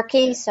to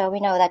Turkey, so we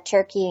know that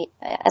Turkey,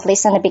 at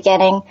least in the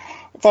beginning,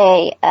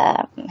 they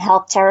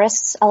helped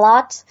terrorists a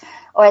lot,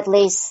 or at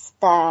least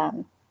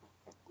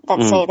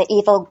let's say the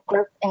evil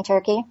group in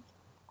Turkey.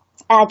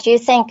 Do you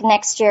think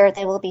next year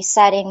they will be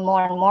siding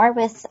more and more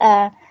with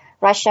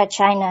Russia,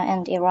 China,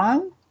 and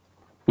Iran?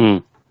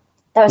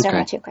 Those are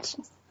my 2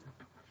 questions.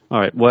 All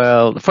right.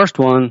 Well, the first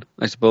one,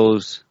 I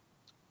suppose,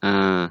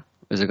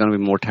 is there going to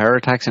be more terror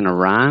attacks in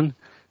Iran?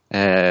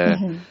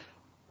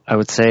 I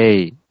would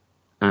say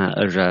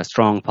there's a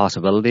strong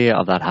possibility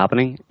of that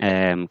happening,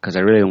 because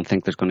I really don't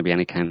think there's going to be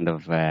any kind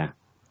of,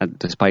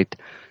 despite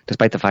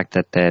the fact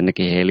that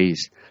Nikki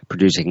Haley's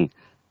producing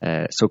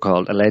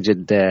so-called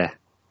alleged,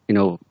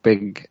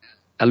 big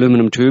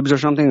aluminum tubes or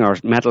something, or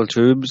metal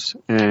tubes,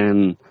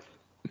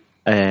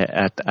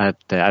 at I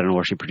don't know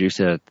where she produced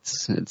it.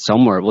 It's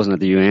somewhere. It wasn't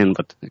at the UN,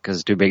 but because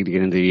it's too big to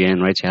get into the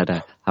UN, right? She had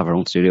to have her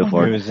own studio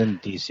for it. It was in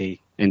DC.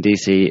 In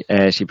DC,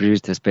 she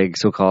produced this big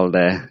so-called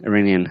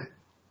Iranian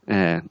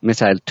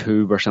missile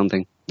tube or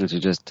something, which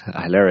is just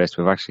hilarious.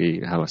 We've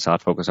actually have a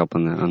SOT focus up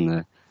on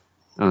the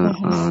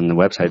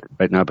website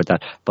right now about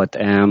that. But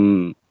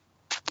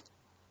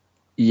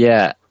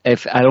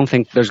if I don't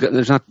think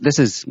there's not. This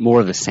is more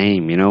of the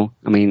same,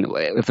 I mean,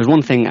 if there's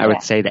one thing I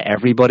would say to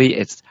everybody,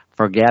 it's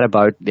forget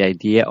about the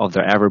idea of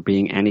there ever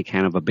being any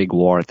kind of a big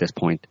war at this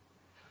point,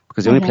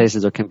 because the only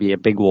places there can be a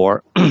big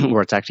war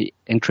where it's actually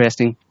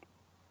interesting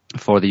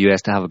for the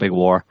US to have a big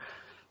war,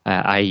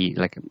 i.e.,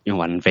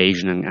 an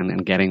invasion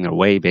and getting their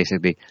way,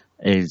 basically,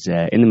 is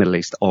in the Middle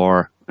East,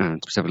 or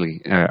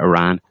specifically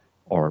Iran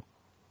or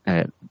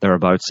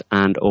thereabouts,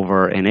 and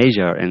over in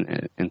Asia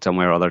in some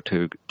way or other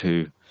to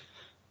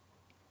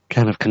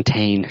kind of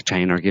contain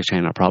China or give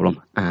China a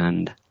problem.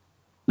 And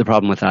the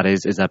problem with that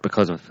is that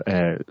because of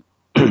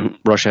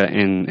Russia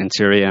in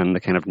Syria and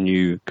the kind of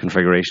new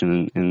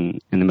configuration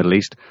in the Middle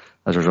East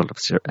as a result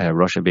of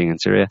Russia being in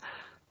Syria,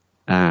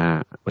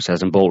 which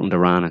has emboldened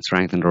Iran and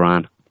strengthened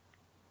Iran,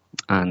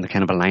 and the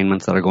kind of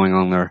alignments that are going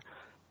on there,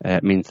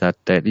 means that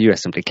the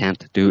US simply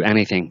can't do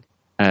anything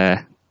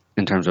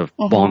in terms of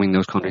bombing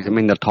those countries. I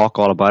mean, they'll talk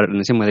all about it in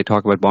the same way they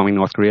talk about bombing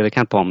North Korea. They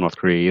can't bomb North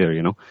Korea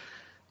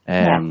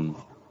either,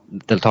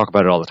 They'll talk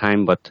about it all the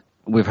time, but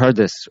we've heard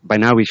this, by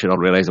now we should all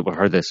realize that we've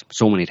heard this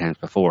so many times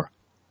before,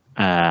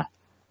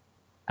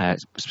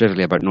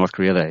 specifically about North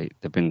Korea.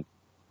 They've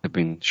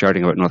been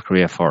shouting about North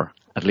Korea for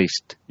at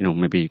least,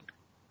 maybe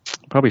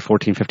probably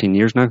 14, 15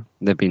 years now.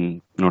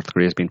 North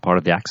Korea's been part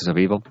of the axis of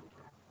evil,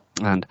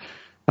 and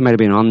that might have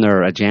been on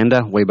their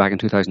agenda way back in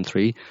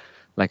 2003,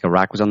 like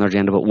Iraq was on their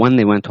agenda. But when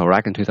they went to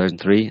Iraq in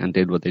 2003 and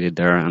did what they did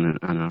there and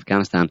in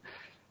Afghanistan,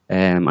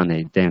 and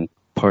they then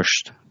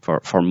pushed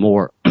for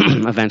more,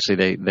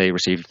 eventually they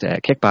received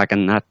kickback,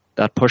 and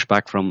that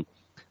pushback from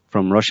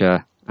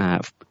Russia,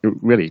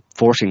 really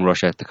forcing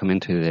Russia to come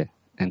into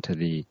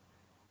the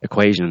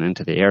equation and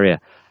into the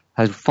area,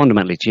 has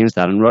fundamentally changed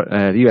that, and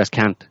the US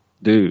can't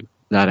do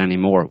that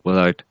anymore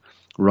without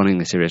running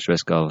the serious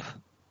risk of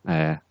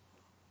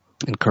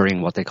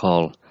incurring what they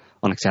call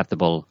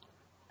unacceptable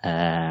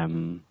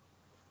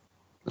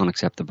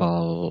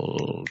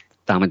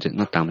damages,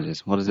 not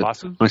damages. What is it?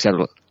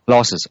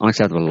 Losses.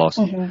 Unacceptable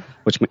losses,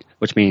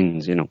 which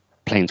means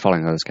planes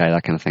falling out of the sky,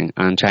 that kind of thing.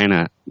 And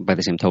China, by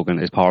the same token,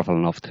 is powerful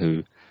enough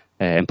to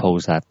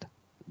impose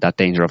that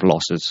danger of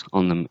losses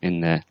on them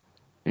in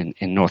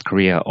North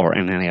Korea or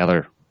in any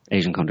other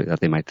Asian country that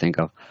they might think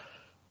of.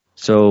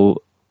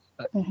 So,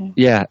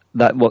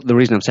 the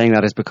reason I'm saying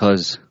that is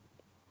because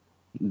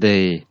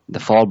the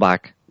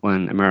fallback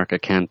when America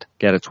can't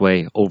get its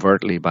way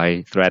overtly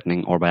by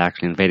threatening or by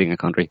actually invading a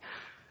country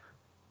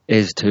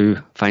is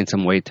to find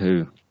some way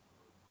to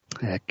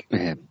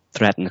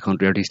threaten the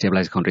country or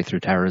destabilize the country through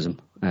terrorism,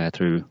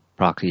 through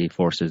proxy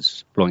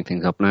forces blowing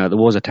things up. Now, there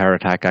was a terror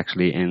attack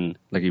actually in,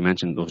 like you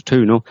mentioned, those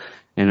two,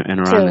 in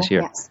Iran this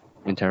year, yes.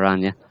 In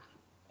Tehran, yeah.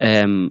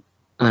 And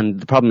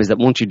the problem is that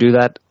once you do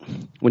that,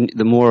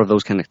 the more of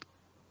those kind of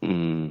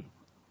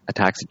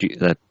attacks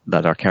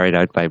that are carried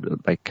out by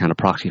kind of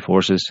proxy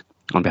forces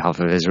on behalf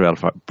of Israel,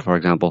 for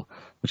example,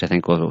 which I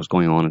think was what was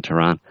going on in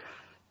Tehran,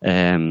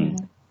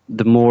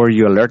 the more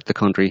you alert the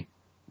country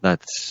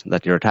that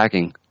you're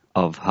attacking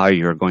of how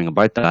you're going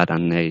about that,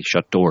 and they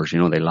shut doors,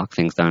 they lock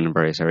things down in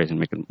various areas and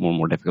make it more and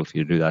more difficult for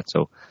you to do that.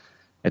 So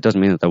it doesn't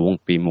mean that there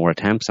won't be more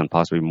attempts and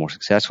possibly more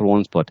successful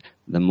ones, but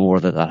the more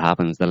that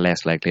happens, the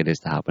less likely it is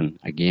to happen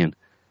again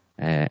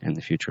in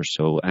the future.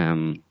 So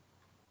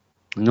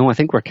no, I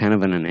think we're kind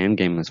of in an end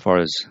game as far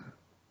as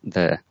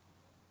the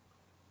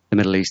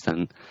Middle East,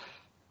 and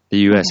the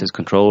US's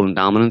control and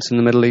dominance in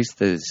the Middle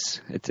East it's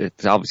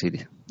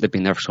obviously they've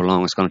been there for so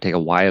long. It's going to take a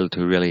while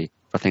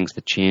for things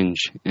to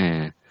change,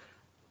 and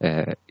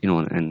to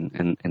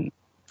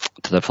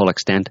the full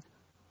extent.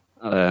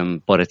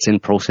 But it's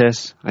in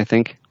process, I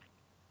think.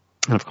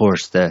 And of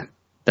course,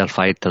 they'll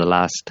fight to the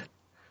last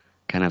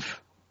kind of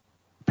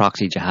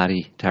proxy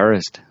jihadi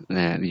terrorist.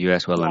 The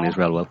US will, and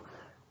Israel will,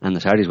 and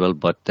the Saudis will.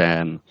 But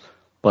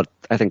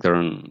I think they're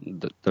on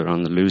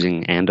the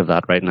losing end of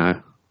that right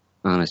now.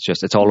 And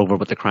it's all over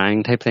with the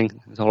crying type thing.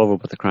 It's all over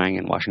with the crying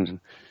in Washington.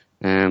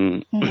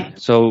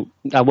 So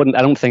I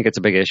don't think it's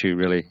a big issue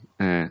really,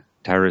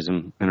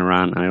 terrorism in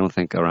Iran, and I don't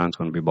think Iran's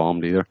going to be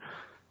bombed either.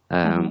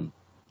 For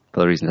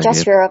the reasons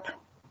just Europe.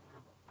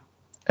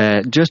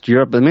 Just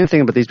Europe. The main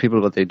thing about these people,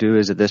 what they do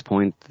is at this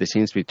point, they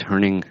seem to be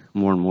turning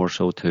more and more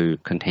so to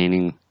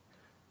containing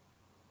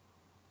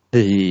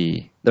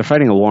they're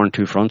fighting a war on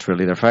two fronts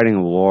really. They're fighting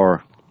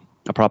a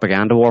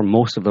propaganda war.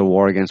 Most of the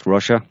war against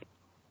Russia,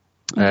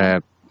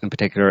 in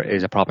particular,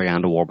 is a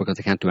propaganda war because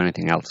they can't do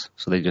anything else.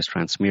 So they just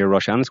try and smear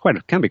Russia, and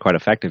it can be quite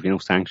effective,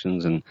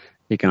 sanctions and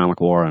economic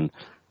war,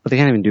 but they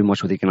can't even do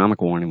much with economic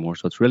war anymore.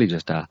 So it's really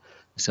just a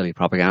silly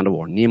propaganda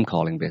war, name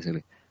calling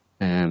basically.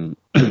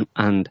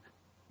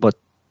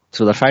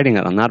 So they're fighting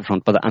it on that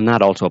front, and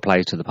that also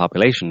applies to the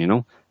population,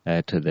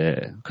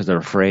 because they're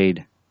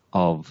afraid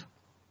of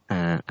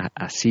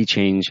a sea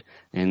change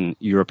in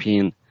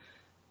European.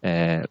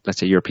 Let's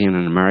say European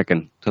and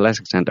American, to a less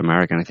extent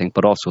American, I think,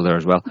 but also there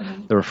as well.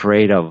 Mm-hmm. They're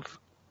afraid of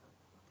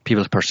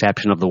people's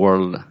perception of the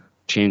world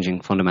changing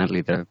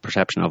fundamentally, the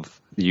perception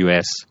of the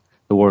US,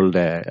 the world,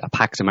 a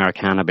Pax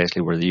Americana,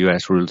 basically, where the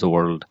US rules the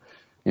world,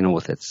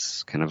 with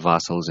its kind of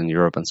vassals in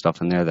Europe and stuff,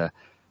 and they're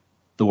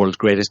the world's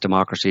greatest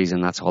democracies,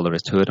 and that's all there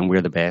is to it, and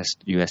we're the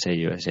best, USA,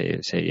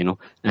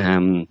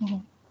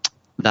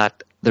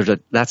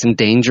 that's in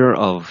danger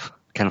of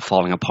kind of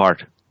falling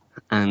apart.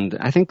 And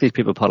I think these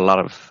people put a lot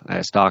of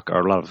stock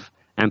or a lot of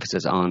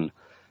emphasis on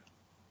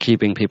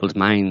keeping people's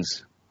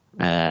minds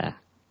on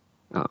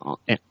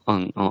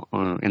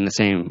the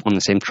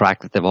same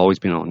track that they've always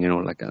been on.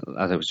 Like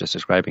as I was just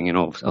describing,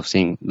 of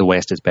seeing the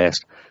West as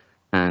best,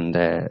 and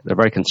they're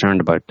very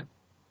concerned about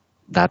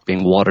that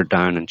being watered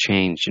down and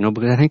changed.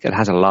 Because I think it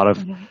has a lot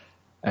of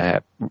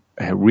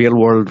real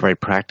world, very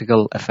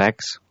practical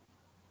effects,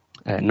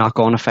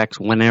 knock-on effects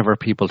whenever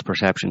people's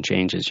perception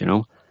changes.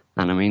 And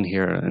I mean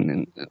here,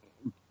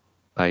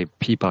 by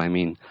people, I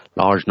mean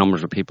large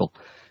numbers of people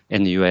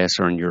in the US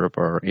or in Europe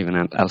or even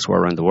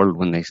elsewhere around the world,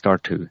 when they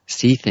start to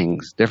see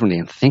things differently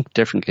and think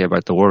differently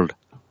about the world,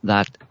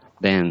 that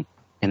then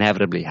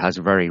inevitably has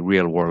very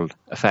real world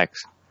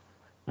effects.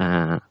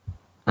 And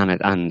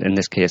in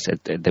this case,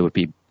 there would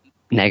be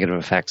negative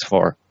effects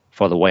for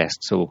the West.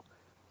 So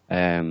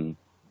I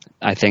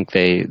think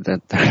they're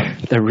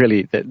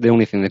really the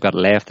only thing they've got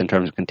left in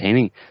terms of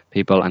containing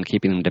people and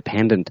keeping them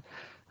dependent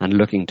and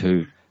looking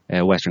to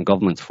Western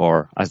governments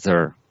as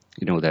their,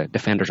 the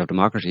defenders of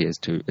democracy is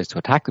to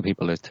attack the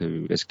people, is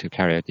to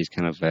carry out these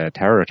kind of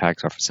terror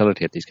attacks or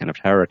facilitate these kind of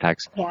terror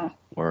attacks,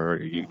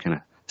 where you kind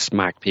of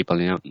smack people,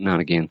 now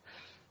and again,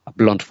 a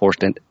blunt force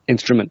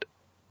instrument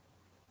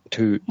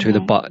to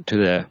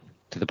the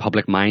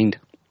public mind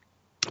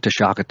to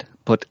shock it.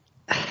 But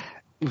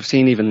we've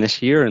seen even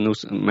this year in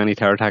those many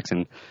terror attacks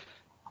in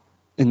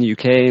the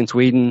UK, in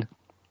Sweden,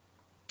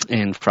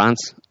 in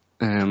France,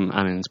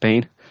 and in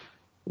Spain,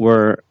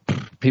 where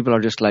people are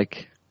just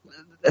like,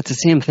 it's the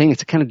same thing.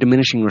 It's a kind of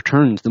diminishing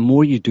returns. The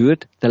more you do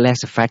it, the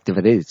less effective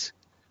it is.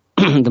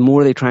 The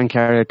more they try and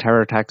carry out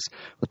terror attacks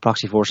with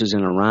proxy forces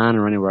in Iran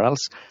or anywhere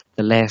else,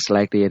 the less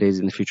likely it is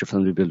in the future for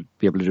them to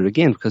be able to do it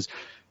again. Because,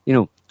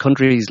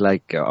 countries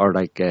they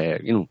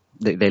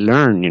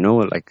learn,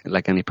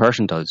 like any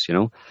person does,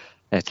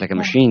 It's like a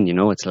machine,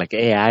 it's like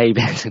AI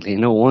basically.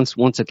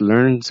 Once it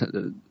learns,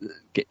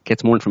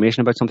 gets more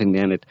information about something,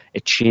 then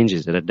it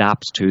changes, it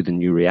adapts to the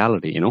new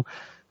reality,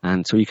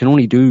 And so you can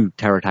only do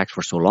terror attacks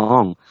for so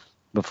long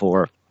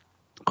before,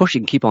 of course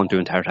you can keep on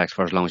doing terror attacks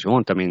for as long as you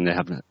want. I mean, they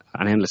have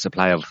an endless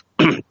supply of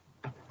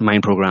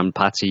mind-programmed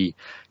patsy,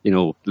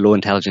 low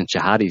intelligence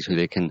jihadis who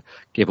they can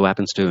give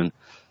weapons to and,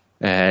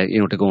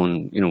 to go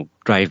and,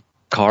 drive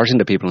cars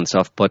into people and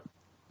stuff. But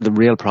the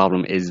real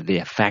problem is the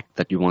effect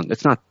that you want.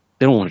 It's not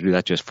they don't want to do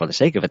that just for the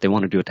sake of it. They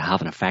want to do it to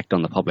have an effect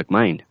on the public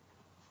mind.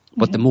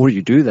 But the more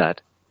you do that,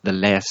 the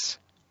less,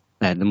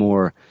 the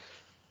more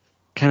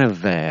kind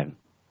of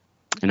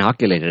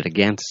inoculated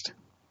against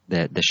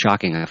the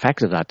shocking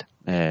effects of that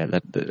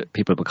that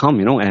people become.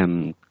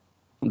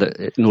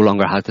 It no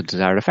longer has the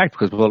desired effect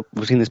because, well,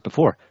 we've seen this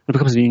before. It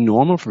becomes a new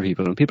normal for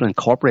people, and people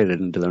incorporate it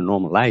into their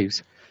normal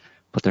lives,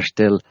 but they're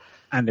still...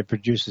 And it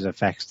produces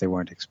effects they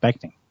weren't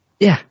expecting.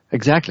 Yeah,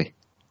 exactly.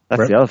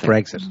 That's the other thing.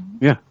 Brexit.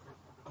 Yeah.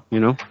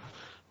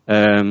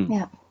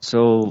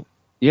 So,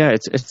 yeah,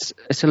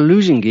 it's a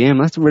losing game.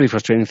 That's the really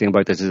frustrating thing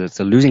about this, is it's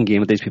a losing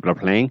game that these people are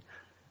playing.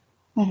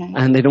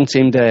 And they don't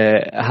seem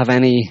to have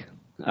any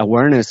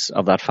awareness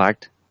of that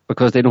fact,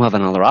 because they don't have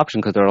another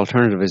option, because their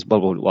alternative is,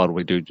 well, what do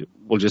we do?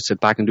 We'll just sit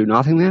back and do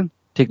nothing then?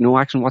 Take no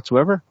action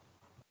whatsoever?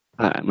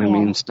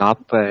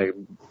 Stop,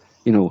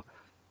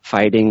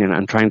 fighting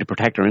and trying to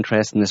protect our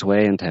interests in this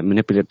way and to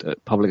manipulate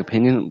public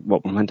opinion.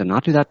 What we're meant to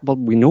not do that? Well,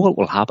 we know what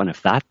will happen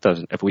if that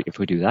doesn't. If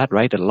we do that,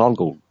 right? It'll all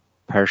go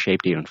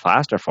pear-shaped even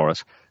faster for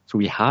us. So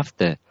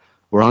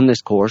we're on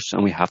this course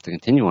and we have to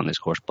continue on this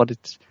course. But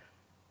it's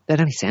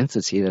not any sense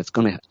to see that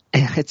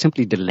it's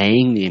simply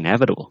delaying the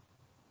inevitable.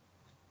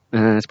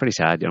 It's pretty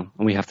sad, and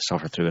we have to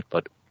suffer through it.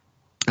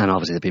 And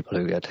obviously the people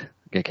who get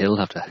killed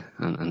have to,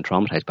 and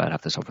traumatized by it,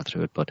 have to suffer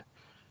through it. But,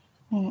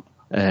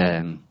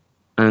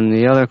 and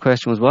the other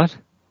question was what?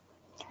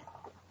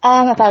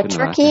 About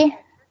Turkey.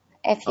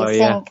 If you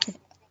think,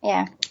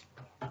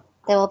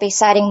 they will be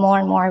siding more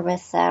and more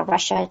with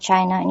Russia,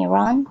 China, and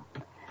Iran,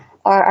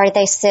 or are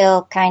they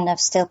still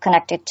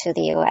connected to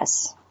the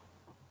U.S.?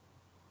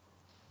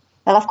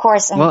 Well, of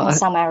course, in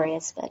some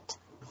areas, but.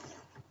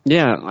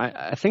 Yeah,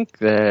 I think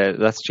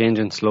that's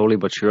changing slowly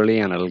but surely,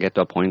 and it'll get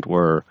to a point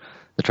where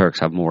the Turks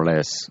have more or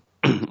less...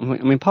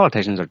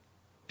 politicians are,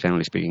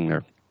 generally speaking,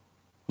 they're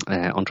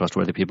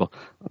untrustworthy people,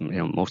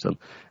 most of them,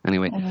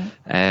 anyway.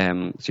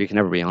 So you can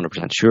never be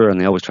 100% sure,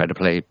 and they always try to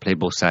play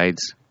both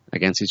sides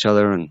against each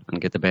other and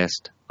get the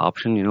best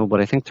option,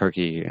 But I think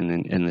Turkey,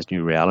 in this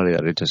new reality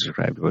that I just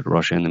described with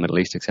Russia in the Middle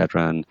East,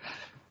 etc.,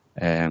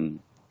 and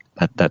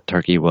that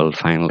Turkey will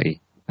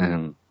finally,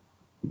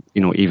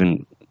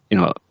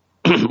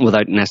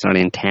 without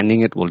necessarily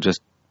intending it, will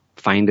just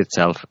find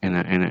itself in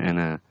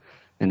a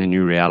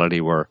new reality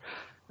where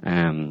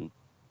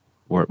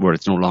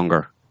it's no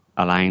longer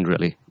aligned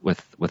really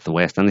with the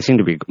West, and they seem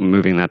to be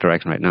moving in that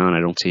direction right now. And I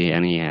don't see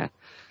any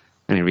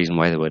reason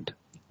why they would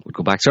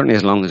go back. Certainly,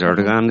 as long as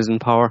Erdogan is in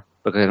power,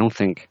 because I don't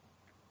think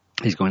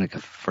he's going to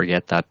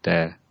forget that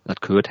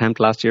coup attempt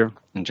last year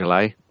in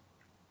July.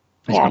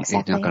 He's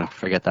not going to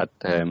forget that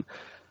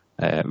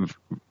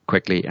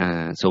quickly.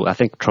 So I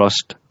think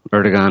trust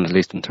Erdogan, at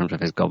least in terms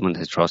of his government,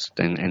 his trust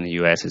in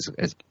the US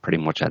is pretty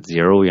much at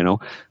zero,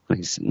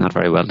 He's not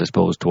very well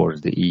disposed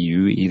towards the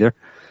EU either.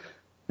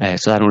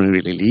 So that only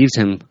really leaves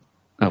him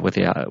with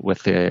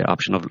the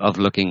option of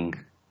looking,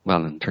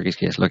 well, in Turkey's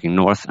case, looking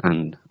north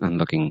and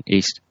looking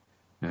east.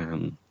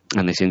 And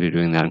they seem to be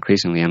doing that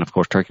increasingly. And of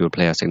course, Turkey will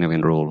play a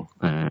significant role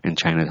in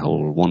China's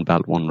whole One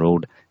Belt, One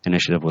Road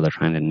initiative, where they're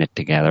trying to knit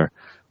together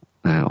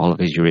all of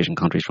these Eurasian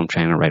countries from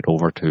China right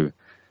over to,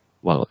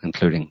 well,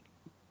 including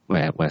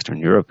Western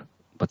Europe,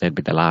 but they'd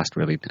be the last,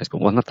 really. I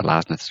suppose, well, not the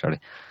last necessarily.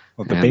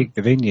 Well, the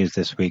big news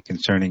this week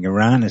concerning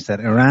Iran is that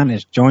Iran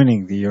is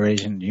joining the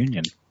Eurasian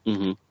Union.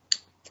 Mm-hmm.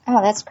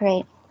 Oh, that's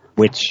great.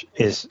 Which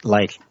is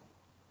like,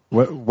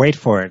 wait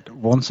for it.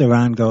 Once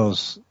Iran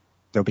goes,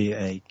 there'll be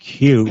a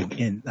queue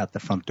at the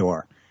front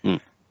door,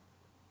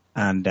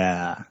 and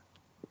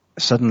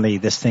suddenly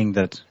this thing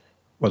that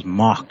was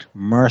mocked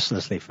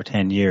mercilessly for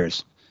 10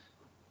 years.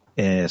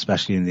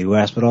 Especially in the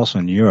US, but also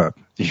in Europe,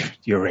 the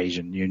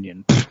Eurasian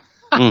Union.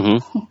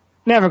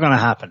 Never going to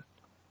happen.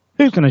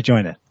 Who's going to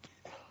join it?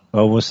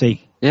 Well, we'll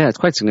see. Yeah, it's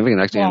quite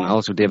significant, actually. And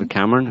also David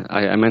Cameron.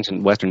 I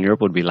mentioned Western Europe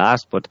would be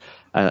last, but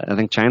I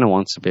think China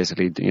wants to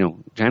basically,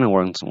 China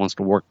wants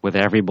to work with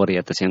everybody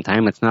at the same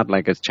time. It's not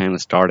like it's China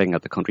starting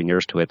at the country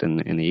nearest to it in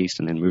the east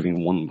and then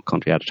moving one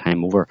country at a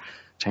time over.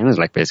 China's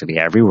like basically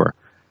everywhere,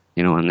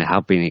 and they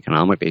have been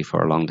economically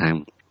for a long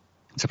time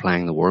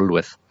supplying the world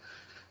with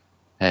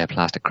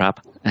plastic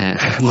crap.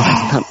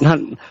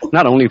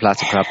 Not only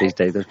plastic crap these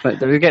days.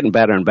 They're getting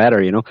better and better,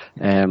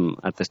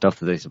 at the stuff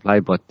that they supply.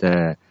 But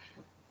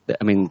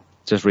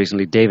just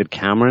recently, David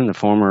Cameron, the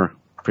former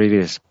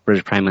previous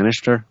British Prime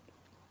Minister,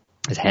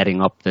 is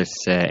heading up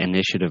this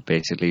initiative,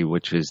 basically,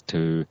 which is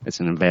it's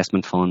an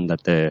investment fund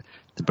that the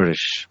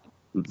British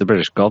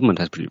government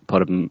has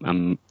put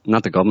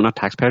not the government, not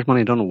taxpayers' money.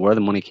 I don't know where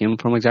the money came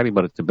from exactly,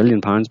 but it's £1 billion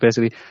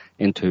basically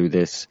into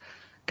this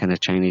kind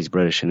of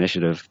Chinese-British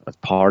initiative as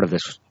part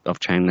of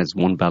China's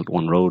One Belt,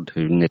 One Road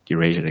to knit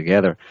Eurasia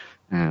together.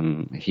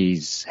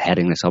 He's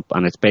heading this up,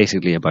 and it's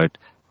basically about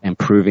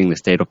improving the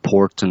state of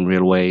ports and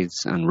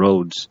railways and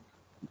roads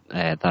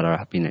that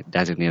have been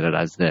designated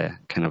as the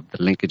kind of the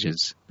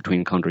linkages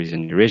between countries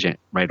in Eurasia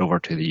right over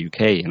to the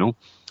UK,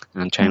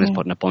 and China's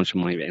putting a bunch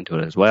of money into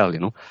it as well,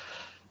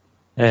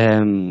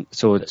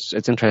 So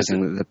it's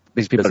interesting that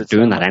these people are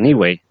doing that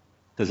anyway.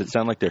 Does it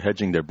sound like they're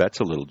hedging their bets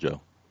a little,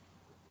 Joe?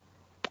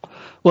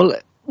 Well,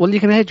 Well, you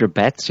can hedge your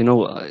bets, in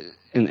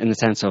the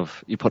sense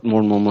of you put more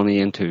and more money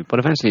into, but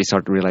eventually you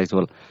start to realize,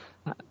 well,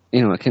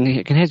 you can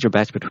hedge your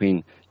bets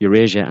between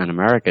Eurasia and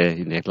America,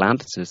 the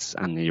Atlanticists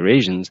and the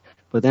Eurasians,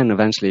 but then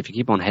eventually if you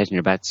keep on hedging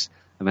your bets,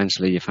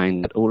 eventually you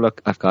find that, oh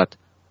look, I've got,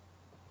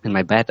 in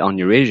my bet on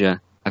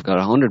Eurasia, I've got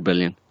 100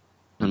 billion,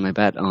 and my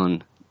bet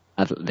on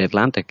the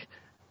Atlantic,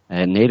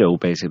 NATO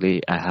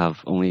basically, I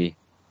have only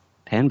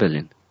 10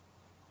 billion.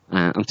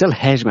 I'm still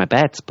hedging my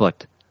bets,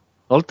 but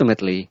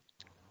ultimately,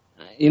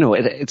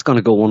 it's going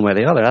to go one way or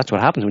the other. That's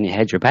what happens when you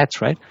hedge your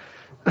bets, right?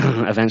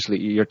 Eventually,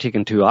 you're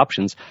taking two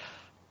options,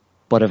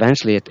 but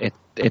eventually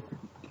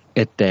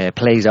it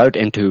plays out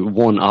into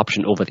one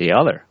option over the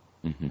other.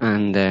 Mm-hmm.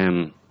 And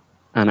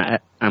I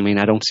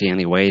don't see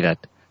any way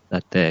that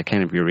the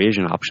kind of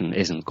Eurasian option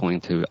isn't going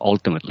to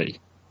ultimately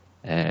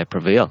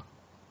prevail.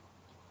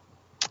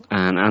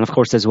 And of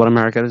course, this is what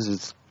America is.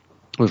 It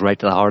was right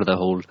to the heart of the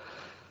whole.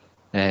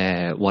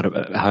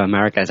 How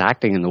America is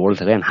acting in the world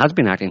today and has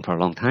been acting for a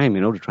long time,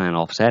 to try and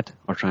offset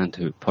or trying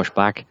to push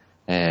back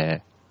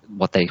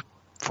what they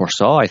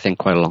foresaw, I think,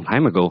 quite a long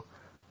time ago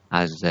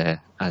as a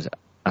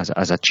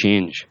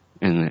change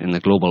in the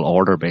global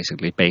order,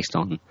 basically based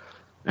on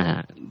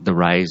the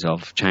rise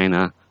of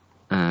China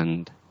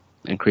and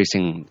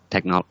increasing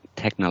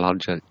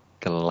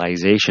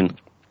technologicalization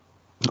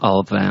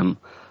of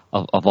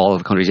all of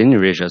the countries in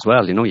Eurasia as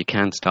well. You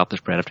can't stop the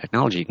spread of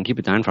technology. You can keep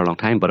it down for a long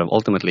time, but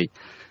ultimately,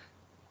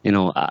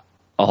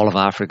 all of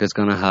Africa is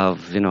going to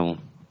have,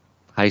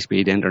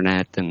 high-speed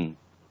internet and,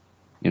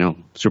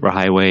 super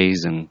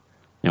highways and,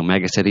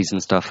 mega cities and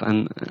stuff.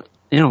 And,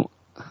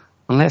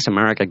 unless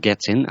America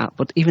gets in,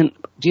 but even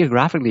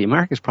geographically,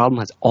 America's problem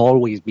has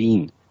always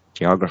been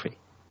geography.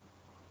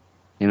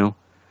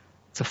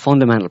 It's a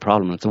fundamental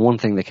problem. It's the one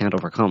thing they can't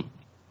overcome.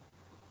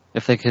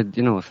 If they could,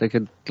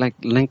 like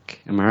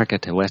link America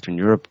to Western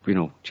Europe,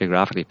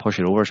 geographically push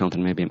it over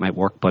something, maybe it might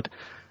work. But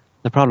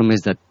the problem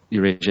is that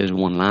Eurasia is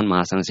one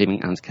landmass, and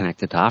it's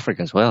connected to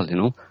Africa as well,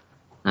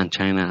 And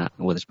China,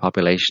 with its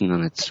population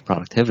and its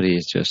productivity,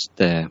 is just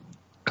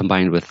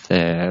combined with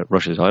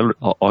Russia's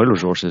oil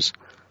resources.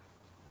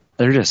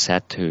 They're just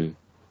set to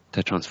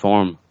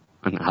transform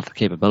and have the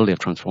capability of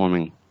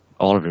transforming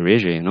all of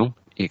Eurasia,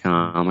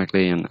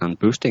 economically and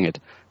boosting it,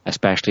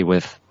 especially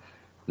with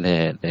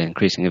the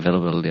increasing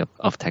availability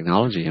of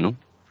technology, And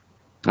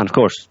of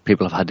course,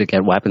 people have had to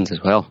get weapons as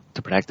well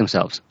to protect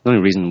themselves. The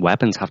only reason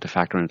weapons have to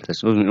factor into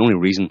this, the only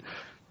reason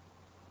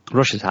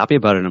Russia's happy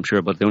about it, I'm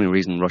sure, but the only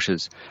reason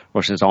Russia's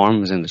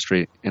arms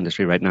industry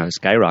right now is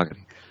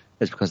skyrocketing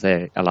is because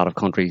a lot of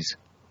countries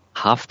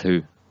have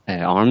to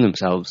arm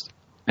themselves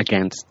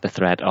against the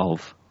threat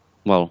of,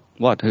 well,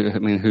 what?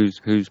 Who's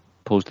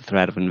posed the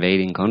threat of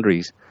invading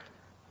countries?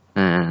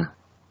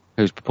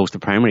 Who's posed the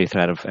primary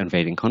threat of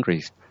invading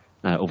countries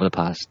over the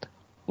past,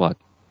 how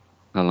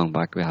long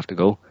back do we have to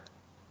go?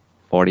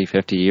 40,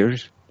 50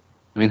 years?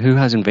 Who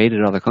has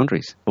invaded other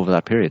countries over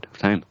that period of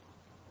time?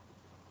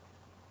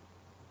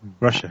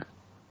 Russia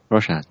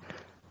has.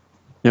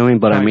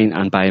 But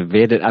and by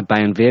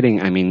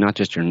invading, I mean not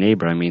just your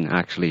neighbor,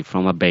 actually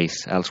from a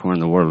base elsewhere in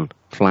the world,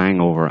 flying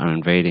over and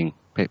invading,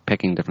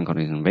 picking different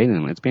countries and invading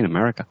them. It's been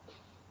America.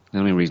 The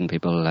only reason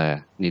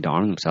people need to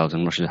arm themselves,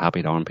 and Russia's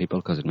happy to arm people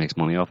because it makes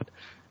money off it,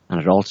 and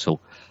it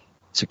also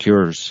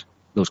secures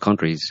those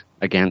countries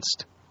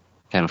against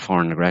kind of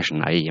foreign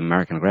aggression, i.e.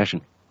 American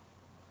aggression,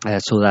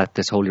 so that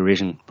this whole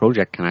Eurasian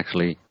project can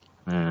actually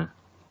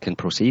can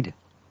proceed.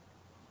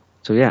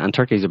 So yeah, and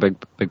Turkey is a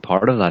big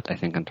part of that, I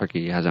think, and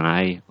Turkey has an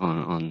eye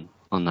on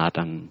that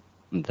and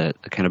the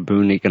kind of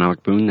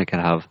economic boon they could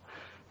have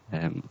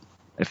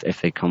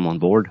if they come on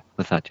board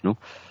with that,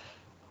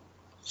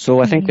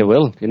 So I think they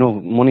will.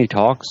 Money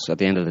talks at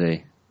the end of the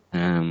day.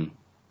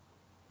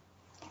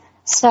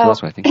 So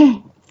that's what I think.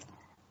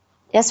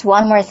 Just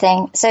one more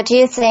thing. So do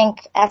you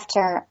think,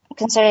 after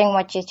considering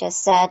what you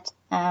just said,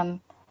 do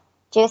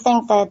you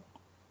think that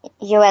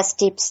U.S.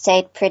 deep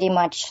state pretty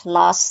much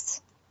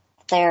lost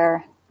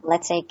their,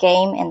 let's say,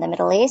 game in the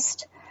Middle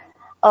East?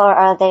 Or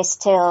are they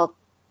still,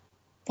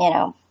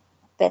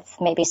 with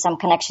maybe some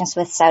connections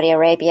with Saudi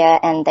Arabia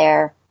and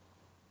their,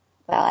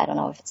 I don't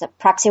know if it's a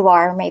proxy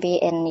war maybe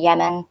in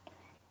Yemen,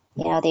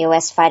 the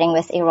U.S. fighting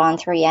with Iran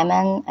through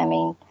Yemen?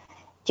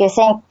 Do you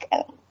think,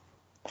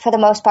 for the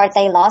most part,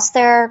 they lost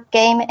their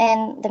game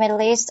in the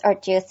Middle East, or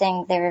do you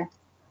think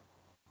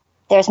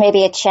there's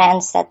maybe a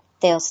chance that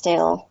they'll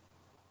still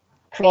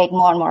create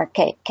more and more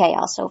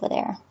chaos over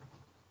there?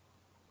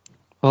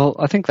 Well,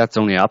 I think that's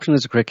the only option,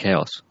 is to create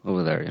chaos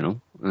over there,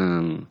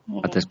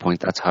 At this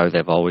point, that's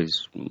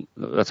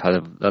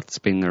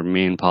been their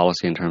main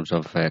policy in terms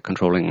of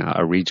controlling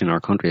a region or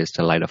country, is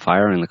to light a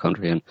fire in the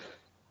country and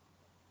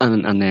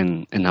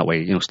then in that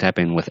way, step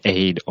in with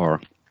aid or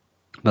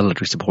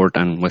military support,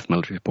 and with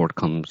military support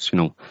comes,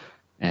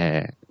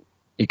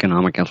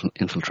 economic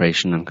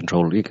infiltration and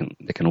control. They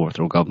can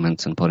overthrow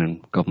governments and put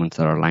in governments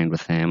that are aligned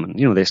with them, and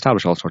they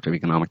establish all sorts of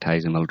economic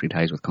ties and military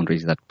ties with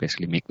countries that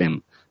basically make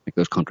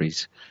those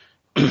countries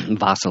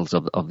vassals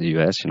of the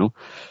US.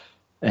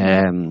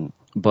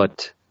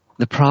 But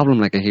the problem,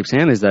 like I keep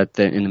saying, is that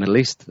in the Middle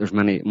East,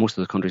 most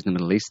of the countries in the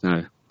Middle East now,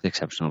 with the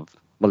exception of,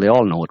 well, they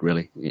all know it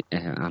really,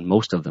 and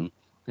most of them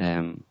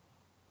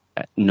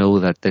know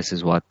that this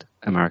is what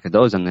America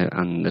does,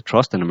 and the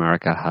trust in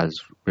America has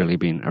really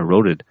been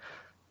eroded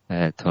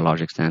to a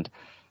large extent,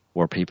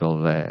 where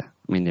people, the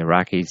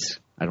Iraqis,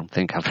 I don't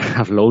think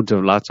have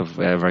lots of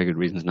very good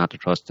reasons not to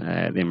trust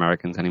the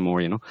Americans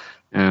anymore, Yeah,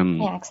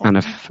 exactly.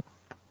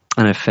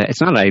 And if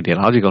it's not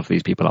ideological for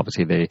these people,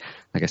 obviously they,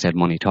 like I said,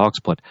 money talks,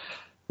 but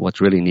what's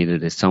really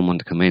needed is someone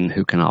to come in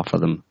who can offer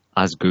them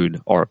as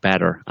good or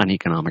better an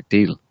economic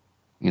deal,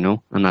 and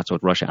that's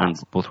what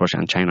both Russia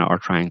and China are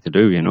trying to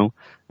do,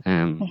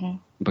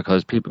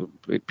 because people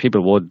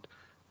would,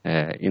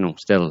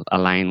 still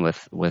align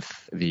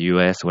with the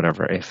US,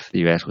 whatever, if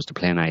the US was to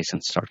play nice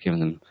and start giving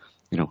them,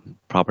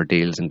 proper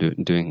deals and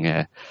doing,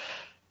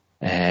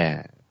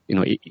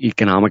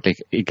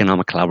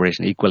 economic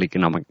collaboration, equal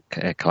economic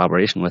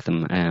collaboration with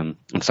them, and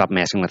stop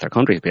messing with their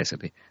countries,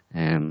 basically.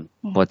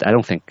 But I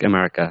don't think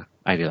America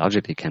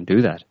ideologically can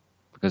do that,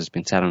 because it's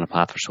been set on a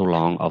path for so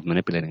long of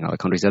manipulating other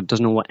countries that it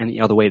doesn't know any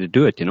other way to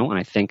do it, And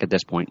I think at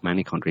this point,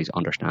 many countries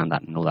understand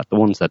that and know that, the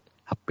ones that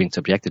have been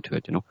subjected to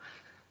it,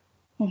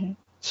 Mm-hmm.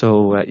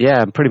 So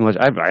pretty much,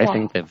 I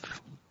think they've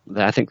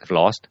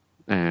lost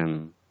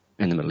in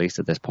the Middle East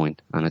at this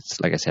point, and it's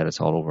like I said,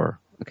 it's all over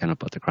kind of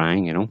but the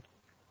crying,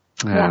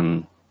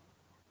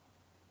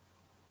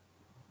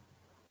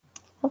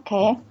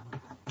 Okay.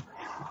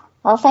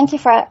 Well, thank you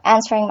for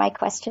answering my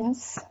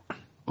questions.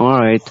 All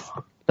right.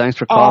 Thanks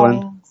for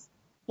calling.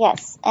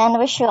 Yes, and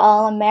wish you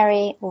all a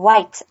Merry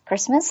White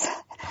Christmas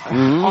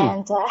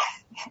and a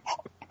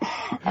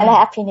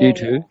Happy New Year. You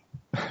too.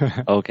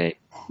 Okay.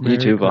 You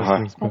too,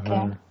 Bahar.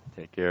 Okay.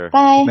 Take care.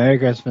 Bye. Merry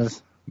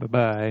Christmas.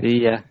 Bye-bye.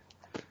 See ya.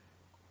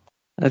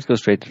 Let's go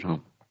straight to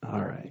Tom. All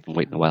right. I'm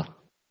waiting a while.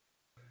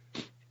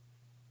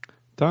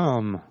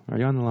 Tom, are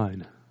you on the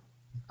line?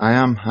 I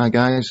am. Hi,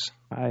 guys.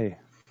 Hi.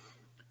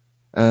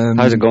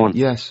 How's it going?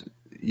 Yes.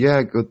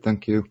 Yeah, good,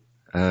 thank you.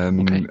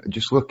 Okay.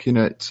 Just looking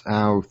at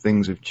how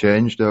things have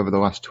changed over the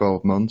last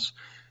 12 months.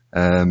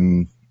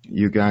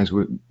 You guys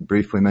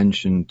briefly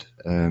mentioned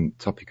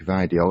topic of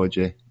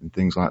ideology and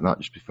things like that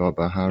just before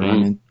Bahar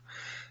ran in.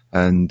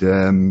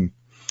 And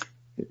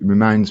it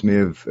reminds me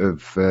of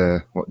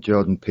what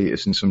Jordan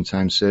Peterson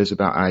sometimes says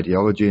about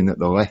ideology, and that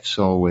the left's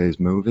always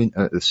moving,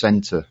 the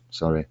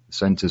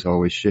centre's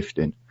always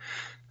shifting.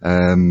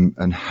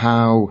 And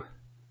how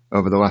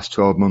over the last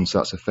 12 months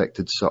that's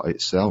affected SOT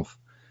itself,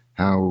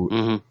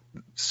 how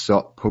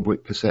SOT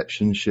public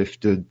perception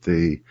shifted,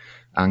 the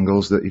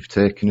angles that you've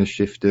taken has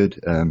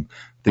shifted. I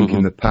think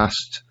in the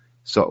past,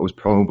 SOT was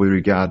probably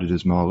regarded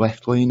as more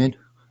left-leaning,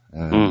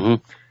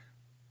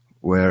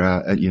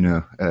 where,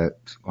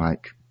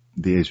 like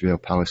the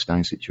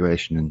Israel-Palestine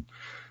situation and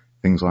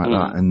things like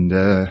that. And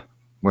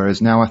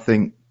whereas now I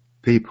think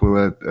people who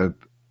are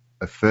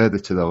further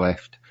to the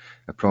left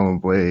are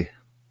probably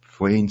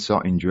fleeing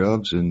SOT in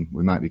droves, and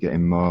we might be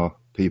getting more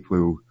people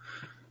who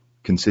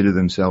consider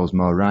themselves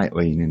more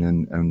right-leaning,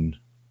 and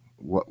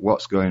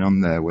what's going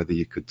on there, whether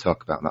you could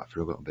talk about that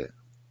for a little bit.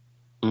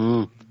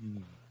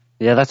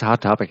 Yeah, that's a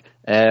hot topic.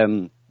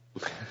 We've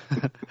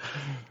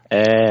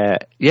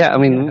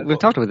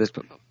talked about this,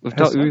 but were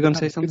you going to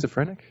say something?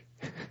 Schizophrenic?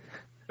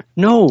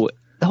 No,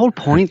 the whole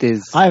point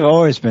is... I've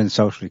always been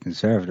socially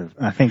conservative.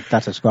 I think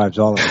that describes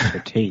all of us for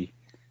T.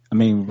 I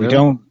mean, we really?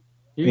 don't...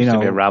 You used to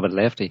be a rabid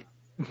lefty.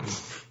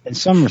 In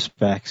some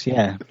respects,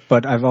 yeah.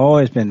 But I've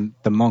always been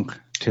the monk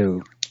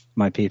to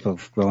my people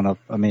growing up.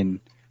 I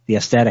mean, the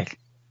aesthetic.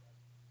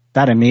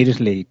 That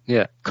immediately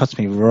cuts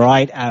me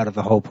right out of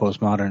the whole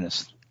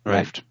postmodernist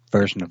left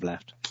version of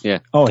left. Yeah.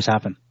 Always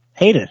happened.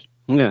 Hate it.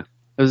 Yeah.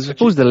 I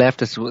suppose the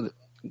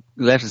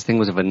leftist thing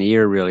was a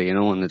veneer, really,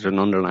 and there's an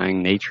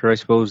underlying nature, I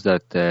suppose,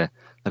 that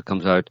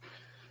comes out.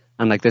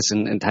 And like this,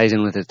 and ties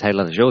in with the title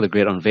of the show, The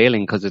Great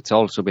Unveiling, because it's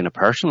also been a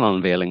personal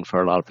unveiling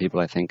for a lot of people,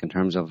 I think, in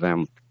terms of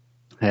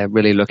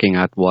really looking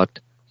at what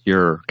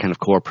your kind of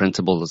core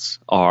principles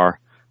are,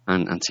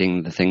 and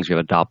seeing the things you've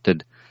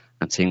adopted,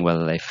 and seeing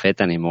whether they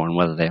fit anymore, and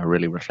whether they are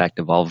really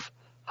reflective of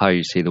how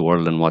you see the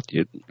world, and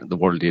the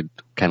world you'd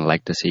kind of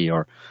like to see,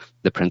 or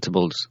the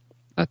principles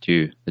that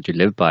you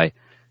live by.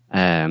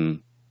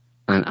 And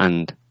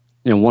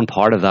one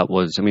part of that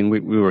was, I mean, we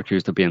were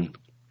accused of being,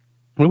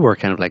 we were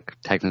kind of like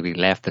technically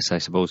leftists, I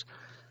suppose,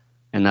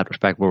 in that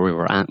respect, where we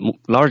were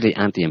largely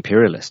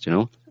anti-imperialist,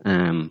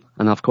 and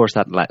of course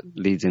that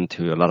leads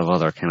into a lot of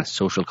other kind of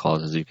social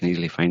causes. You can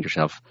easily find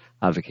yourself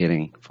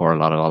advocating for a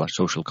lot of other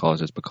social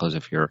causes because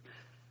of your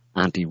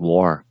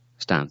anti-war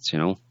stance,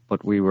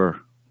 but we were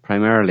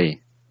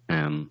primarily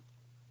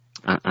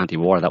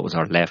anti-war. That was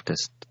our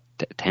leftist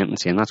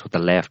tendency, and that's what the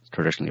left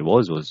traditionally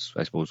was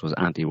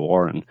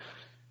anti-war and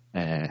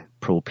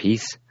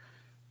pro-peace.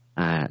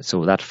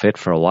 So that fit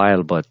for a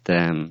while, but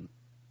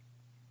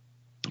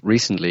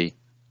recently,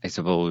 I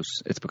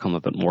suppose, it's become a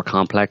bit more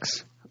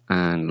complex.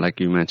 And like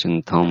you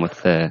mentioned, Tom,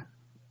 with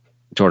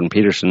Jordan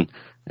Peterson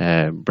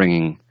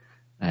bringing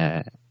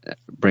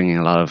bringing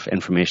a lot of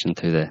information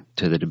to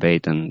the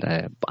debate, and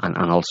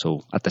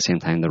also at the same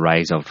time the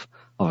rise of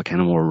a kind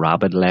of more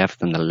rabid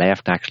left, and the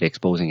left actually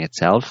exposing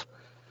itself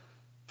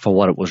for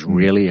what it was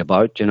really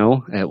about. You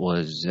know, it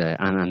was,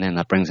 and then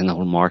that brings in the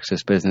whole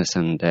Marxist business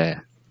and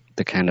the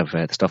kind of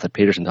the stuff that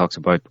Peterson talks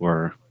about,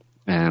 where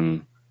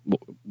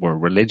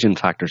religion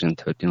factors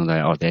into it. You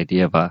know, or the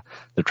idea of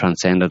the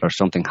transcendent or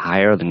something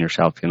higher than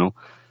yourself. You know,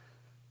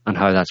 and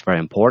how that's very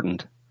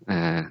important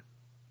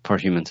for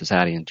human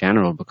society in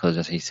general, because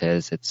as he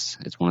says, it's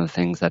one of the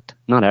things that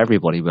not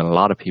everybody, but a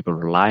lot of people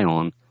rely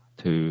on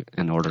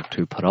in order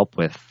to put up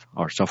with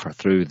or suffer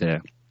through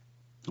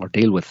or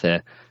deal with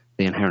the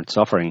inherent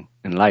suffering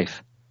in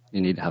life.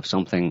 You need to have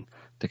something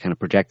to kind of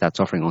project that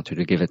suffering onto,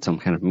 to give it some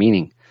kind of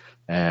meaning.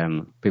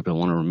 People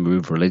want to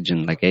remove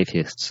religion, like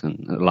atheists,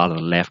 and a lot of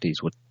the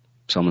lefties would,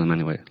 some of them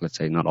anyway, let's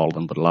say not all of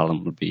them, but a lot of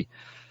them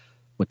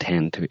would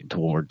tend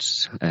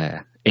towards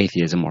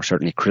atheism, or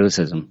certainly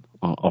criticism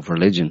of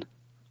religion,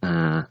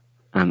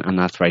 and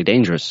that's very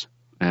dangerous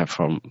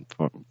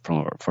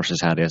for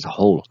society as a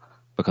whole,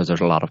 because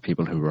there's a lot of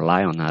people who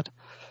rely on that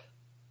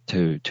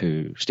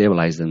to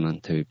stabilize them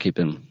and to keep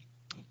them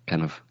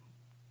kind of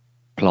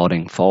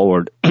plodding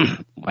forward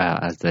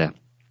as the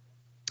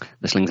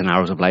slings and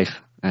arrows of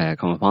life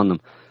come upon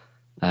them,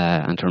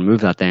 and to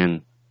remove that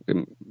then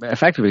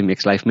effectively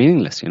makes life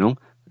meaningless, you know,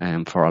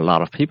 for a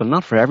lot of people.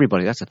 Not for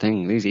everybody, that's the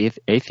thing. These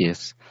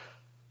atheists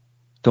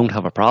don't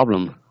have a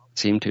problem,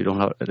 seem to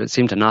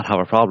not have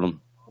a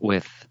problem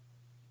with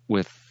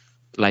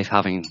life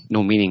having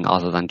no meaning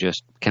other than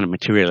just kind of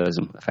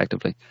materialism,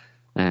 effectively.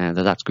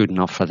 That's good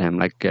enough for them.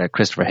 Like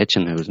Christopher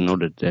Hitchens, who was a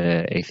noted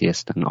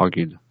atheist and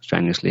argued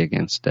strenuously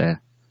against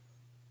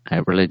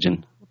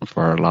religion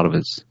for a lot of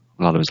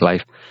his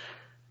life.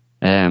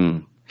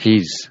 I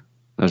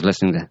was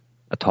listening to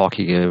a talk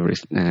he gave,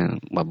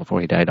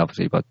 before he died,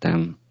 obviously, but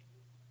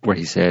where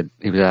he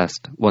was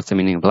asked, "What's the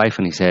meaning of life?"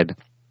 And he said,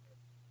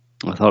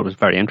 I thought it was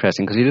very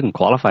interesting, because he didn't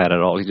qualify it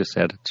at all. He just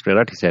said straight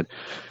out, he said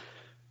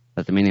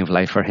that the meaning of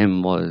life for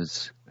him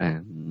was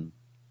kind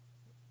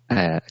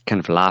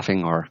of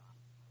laughing or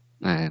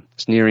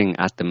sneering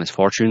at the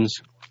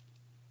misfortunes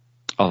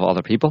of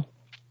other people.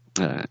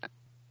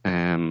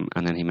 And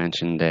then he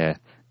mentioned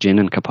gin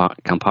and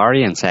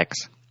Campari and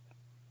sex.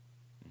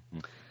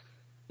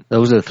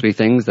 Those are the three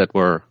things that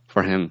were,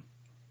 for him,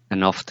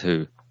 enough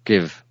to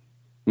give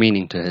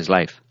meaning to his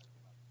life.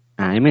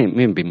 He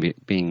may be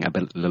being a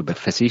little bit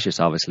facetious,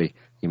 obviously.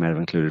 He might have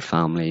included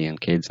family and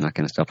kids and that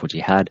kind of stuff, which he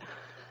had.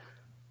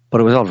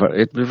 But it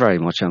was very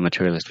much a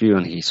materialist view,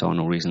 and he saw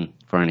no reason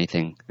for any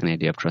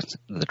idea of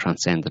the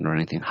transcendent or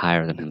anything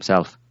higher than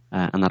himself.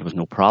 And that was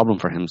no problem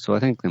for him. So I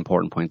think the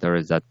important point there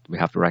is that we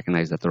have to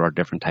recognize that there are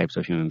different types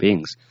of human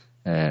beings.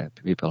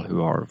 People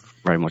who are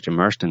very much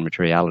immersed in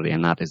materiality,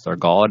 and that is their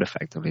God,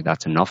 effectively.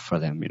 That's enough for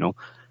them, you know.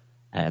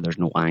 There's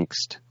no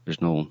angst.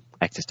 There's no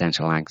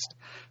existential angst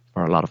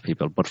for a lot of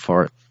people. But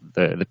for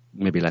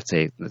maybe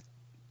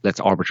let's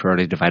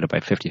arbitrarily divide it by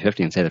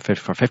 50-50 and say that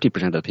for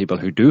 50% of the people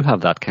who do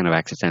have that kind of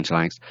existential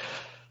angst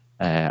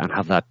and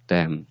have that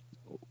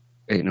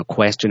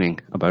questioning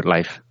about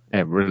life,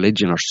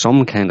 religion or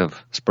some kind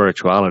of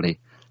spirituality,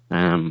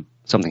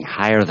 something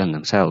higher than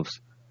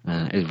themselves,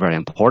 is very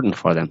important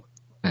for them.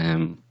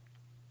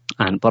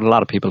 But a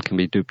lot of people can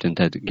be duped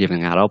into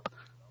giving that up,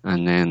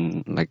 and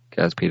then, like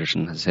as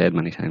Peterson has said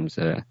many times,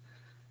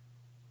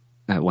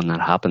 when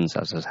that happens,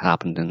 as has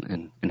happened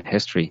in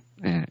history,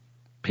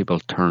 people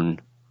can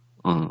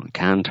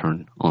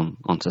turn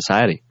on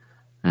society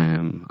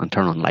and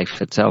turn on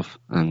life itself,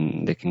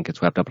 and they can get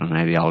swept up in an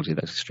ideology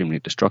that's extremely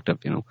destructive,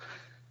 you know,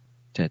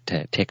 to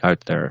take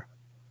out their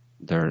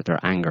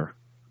anger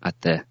at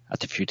the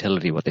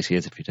futility, what they see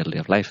as the futility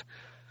of life.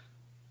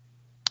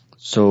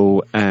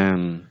 So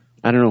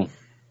I don't know.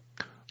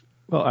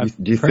 Well,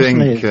 do you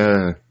think?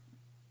 Go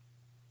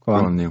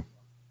on, Neil.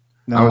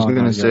 No, I was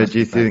going to say, do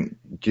you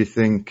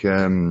think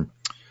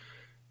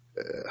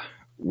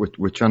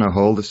we're trying to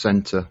hold the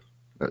centre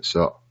at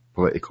sort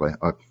politically?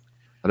 I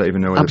don't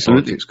even know whether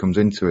politics comes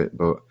into it,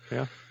 but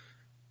yeah,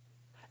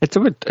 it's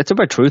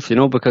about truth, you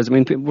know, because I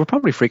mean we're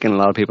probably freaking a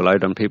lot of people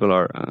out, and people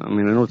are. I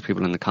mean, I know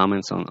people in the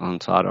comments on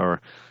SOT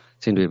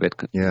seem to be a bit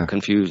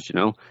confused, you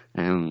know,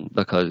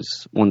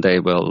 because one day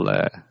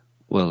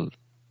we'll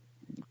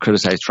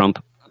criticize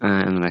Trump,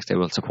 and the next day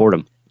we'll support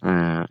him.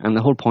 And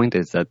the whole point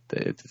is that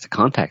it's a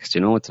context,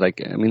 you know. It's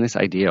like, I mean, this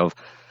idea of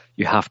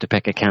you have to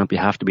pick a camp, you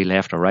have to be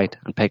left or right,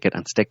 and pick it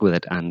and stick with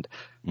it. And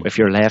if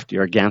you're left,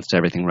 you're against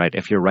everything right.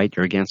 If you're right,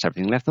 you're against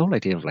everything left. The whole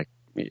idea of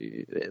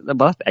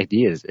that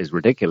idea is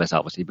ridiculous,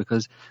 obviously,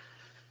 because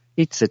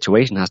each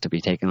situation has to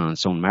be taken on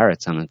its own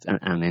merits and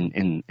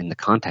in the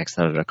context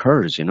that it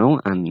occurs, you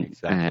know. And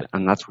exactly.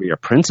 And that's where your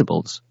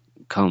principles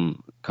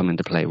come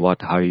into play.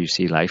 How you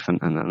see life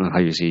and how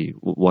you see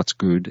what's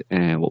good,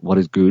 what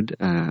is good,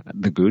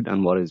 the good,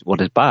 and what is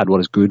bad.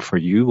 What is good for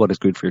you? What is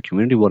good for your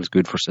community? What is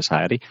good for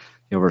society?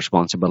 You have a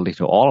responsibility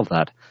to all of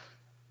that,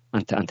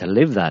 and to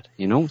live that,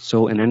 you know.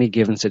 So in any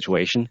given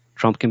situation,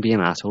 Trump can be an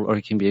asshole or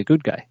he can be a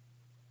good guy.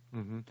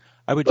 Mm-hmm.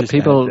 I would just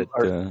people add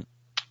that,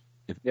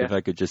 if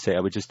I could just say, I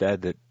would just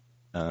add that,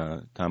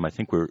 Tom, I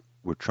think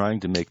we're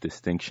trying to make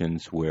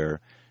distinctions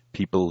where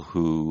people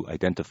who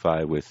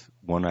identify with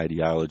one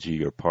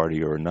ideology or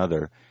party or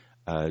another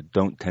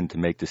don't tend to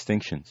make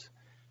distinctions.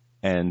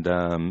 And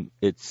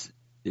it's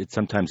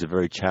sometimes a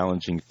very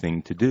challenging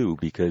thing to do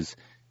because,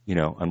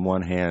 on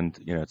one hand,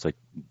 it's like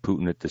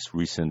Putin at this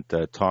recent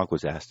talk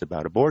was asked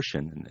about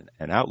abortion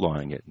and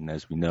outlawing it. And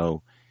as we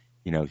know,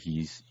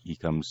 he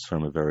comes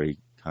from a very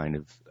kind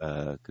of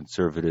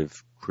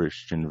conservative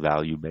Christian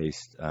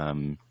value-based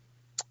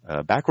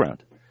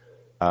background.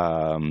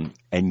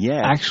 And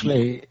yet...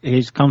 Actually,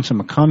 he comes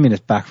from a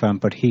communist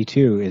background, but he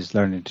too is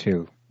learning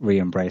to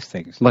re-embrace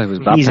things. Well, he was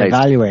baptized. He's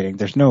evaluating.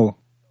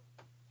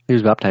 He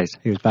was baptized.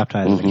 He was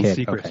baptized as a kid.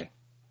 Secret. Okay.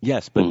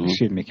 Yes, but...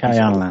 Excuse me. Carry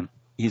on, Lan.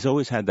 He's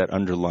always had that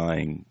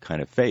underlying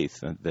kind of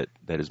faith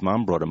that his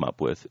mom brought him up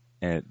with,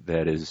 and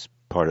that is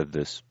part of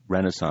this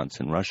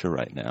renaissance in Russia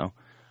right now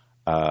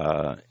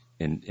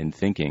in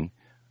thinking.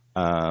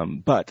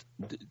 But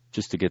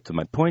just to get to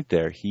my point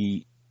there,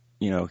 he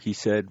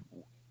said,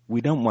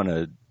 we don't want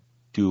to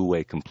do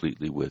away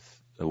completely with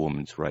a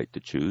woman's right to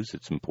choose.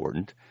 It's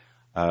important.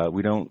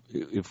 We don't.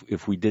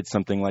 If we did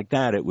something like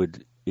that,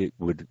 it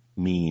would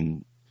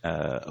mean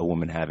a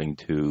woman having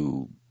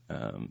to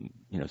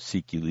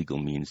seek illegal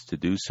means to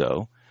do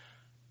so,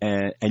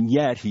 and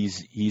yet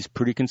he's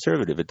pretty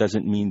conservative. It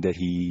doesn't mean that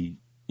he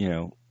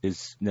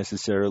is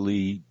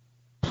necessarily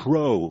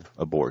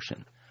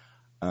pro-abortion.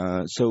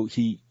 So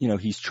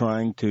he's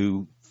trying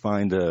to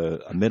find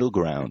a middle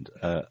ground,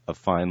 a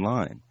fine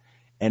line.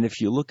 And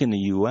if you look in the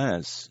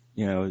U.S.,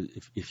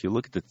 if you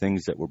look at the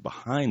things that were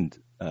behind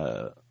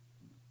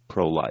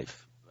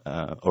pro-life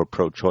or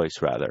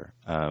pro-choice rather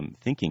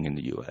thinking in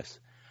the U.S.,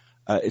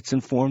 it's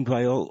informed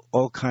by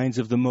all kinds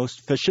of the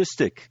most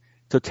fascistic,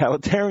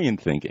 totalitarian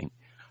thinking,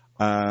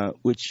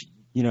 which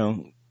you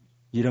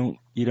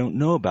don't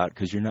know about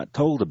because you're not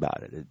told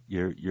about it.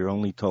 You're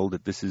only told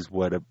that this is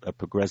what a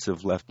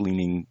progressive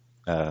left-leaning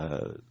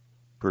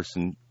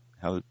person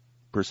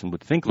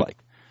would think like.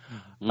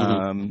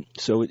 Mm-hmm.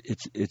 So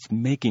it's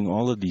making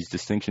all of these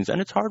distinctions, and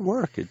it's hard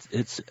work.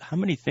 It's how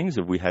many things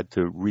have we had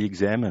to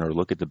re-examine or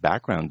look at the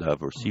background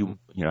of, or see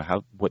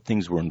what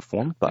things were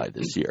informed by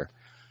this year.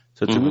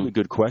 So it's a really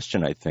good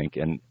question, I think,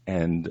 and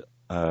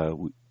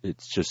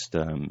it's just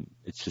an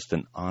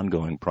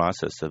ongoing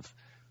process of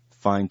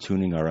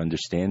fine-tuning our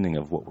understanding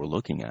of what we're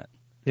looking at.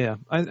 Yeah,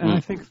 I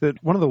think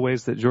that one of the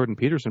ways that Jordan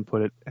Peterson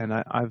put it, and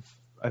I've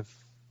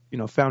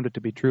found it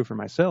to be true for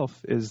myself,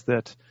 is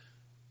that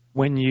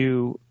when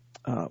you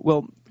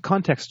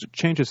context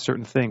changes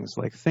certain things.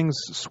 Like things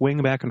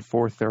swing back and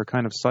forth. There are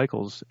kind of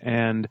cycles,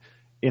 and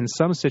in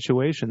some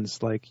situations,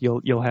 like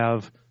you'll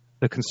have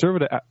a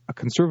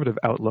conservative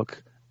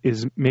outlook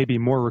is maybe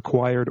more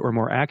required or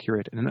more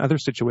accurate, and in other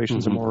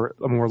situations, a more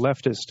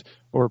leftist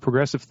or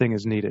progressive thing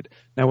is needed.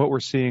 Now, what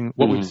we've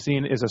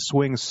seen is a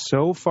swing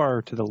so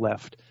far to the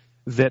left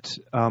that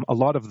a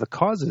lot of the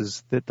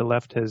causes that the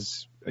left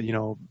has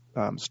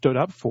stood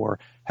up for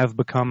have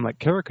become like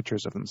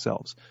caricatures of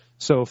themselves.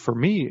 So for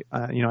me,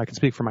 I can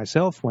speak for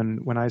myself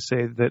when I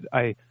say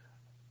that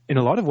in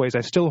a lot of ways,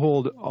 I still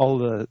hold all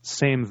the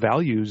same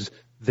values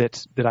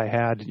that I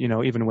had,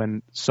 even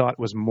when SOT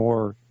was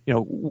more,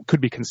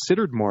 could be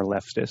considered more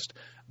leftist,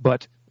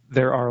 but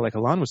there are, like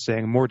Alon was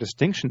saying, more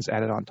distinctions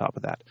added on top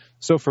of that.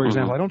 So, for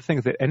example, I don't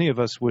think that any of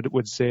us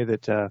would say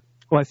that,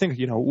 I think,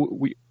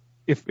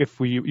 if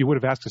you would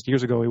have asked us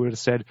years ago, we would have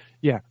said,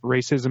 yeah,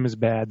 racism is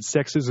bad,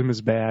 sexism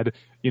is bad,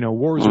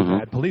 wars are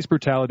bad, police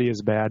brutality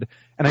is bad.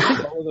 And I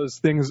think all of those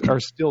things are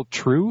still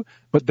true,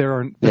 but there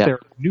are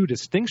new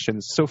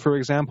distinctions. So, for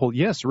example,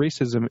 yes,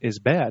 racism is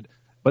bad,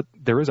 but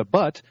there is a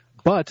but,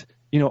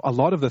 a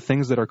lot of the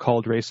things that are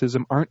called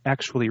racism aren't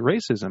actually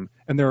racism.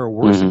 And there are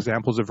worse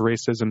examples of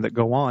racism that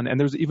go on. And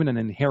there's even an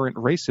inherent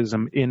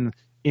racism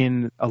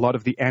in a lot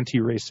of the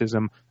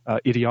anti-racism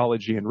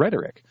ideology and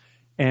rhetoric.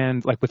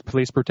 And like with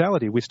police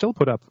brutality, we still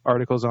put up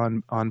articles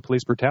on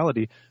police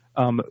brutality.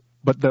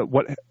 But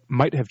what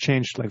might have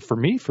changed, like for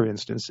me, for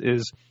instance,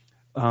 is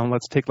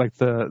let's take like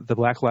the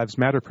Black Lives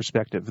Matter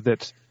perspective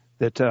that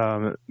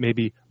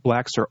maybe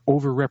blacks are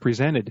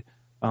overrepresented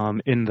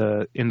in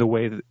the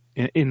way that,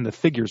 in the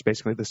figures,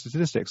 basically the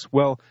statistics.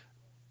 Well,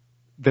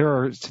 there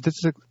are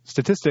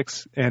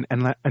statistics and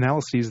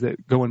analyses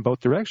that go in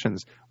both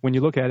directions. When you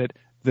look at it,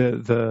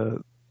 there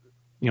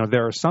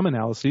are some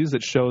analyses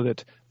that show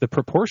that the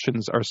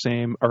proportions are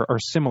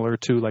similar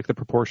to like the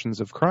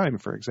proportions of crime,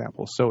 for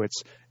example. So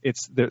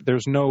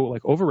there's no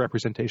like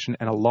overrepresentation,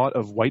 and a lot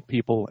of white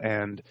people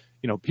and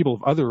people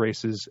of other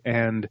races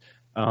and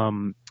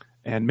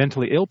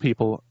mentally ill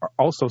people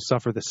also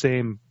suffer the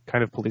same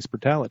kind of police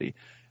brutality.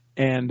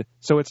 And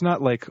so it's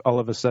not like all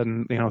of a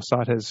sudden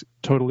SOT has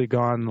totally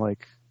gone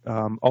like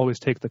always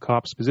take the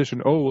cop's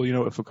position. Oh,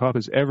 well, if a cop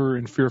is ever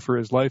in fear for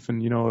his life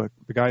and, the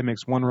guy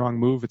makes one wrong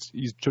move,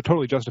 he's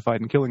totally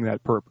justified in killing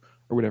that perp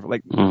or whatever.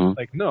 Like,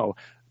 no.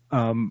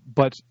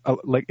 But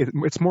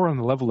it's more on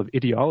the level of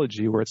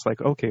ideology where it's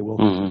like, okay,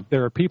 well,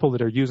 there are people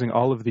that are using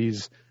all of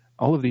these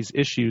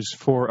issues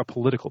for a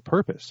political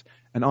purpose.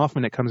 And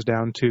often it comes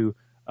down to,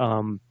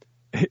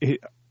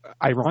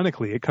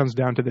 ironically, it comes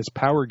down to this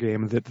power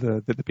game that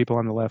the people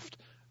on the left,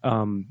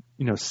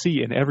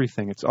 see in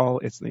everything. It's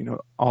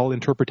all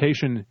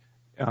interpretation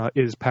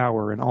is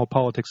power, and all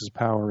politics is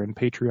power, and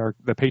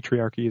the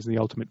patriarchy is the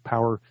ultimate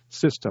power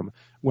system,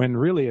 when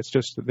really it's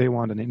just that they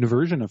want an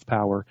inversion of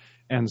power.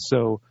 And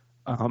so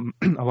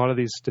a lot of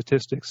these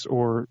statistics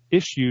or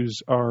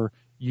issues are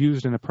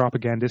used in a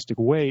propagandistic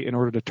way in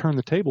order to turn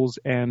the tables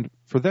and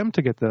for them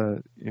to get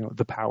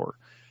the power.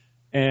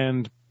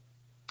 And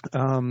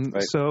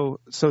right. So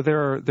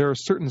there are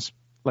certain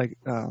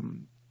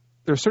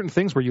there are certain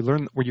things where you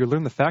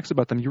learn the facts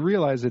about them. You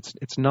realize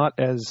it's not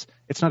as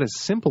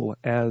simple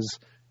as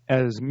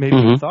maybe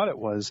you thought it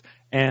was,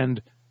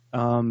 and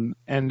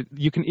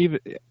you can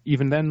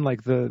even then,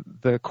 like,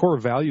 the core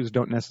values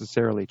don't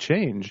necessarily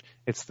change.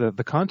 It's the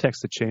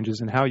context that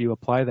changes and how you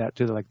apply that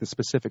to the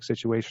specific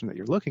situation that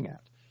you're looking at.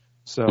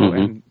 So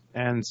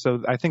and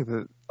so I think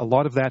that a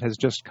lot of that has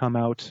just come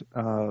out.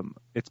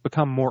 It's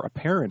become more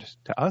apparent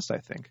to us, I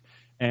think.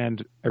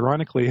 And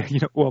ironically,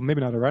 well,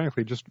 maybe not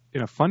ironically, just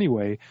in a funny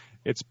way,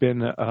 it's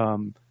been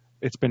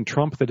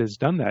Trump that has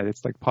done that.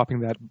 It's like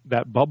popping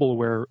that bubble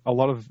where a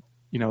lot of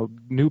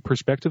new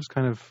perspectives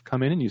kind of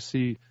come in, and you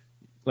see,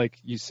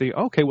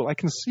 okay, well, I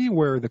can see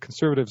where the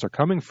conservatives are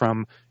coming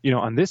from,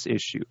 on this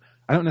issue.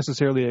 I don't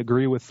necessarily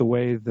agree with the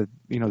way that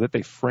that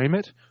they frame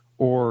it,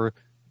 or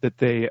that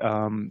they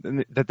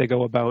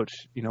go about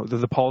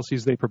the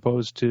policies they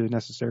propose to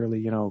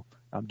necessarily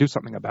do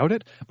something about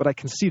it. But I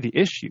can see the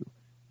issue.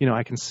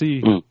 I can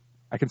see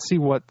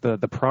what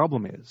the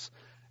problem is,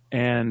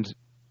 and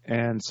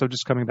so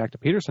just coming back to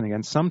Peterson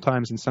again,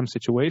 sometimes in some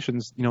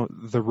situations,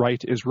 the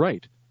right is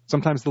right,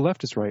 sometimes the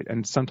left is right,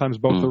 and sometimes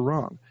both are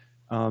wrong,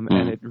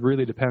 and it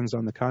really depends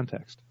on the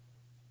context.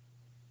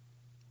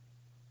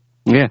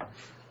 Yeah,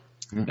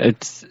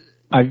 it's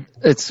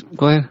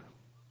go ahead.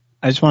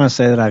 I just want to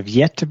say that I've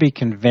yet to be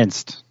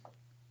convinced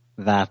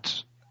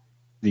that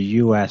the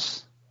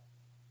U.S.,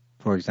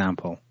 for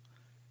example,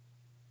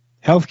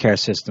 healthcare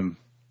system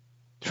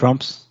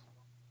trumps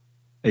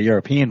a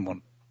European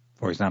one,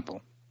 for example.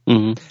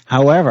 Mm-hmm.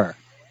 However,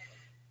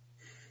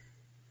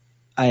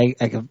 I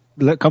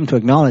come to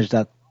acknowledge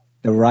that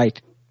the right,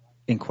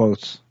 in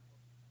quotes,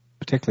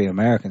 particularly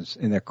Americans,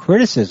 in their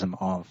criticism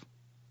of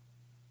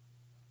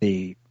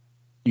the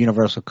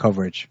universal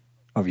coverage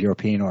of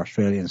European or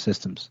Australian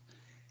systems,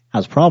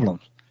 has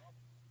problems.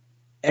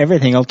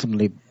 Everything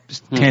ultimately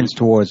tends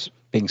towards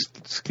being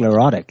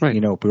sclerotic. Right.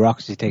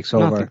 Bureaucracy takes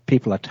over.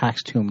 People are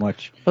taxed too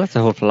much. Well, that's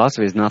the whole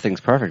philosophy, is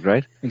nothing's perfect,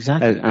 right?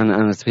 Exactly.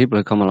 And it's the people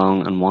who come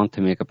along and want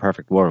to make a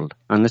perfect world.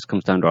 And this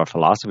comes down to our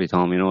philosophy,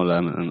 Tom.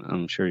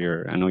 I'm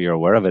sure I know you're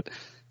aware of it.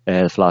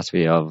 The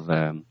philosophy of,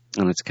 and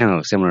it's kind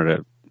of similar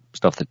to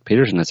stuff that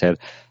Peterson has said,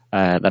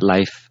 that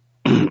life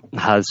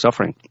has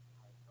suffering.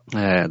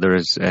 There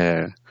is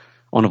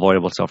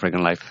unavoidable suffering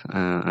in life,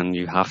 and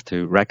you have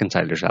to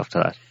reconcile yourself to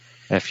that.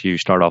 If you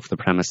start off the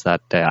premise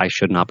that I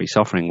should not be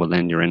suffering, well,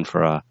 then you're in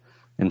for a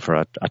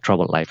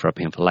troubled life or a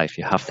painful life.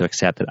 You have to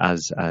accept it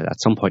as at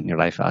some point in your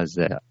life as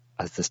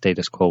the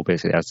status quo,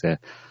 basically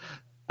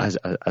as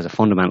a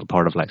fundamental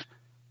part of life.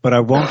 But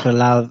I won't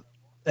allow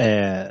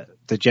the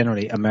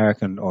generally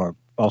American or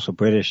also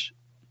British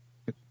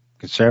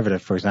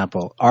conservative, for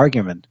example,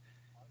 argument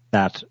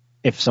that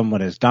if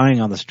someone is dying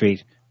on the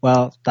street,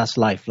 well, that's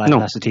life. Life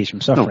has to teach him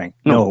suffering.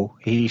 No,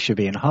 he should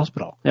be in a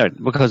hospital. Yeah,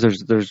 because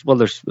there's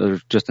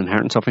just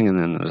inherent suffering, and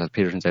then, as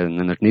Peterson said, and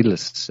then there's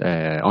needless,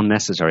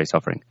 unnecessary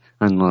suffering,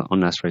 and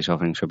unnecessary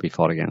suffering should be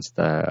fought against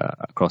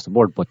across the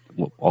board, but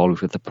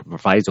always with the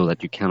proviso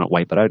that you cannot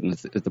wipe it out. And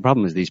the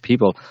problem is these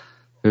people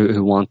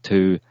who want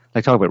to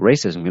talk about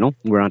racism.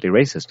 We're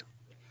anti-racist,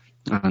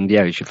 and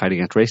yeah, you should fight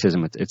against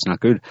racism. It's not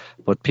good,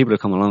 but people who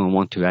come along and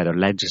want to either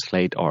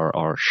legislate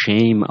or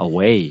shame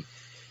away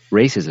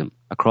racism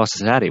across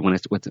society when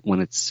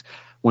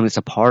it's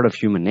a part of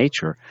human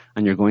nature,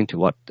 and you're going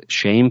to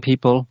shame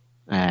people,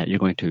 you're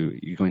going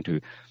to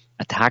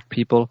attack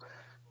people,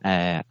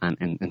 and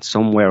in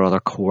some way or other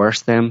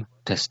coerce them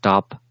to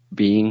stop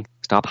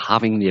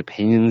having the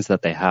opinions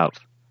that they have.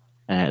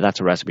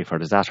 That's a recipe for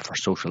disaster, for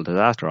social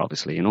disaster,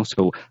 obviously.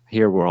 So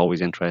here we're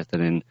always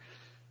interested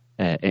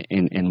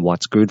in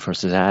what's good for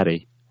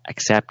society,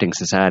 accepting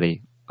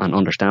society and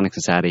understanding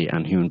society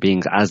and human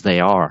beings as they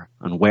are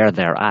and where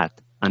they're at,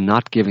 and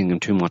not giving them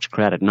too much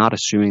credit, not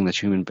assuming that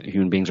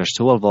human beings are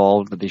so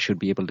evolved that they should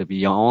be able to be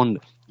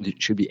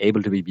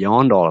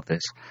beyond all of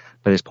this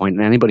by this point.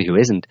 And anybody who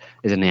isn't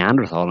is a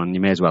Neanderthal, and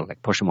you may as well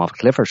push them off a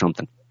cliff or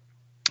something.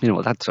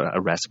 That's a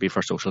recipe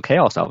for social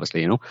chaos,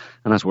 obviously. And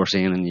as we're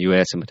seeing in the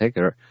US in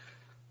particular,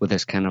 with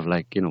this kind of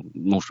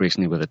most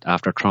recently with it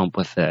after Trump,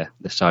 with the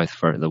South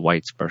for the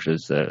whites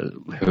versus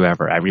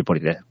whoever,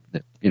 everybody,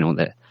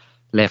 the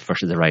left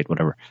versus the right,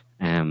 whatever.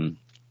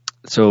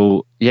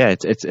 So yeah,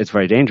 it's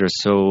very dangerous.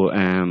 So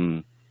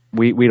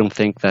we don't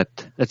think that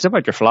it's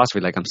about your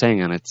philosophy, like I'm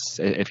saying, and it's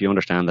if you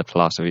understand that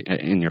philosophy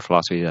in your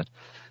philosophy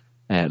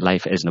that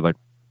life isn't about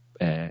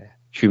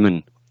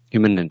human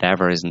human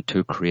endeavor isn't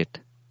to create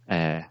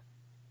a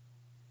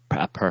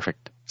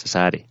perfect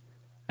society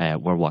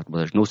where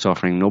there's no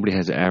suffering, nobody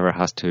ever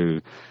has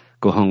to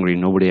go hungry,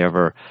 nobody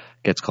ever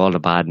gets called a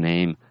bad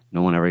name,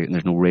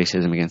 there's no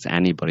racism against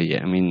anybody.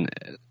 I mean,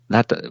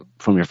 that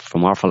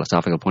from our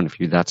philosophical point of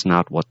view, that's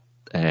not what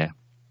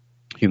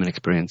human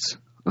experience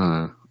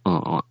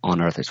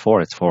on Earth is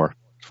for. It's for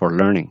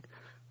learning,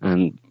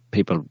 and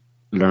people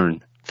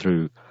learn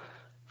through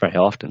very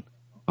often,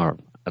 or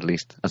at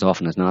least as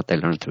often as not, they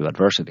learn through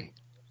adversity,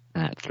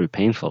 through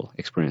painful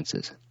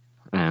experiences.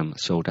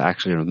 So to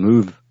actually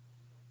remove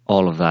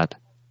all of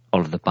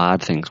the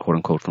bad things, quote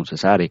unquote, from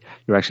society,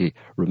 you're actually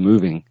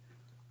removing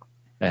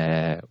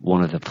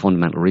one of the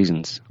fundamental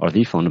reasons, or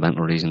the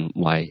fundamental reason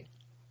why,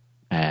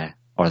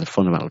 or the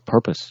fundamental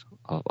purpose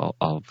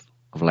of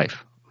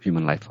life,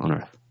 human life on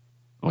Earth,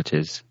 which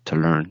is to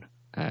learn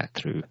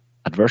through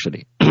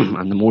adversity.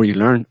 And the more you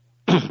learn,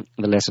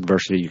 the less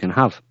adversity you can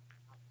have.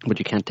 But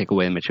you can't take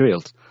away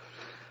materials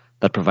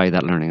that provide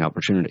that learning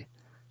opportunity,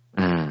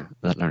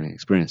 that learning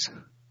experience.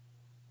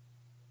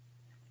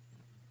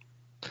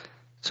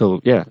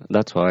 So yeah,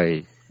 that's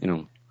why,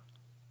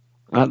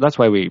 that's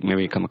why we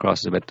maybe come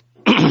across as a bit,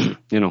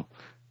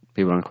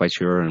 people aren't quite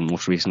sure. And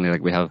most recently,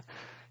 like we have,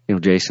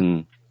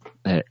 Jason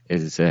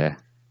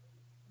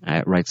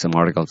writes some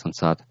articles on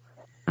SOT,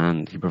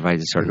 and he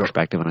provides a certain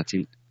perspective on it.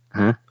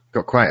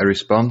 Got quite a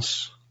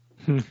response.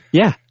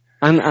 Yeah.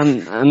 And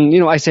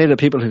I say to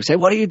people who say,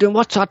 "What are you doing?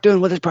 What's SOT doing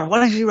with this person?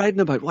 What is he writing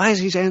about? Why is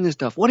he saying this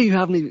stuff? What do you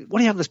have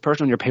this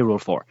person on your payroll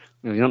for?"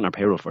 You're not on our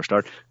payroll for a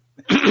start.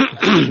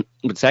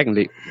 But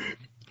secondly,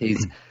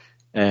 he's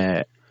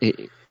there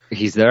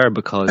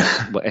because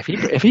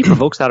if he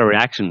provokes that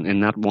reaction in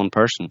that one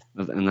person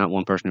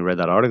who read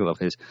that article of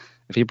his,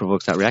 if he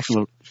provokes that reaction,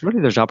 well, surely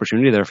there's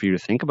opportunity there for you to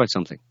think about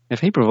something.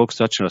 If he provokes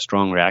such a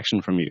strong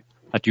reaction from you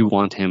that you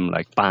want him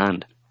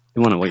banned,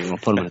 you want to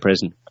put him in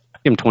prison,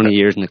 give him 20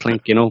 years in the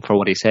clink, for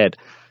what he said,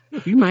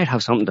 you might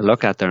have something to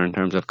look at there in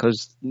terms of,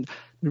 because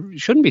there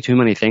shouldn't be too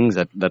many things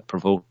that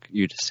provoke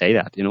you to say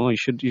that. You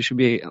should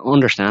be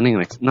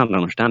understanding, not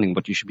understanding,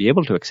 but you should be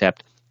able to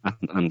accept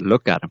and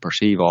look at and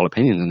perceive all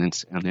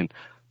opinions, and then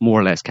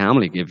more or less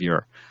calmly give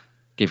your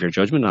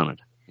judgment on it.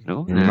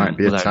 You might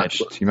be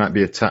attached. You might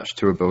be attached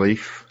to a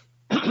belief.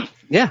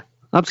 Yeah,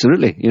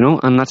 absolutely.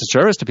 And that's a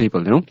service to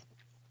people.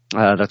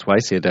 That's why I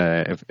said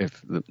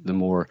if the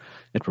more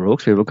it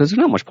provokes people, because there's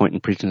not much point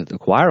in preaching to the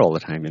choir all the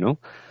time.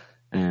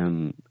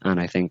 And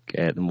I think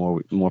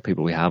the more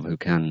people we have who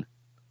can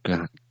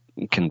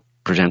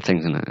present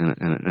things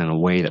in a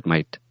way that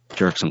might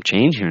jerk some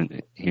change here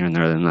and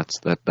there, then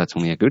that's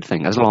only a good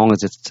thing, as long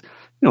as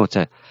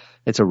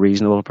it's a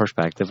reasonable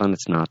perspective and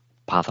it's not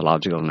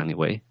pathological in any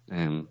way.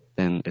 Then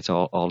it's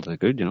all to the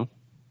good.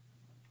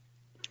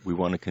 We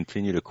want to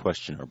continue to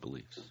question our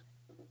beliefs.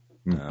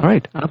 All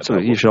right,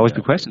 absolutely. You should always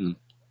be questioning them.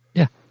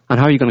 Yeah, and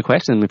how are you going to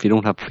question them if you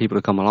don't have people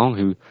to come along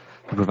who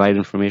provide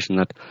information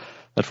that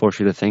force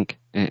you to think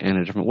in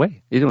a different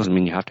way? It doesn't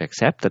mean you have to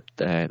accept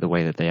that the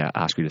way that they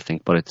ask you to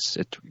think, but it's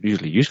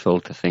usually useful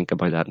to think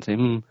about that and say,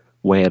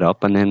 weigh it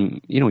up, and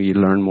then you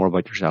learn more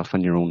about yourself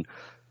and your own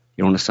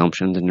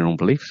assumptions and your own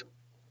beliefs.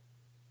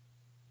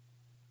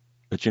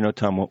 But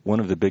Tom, one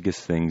of the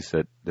biggest things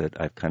that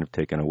I've kind of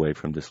taken away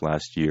from this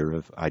last year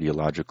of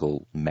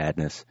ideological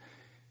madness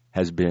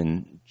has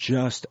been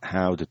just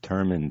how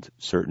determined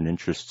certain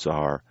interests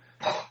are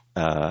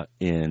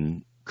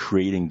in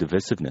creating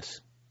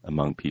divisiveness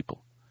among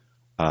people,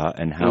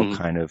 and how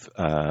kind of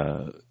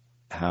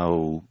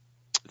how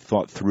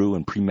thought through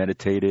and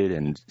premeditated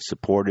and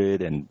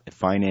supported and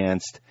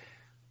financed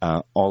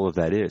all of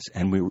that is.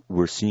 And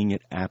we're seeing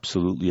it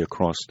absolutely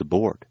across the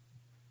board.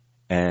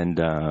 And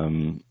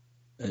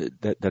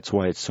that's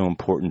why it's so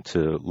important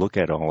to look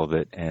at all of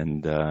it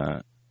and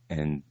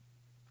kind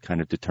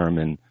of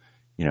determine,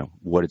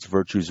 what its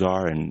virtues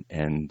are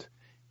and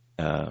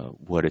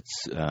what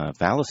its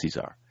fallacies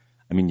are.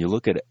 I mean, you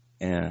look at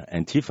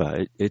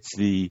Antifa, it's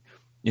the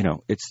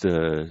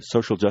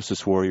social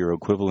justice warrior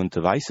equivalent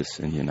of ISIS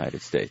in the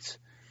United States.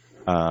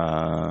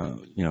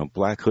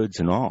 Black hoods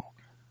and all.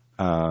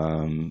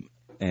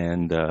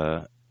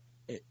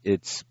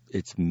 It's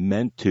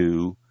meant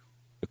to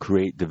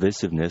create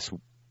divisiveness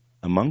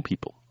among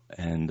people.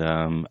 And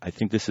I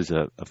think this is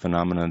a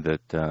phenomenon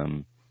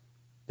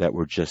that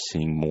we're just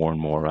seeing more and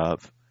more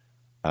of.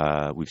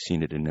 We've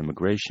seen it in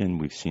immigration.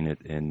 We've seen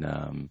it in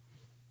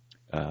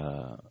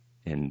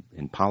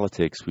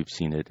politics. We've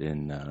seen it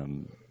in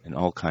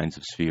all kinds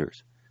of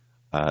spheres.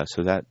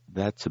 So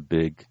that's a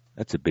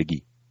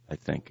biggie. I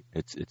think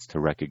it's to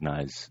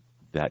recognize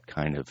that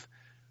kind of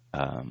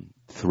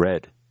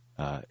thread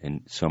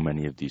in so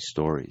many of these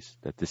stories,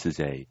 that this is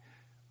a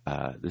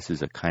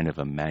kind of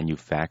a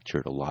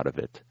manufactured, a lot of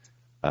it,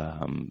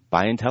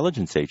 by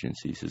intelligence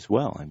agencies as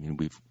well. I mean,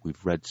 we've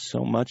read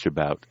so much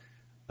about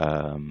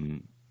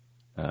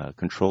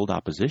controlled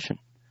opposition.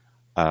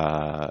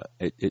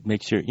 It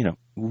makes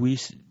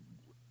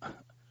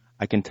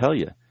I can tell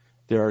you,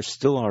 there are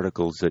still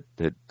articles that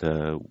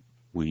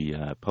we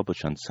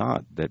publish on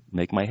SOT that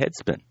make my head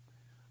spin.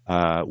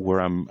 where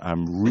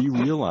I'm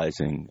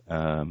realizing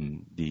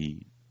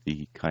the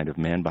kind of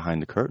man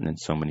behind the curtain in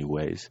so many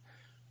ways,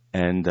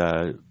 and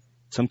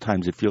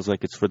sometimes it feels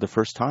like it's for the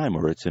first time,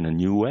 or it's in a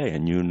new way, a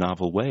new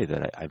novel way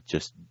that I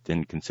just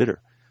didn't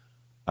consider.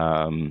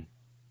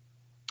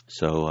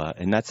 So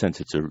in that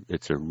sense,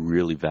 it's a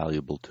really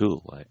valuable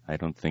tool. I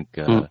don't think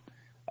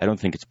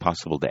it's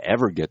possible to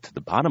ever get to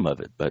the bottom of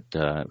it, but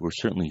we're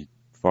certainly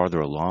farther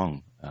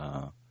along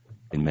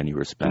in many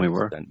respects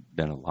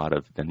than a lot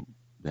of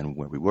than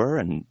where we were,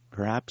 and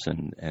perhaps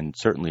and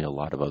certainly a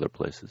lot of other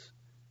places.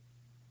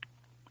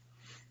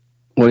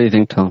 What do you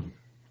think, Tom?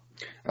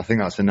 I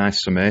think that's a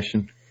nice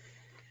summation.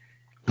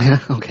 Yeah.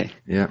 Okay.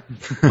 Yeah.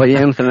 But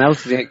anything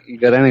else? You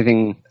got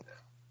anything?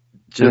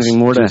 Anything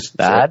more to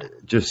add?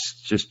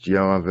 Just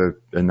have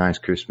a nice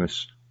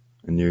Christmas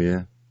and New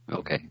Year.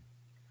 Okay.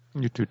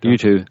 You too. Tom. You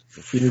too.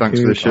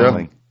 Thanks for the show.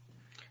 Right.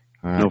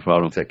 No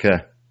problem. Take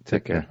care.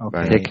 Okay.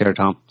 Bye. Take care,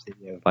 Tom.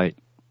 Bye.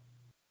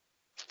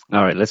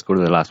 All right, let's go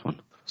to the last one.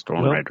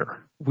 Storm Rider.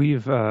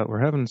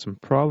 We're having some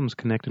problems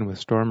connecting with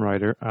Storm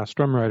Rider.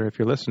 Storm Rider, if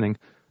you're listening,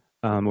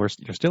 you're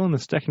still in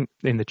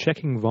the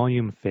checking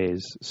volume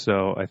phase.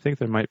 So I think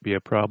there might be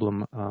a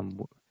problem,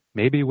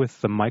 maybe with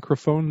the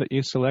microphone that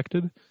you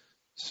selected.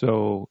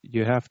 So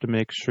you have to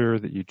make sure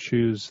that you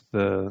choose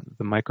the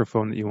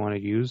microphone that you want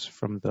to use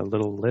from the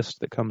little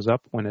list that comes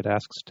up when it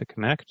asks to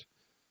connect.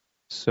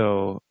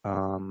 So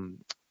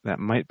that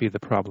might be the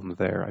problem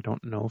there. I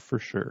don't know for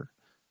sure.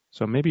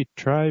 So maybe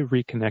try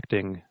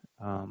reconnecting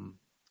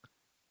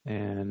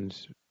and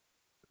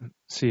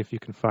see if you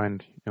can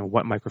find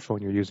what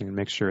microphone you're using and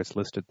make sure it's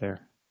listed there.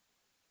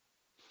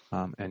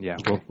 And yeah,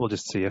 we'll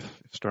just see if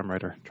Storm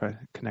Rider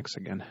connects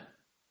again.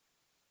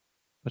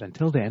 But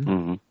until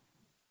then,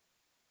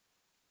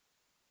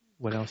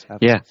 what else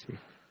happened? Yeah.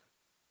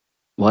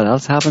 What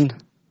else happened?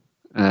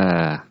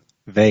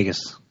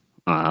 Vegas.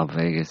 Oh,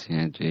 Vegas.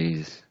 Yeah,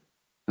 jeez.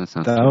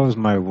 That was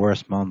my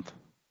worst month,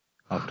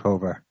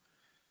 October.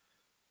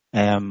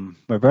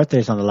 My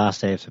birthday's on the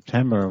last day of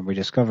September, and we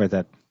discovered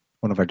that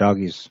one of our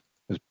doggies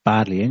was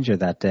badly injured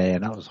that day,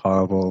 and that was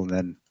horrible. And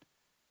then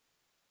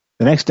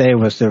the next day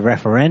was the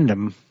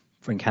referendum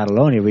in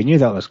Catalonia. We knew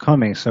that was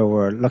coming, so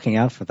we're looking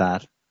out for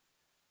that.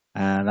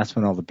 And that's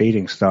when all the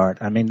beatings start.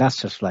 I mean,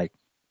 that's just like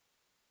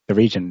the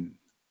region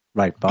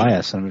right by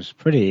us, and it was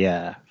pretty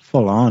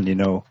full on,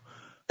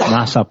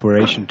 mass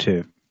operation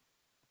to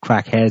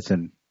crack heads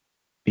and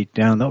beat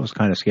down. That was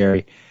kind of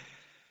scary.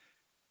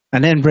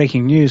 And then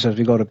breaking news as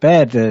we go to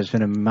bed, there's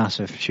been a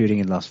massive shooting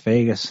in Las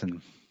Vegas,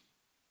 and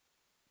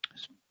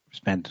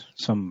spent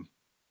some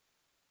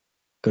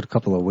good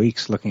couple of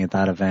weeks looking at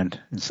that event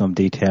in some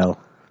detail.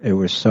 It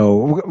was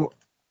so...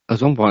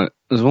 At one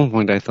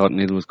point I thought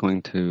Neil was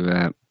going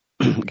to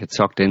get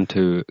sucked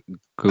into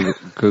Google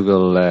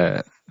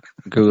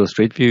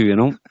Street View,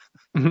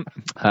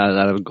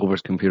 I would go over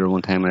his computer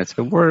one time and I'd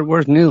say,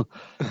 where's Neil?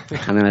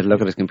 And then I'd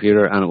look at his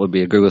computer and it would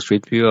be a Google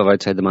Street View of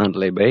outside the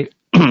Mandalay Bay.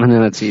 And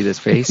then I'd see this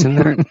face in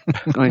there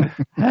going,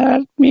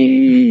 help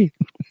me.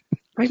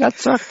 I got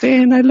sucked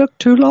in. I looked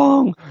too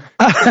long.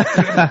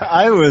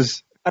 I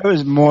was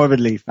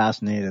morbidly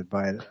fascinated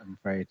by it, I'm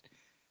afraid.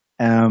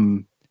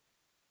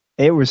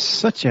 It was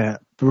such a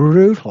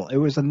brutal, it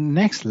was a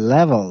next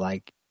level.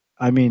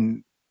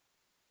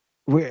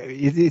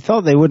 You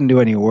thought they wouldn't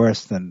do any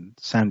worse than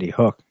Sandy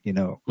Hook,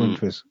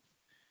 which was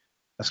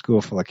a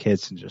school full of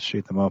kids and just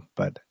shoot them up.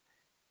 But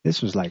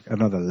this was like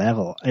another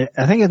level.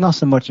 I think it's not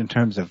so much in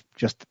terms of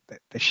just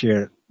the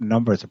sheer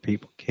numbers of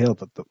people killed,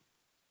 but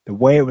the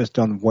way it was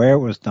done, where it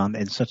was done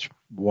in such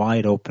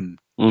wide open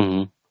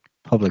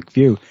public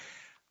view.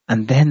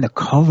 And then the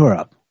cover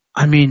up.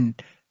 I mean,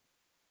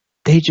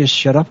 they just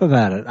shut up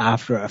about it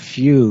after a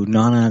few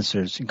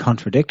non-answers and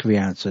contradictory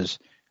answers,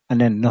 and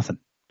then nothing.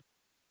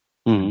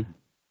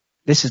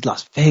 This is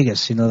Las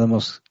Vegas, the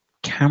most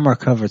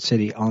camera-covered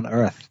city on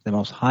Earth, the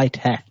most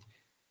high-tech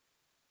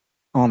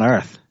on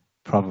Earth,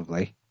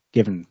 probably,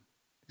 given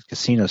it's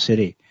Casino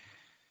City.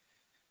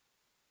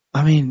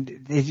 I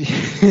mean,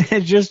 you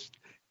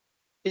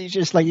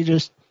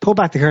just pull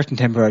back the curtain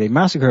temporarily,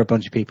 massacre a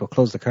bunch of people,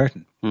 close the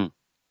curtain.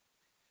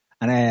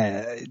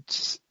 And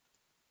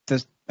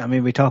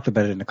we talked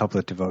about it in a couple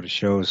of devoted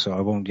shows, so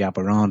I won't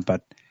yabber on,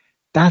 but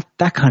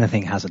that kind of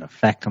thing has an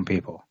effect on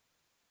people.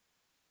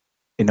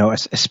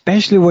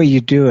 Especially where you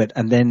do it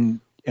and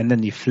then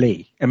you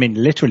flee. I mean,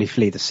 literally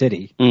flee the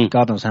city.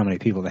 God knows how many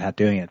people they had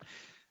doing it.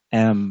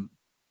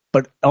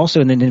 But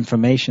also in an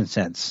information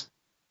sense.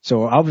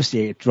 So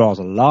obviously it draws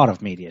a lot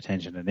of media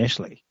attention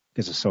initially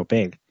because it's so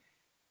big.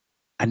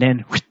 And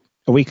then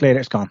a week later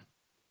it's gone.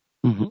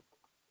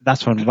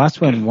 That's when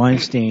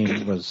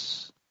Weinstein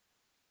was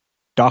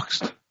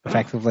doxxed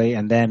effectively,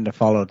 and then they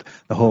followed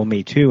the whole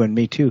Me Too, and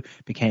Me Too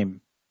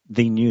became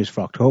the news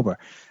for October.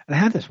 And it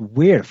had this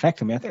weird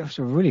effect on me. I think it was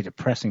a really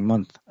depressing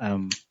month.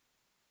 I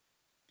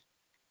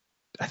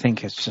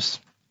think it's just,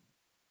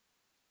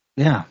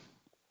 yeah.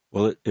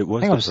 Well, it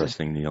was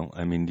depressing, Neil.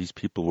 I mean, these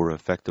people were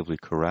effectively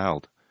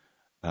corralled.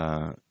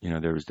 There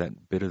was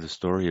that bit of the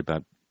story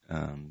about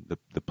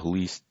the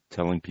police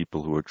telling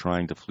people who were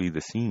trying to flee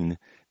the scene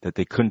that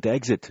they couldn't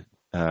exit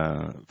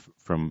from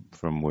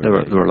where they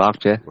were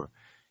locked. Yeah. Were.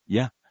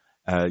 Yeah.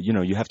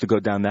 You have to go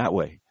down that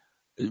way.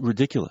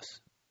 Ridiculous.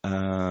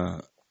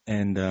 You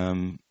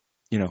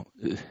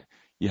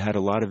had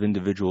a lot of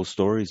individual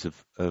stories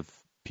of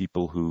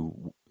people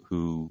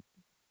who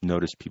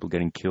noticed people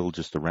getting killed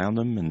just around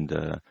them,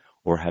 and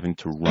or having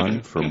to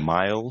run for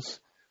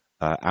miles,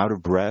 out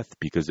of breath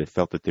because they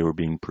felt that they were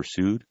being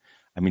pursued.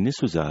 I mean,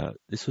 this was a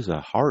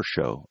horror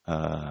show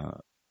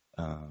of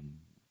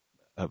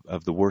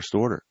the worst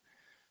order.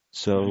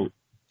 So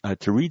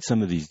to read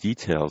some of these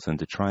details and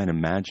to try and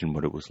imagine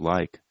what it was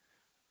like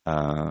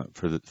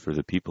for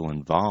the people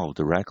involved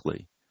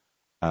directly,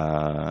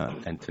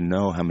 and to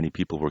know how many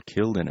people were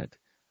killed in it,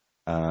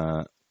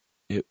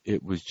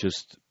 it was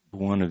just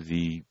one of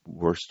the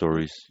worst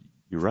stories.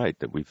 You're right,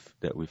 that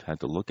we've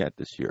had to look at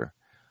this year.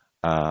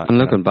 And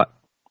looking back,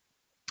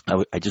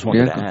 I just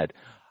wanted to add,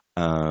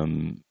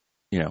 and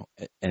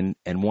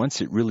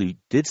once it really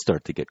did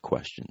start to get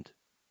questioned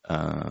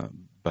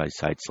by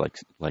sites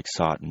like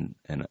SOT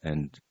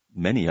and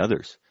many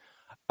others,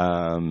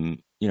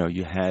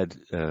 you had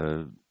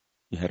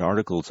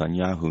articles on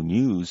Yahoo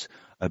News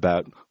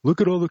about,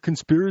 look at all the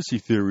conspiracy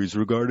theories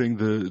regarding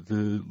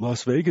the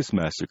Las Vegas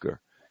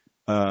massacre.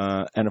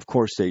 And of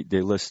course,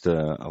 they list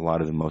a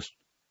lot of the most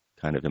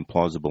kind of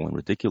implausible and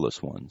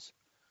ridiculous ones.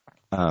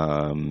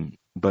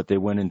 But they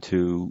went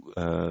into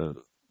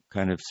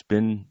kind of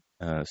spin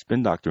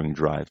doctoring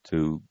drive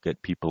to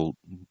get people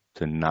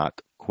to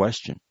not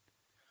question.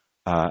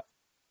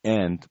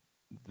 And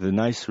the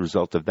nice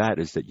result of that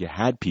is that you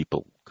had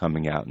people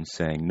coming out and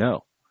saying,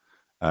 no,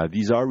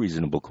 these are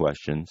reasonable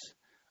questions.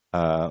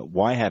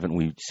 Why haven't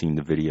we seen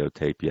the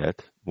videotape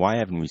yet? Why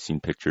haven't we seen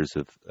pictures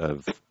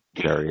of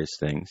various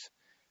things?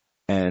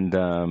 And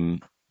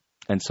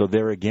so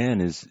there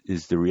again is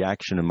the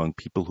reaction among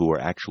people who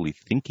are actually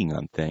thinking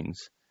on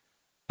things,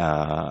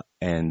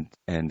 and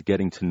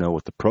getting to know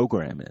what the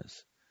program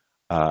is,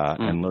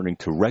 and learning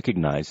to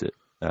recognize it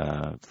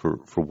for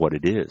what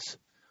it is.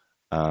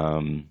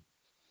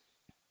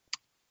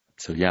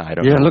 So yeah, I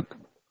don't know.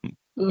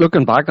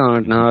 Looking back on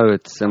it now,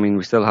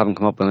 we still haven't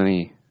come up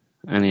with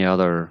any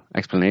other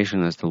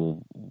explanation as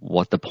to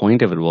what the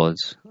point of it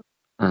was,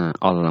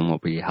 other than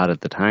what we had at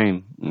the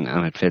time,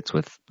 and it fits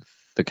with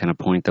the kind of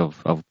point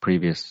of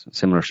previous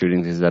similar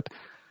shootings, is that,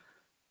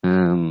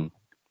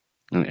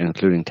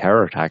 including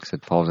terror attacks,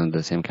 it falls into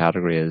the same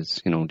category as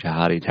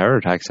jihadi terror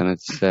attacks, and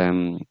it's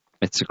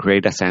to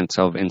create a sense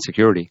of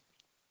insecurity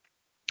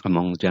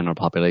among the general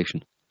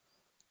population.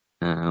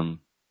 And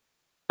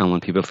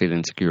when people feel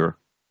insecure,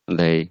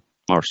 these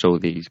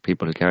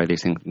people who carry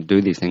these things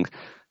do these things,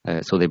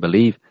 so they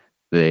believe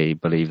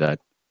that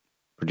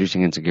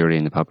producing insecurity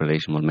in the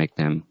population will make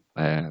them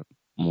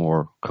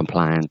more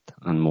compliant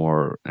and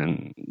more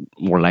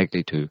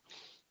likely to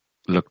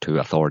look to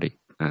authority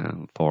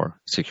for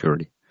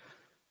security.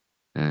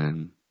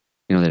 They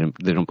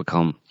don't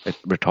become, it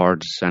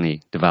retards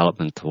any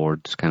development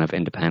towards kind of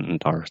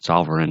independent or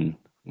sovereign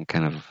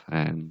kind of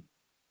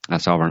a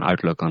sovereign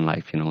outlook on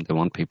life. They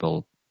want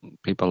people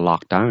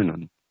locked down,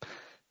 and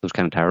those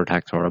kind of terror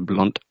attacks are a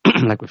blunt,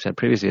 like we've said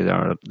previously,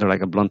 they're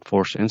like a blunt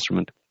force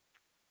instrument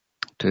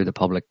to the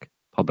public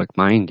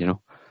mind.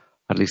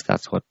 At least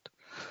that's what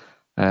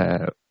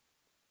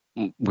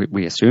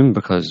we assume,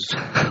 because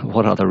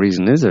what other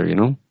reason is there?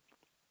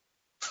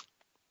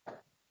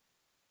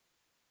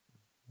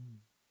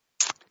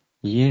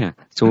 Yeah.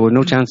 So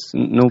no chance,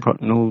 no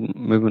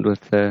movement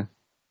with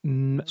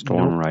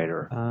Storm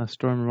Rider.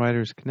 Storm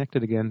Rider's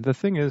connected again. The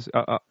thing is,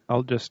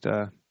 I'll just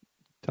tell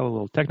a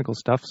little technical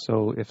stuff.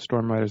 So if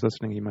Storm Rider's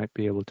listening, you might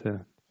be able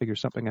to figure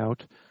something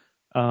out.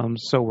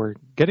 So we're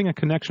getting a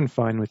connection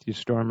fine with you,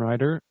 Storm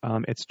Rider.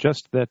 It's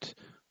just that,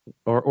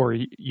 or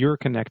you're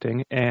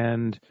connecting,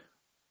 and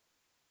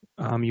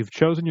you've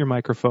chosen your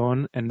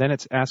microphone, and then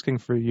it's asking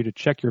for you to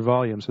check your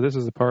volume. So this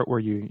is the part where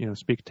you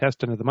speak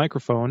test into the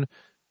microphone,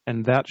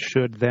 and that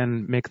should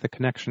then make the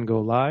connection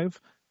go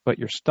live, but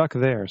you're stuck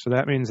there. So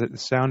that means that the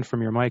sound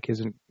from your mic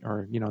the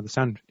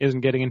sound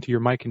isn't getting into your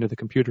mic into the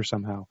computer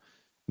somehow.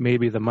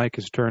 Maybe the mic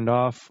is turned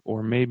off,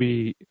 or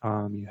maybe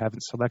you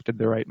haven't selected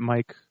the right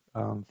mic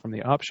from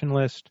the option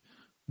list.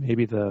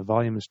 Maybe the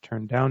volume is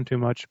turned down too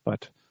much,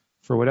 but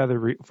for whatever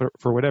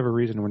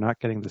reason, we're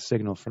not getting the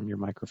signal from your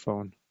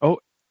microphone. Oh,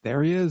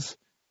 there he is.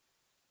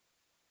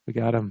 We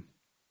got him.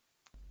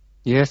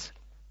 Yes.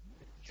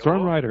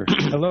 Storm Rider,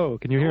 hello.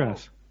 Can you hear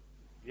us?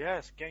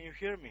 Yes. Can you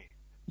hear me?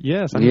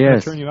 Yes. I'm going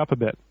to turn you up a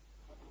bit.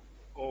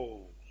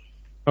 Oh.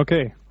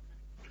 Okay.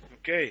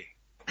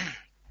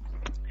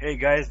 Hey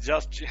guys,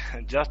 just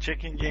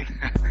checking in.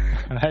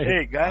 Hi.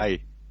 Hey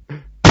guys.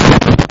 Hi.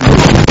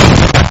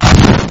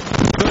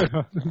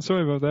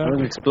 Sorry about that.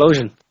 An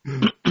explosion.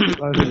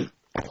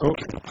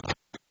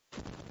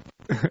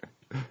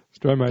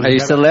 Storm Rider, are you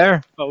still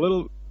there? A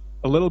little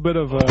bit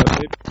of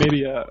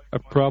maybe a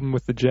problem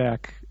with the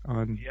jack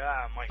on.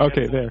 Yeah, my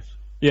okay, headphones. there.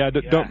 Yeah,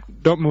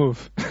 don't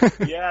move.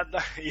 yeah,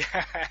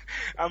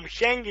 I'm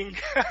hanging.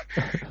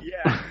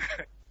 Yeah.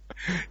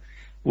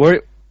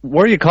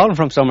 Where are you calling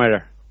from,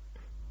 Songwriter?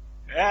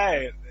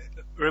 Hey,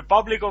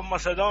 Republic of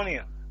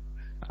Macedonia.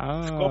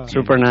 Ah,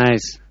 super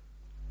nice.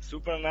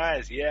 Super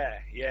nice. Yeah.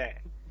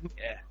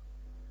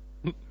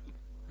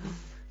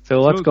 So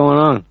what's going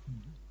on?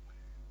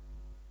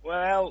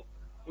 Well,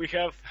 we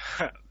have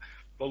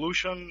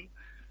pollution.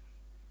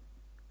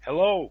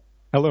 Hello.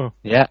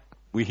 Yeah.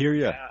 We hear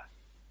you.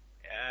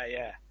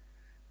 Yeah.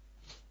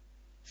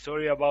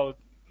 Sorry about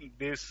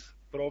this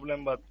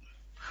problem, but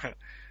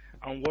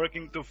I'm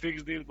working to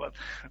fix this, but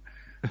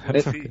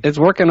we'll see. It's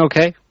working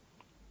okay.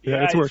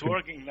 Yeah, it's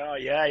working now.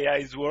 Yeah,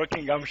 it's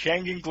working. I'm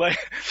hanging like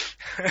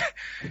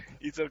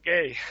it's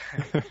okay.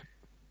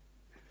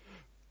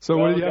 So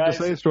Well, what do you have to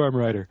guys, say, Storm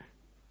Rider?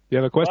 You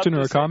have a question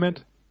or a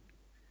comment?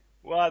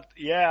 What?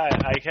 Yeah,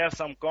 I have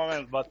some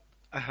comments, but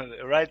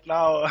right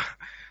now,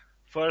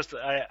 first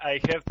I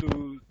have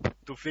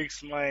to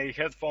fix my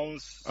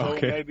headphones. So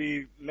Okay.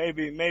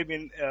 maybe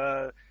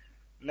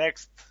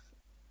next.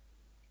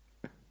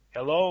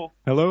 Hello.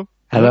 Hello?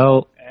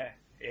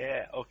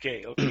 Yeah.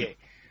 Okay.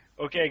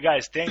 Okay,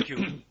 guys. Thank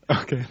you.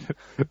 Okay.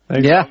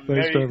 Thanks, Yeah.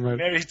 Thanks, Storm Rider.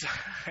 Merry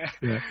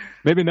Yeah.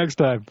 Maybe next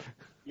time.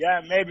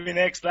 Yeah, maybe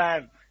next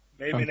time.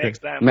 Okay. Next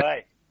time.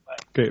 Bye.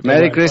 Okay.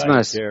 Merry bye-bye.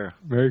 Christmas. Here.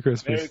 Merry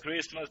Christmas. Merry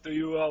Christmas to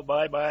you all.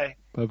 Bye.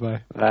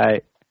 Bye-bye.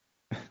 Right.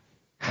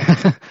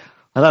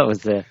 Well, that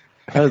was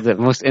the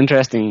most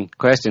interesting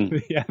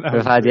question Yeah, that we've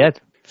was had great.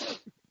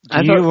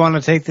 yet. Do you want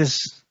to take this?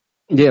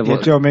 Yeah, Yeah,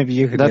 well, Joe, maybe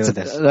you could deal with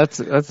this.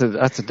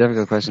 that's a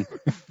difficult question.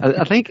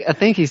 I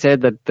think he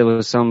said that there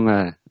was some.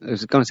 I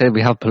was going to say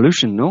we have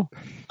pollution. No,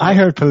 I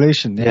heard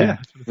pollution. Yeah,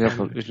 we have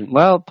pollution.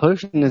 Well,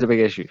 pollution is a big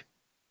issue.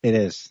 it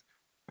is.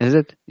 Is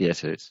it?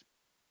 Yes, it is.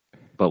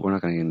 But we're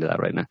not going to get into that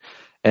right now.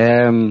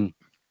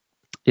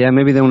 Yeah,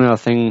 maybe the only other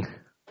thing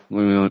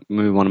we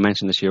want to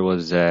mention this year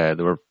was there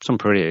were some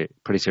pretty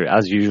serious,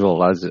 as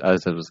usual, as it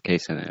was the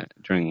case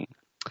during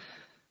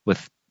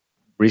with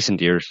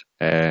recent years,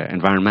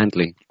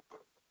 environmentally.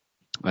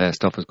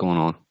 Stuff was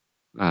going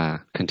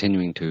on,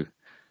 continuing to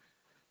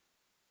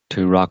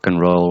rock and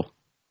roll.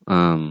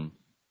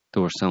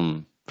 There was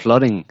some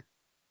flooding,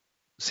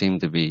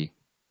 seemed to be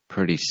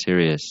pretty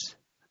serious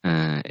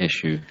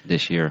issue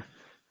this year.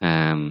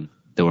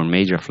 There were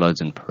major floods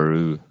in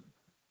Peru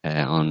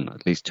on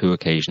at least 2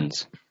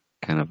 occasions,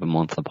 kind of a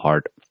month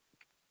apart.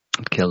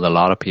 It killed a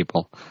lot of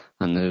people.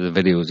 And the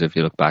videos, if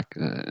you look back,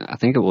 I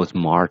think it was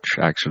March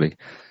actually.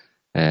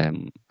 I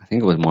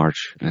think it was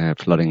March,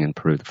 flooding in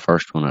Peru, the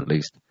first one at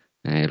least.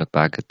 You look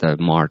back at the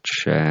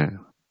March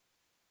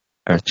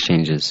Earth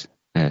Changes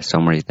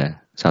summary, the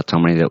SAT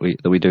summary that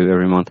we do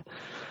every month.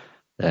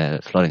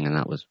 Flooding in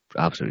that was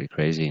absolutely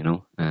crazy, you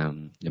know.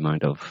 The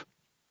amount of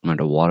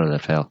water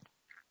that fell.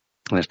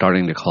 And they're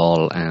starting to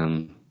call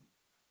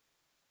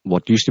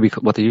what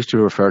they used to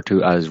refer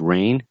to as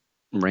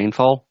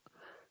rainfall.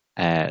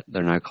 They're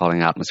now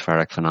calling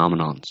atmospheric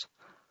phenomenons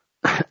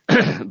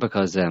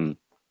because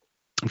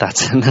that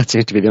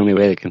seems to be the only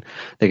way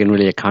they can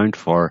really account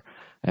for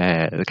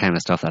the kind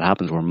of stuff that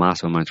happens where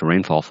massive amounts of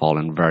rainfall fall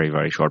in a very,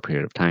 very short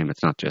period of time.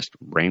 It's not just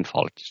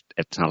rainfall.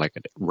 It's not like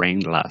it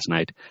rained last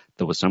night.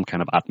 There was some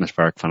kind of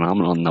atmospheric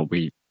phenomenon that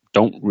we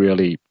don't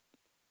really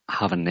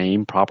have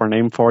a proper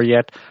name for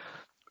yet.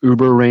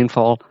 Uber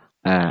rainfall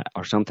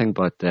or something,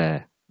 but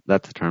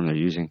that's the term they're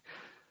using.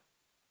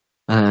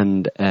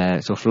 And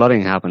so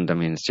flooding happened.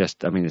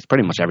 It's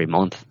pretty much every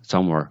month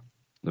somewhere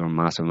there were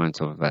massive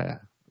amounts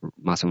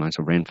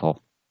of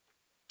rainfall,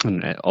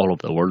 and all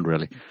over the world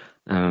really,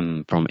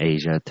 from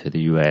Asia to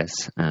the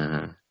US,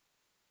 and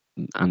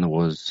there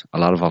was a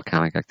lot of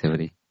volcanic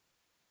activity,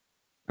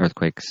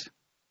 earthquakes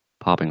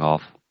popping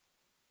off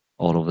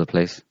all over the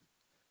place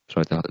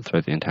throughout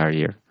the entire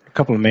year. A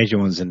couple of major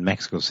ones in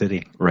Mexico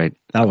City. Right.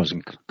 That was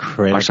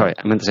incredible. Or sorry,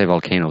 I meant to say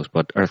volcanoes,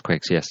 but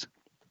earthquakes, yes.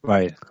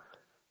 Right.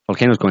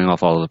 Volcanoes going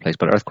off all over the place,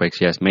 but earthquakes,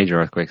 yes,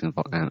 major earthquakes, and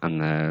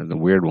the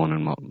weird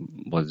one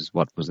was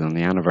on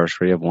the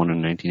anniversary of one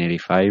in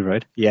 1985,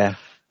 right? Yeah,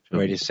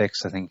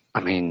 86, I think.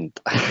 I mean,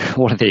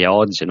 what are the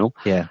odds, you know?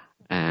 Yeah.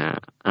 And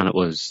it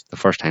was the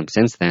first time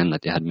since then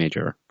that you had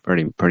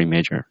pretty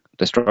major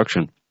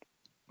destruction.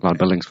 A lot of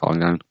buildings falling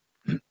down.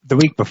 The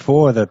week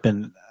before, there'd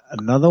been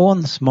another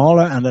one,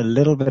 smaller, and a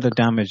little bit of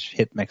damage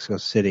hit Mexico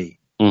City.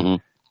 Mm-hmm.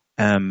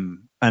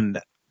 And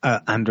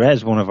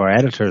Andres, one of our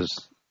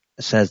editors,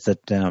 says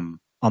that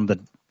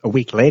a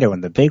week later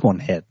when the big one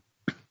hit,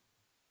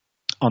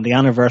 on the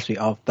anniversary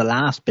of the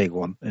last big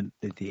one in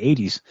the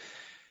 80s,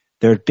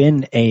 there had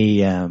been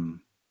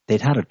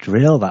they'd had a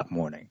drill that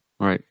morning,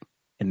 right,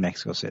 in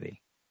Mexico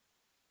City,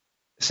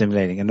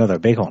 simulating another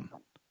big one.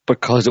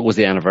 Because it was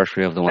the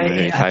anniversary of the one in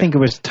 85. I think it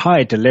was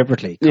tied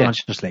deliberately,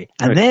 consciously.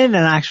 And then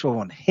an actual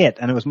one hit,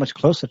 and it was much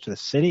closer to the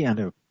city, and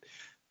it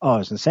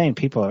was insane.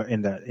 People are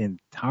in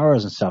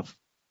towers and stuff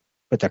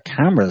with their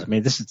cameras. I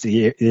mean, this is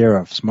the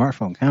era of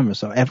smartphone cameras,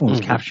 so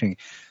everyone's capturing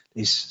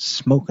these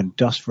smoke and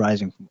dust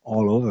rising from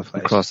all over the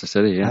place. Across the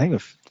city, yeah. I think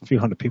a few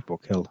hundred people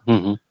were killed.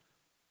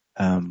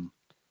 Mm-hmm.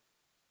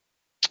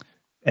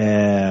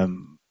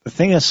 The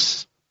thing that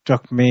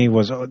struck me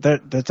was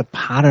there's a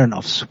pattern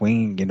of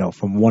swinging,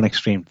 from one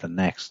extreme to the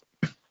next.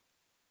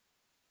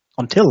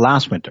 until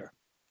last winter,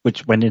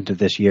 which went into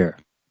this year,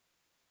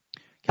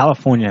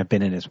 California had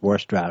been in its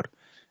worst drought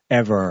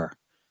ever.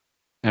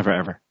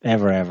 Unprecedented,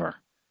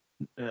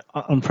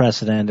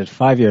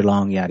 5-year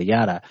long, yada,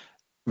 yada.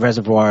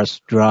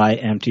 Reservoirs dry,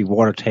 empty,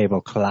 water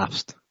table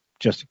collapsed.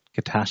 Just a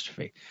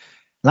catastrophe.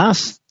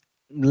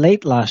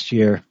 Late last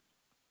year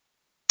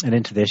and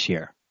into this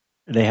year,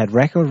 they had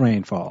record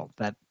rainfall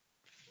that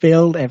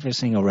filled every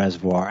single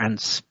reservoir and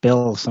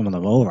spilled some of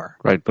them over.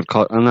 Right, but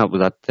and that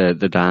was at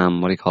the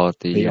dam, what do you call it?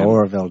 The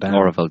Oroville Dam.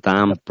 Oroville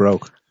Dam. That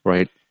broke.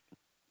 Right,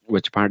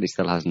 which apparently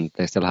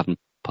they still haven't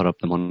put up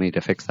the money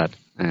to fix that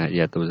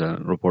yet. There was a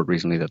report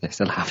recently that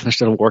they're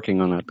still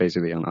working on that,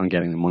 basically, on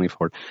getting the money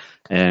for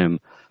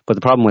it. But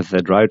the problem with the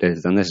drought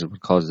is, and this is what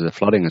causes the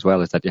flooding as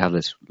well, is that you have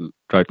this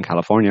drought in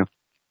California.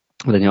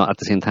 But then, at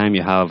the same time,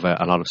 you have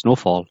a lot of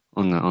snowfall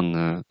on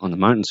the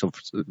mountains. So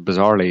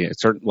bizarrely,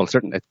 it's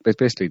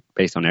basically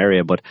based on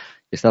area, but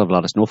you still have a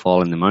lot of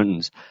snowfall in the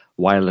mountains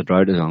while the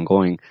drought is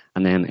ongoing.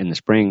 And then in the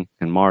spring,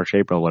 in March,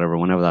 April, whatever,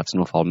 whenever that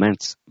snowfall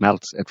melts,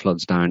 it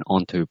floods down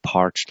onto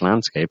parched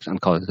landscapes and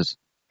causes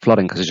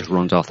flooding because it just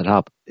runs off the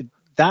top.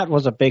 That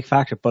was a big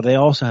factor, but they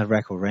also had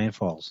record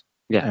rainfalls.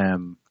 Yeah,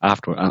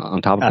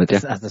 on top of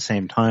it, at the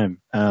same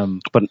time.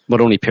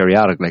 But only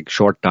periodic, like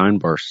short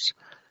downbursts.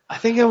 I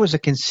think it was a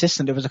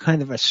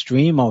kind of a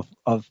stream of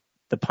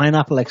the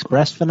Pineapple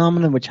Express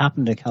phenomenon, which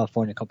happened in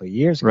California a couple of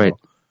years ago,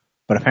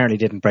 but apparently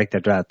didn't break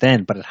their drought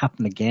then. But it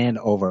happened again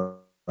over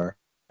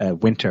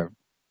winter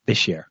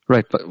this year.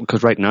 Right, but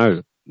because right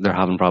now they're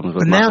having problems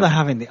with. But now they're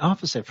having the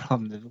opposite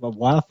problem, the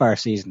wildfire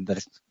season that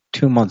is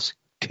 2 months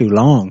too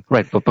long.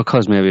 Right, but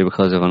because of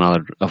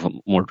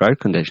more drought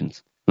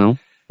conditions. No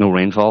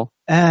rainfall.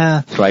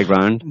 Dry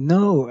ground.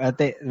 No,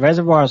 the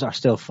reservoirs are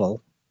still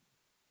full.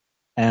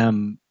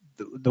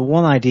 The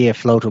one idea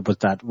floated was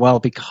that, well,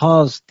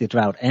 because the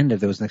drought ended,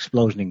 there was an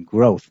explosion in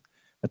growth.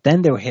 But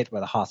then they were hit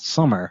with a hot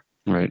summer.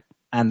 Right.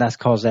 And that's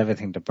caused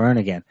everything to burn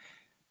again.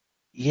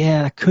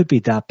 Yeah, it could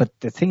be that. But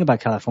the thing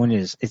about California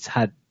is it's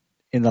had,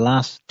 in the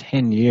last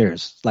 10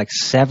 years, like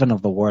 7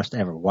 of the worst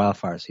ever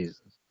wildfire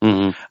seasons.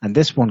 Mm-hmm. And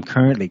this one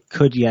currently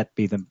could yet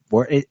be the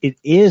worst. It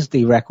is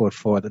the record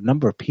for the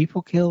number of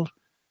people killed,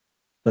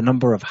 the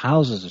number of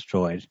houses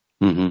destroyed,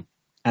 mm-hmm.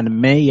 and it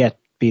may yet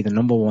be the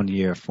number one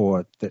year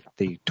for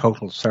the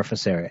total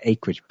surface area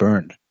acreage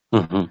burned.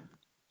 Mm-hmm.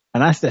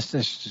 And that's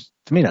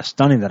to me, that's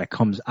stunning that it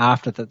comes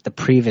after the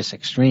previous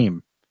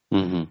extreme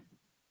mm-hmm.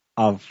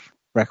 of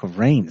record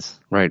rains.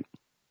 Right.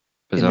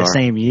 Bizarre. In the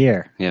same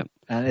year. Yeah.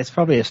 And it's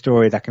probably a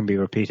story that can be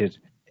repeated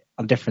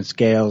on different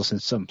scales in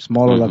some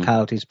smaller mm-hmm.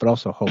 localities, but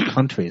also whole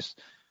countries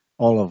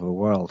all over the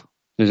world.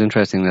 It was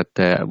interesting that,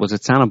 was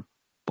it Santa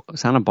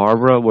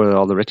Barbara where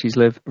all the Richies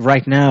live?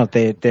 Right now,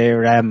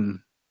 they're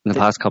in the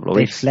past couple of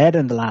weeks. They fled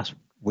in the last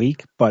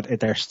week, but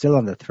they're still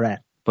under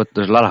threat. But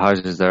there's a lot of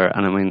houses there,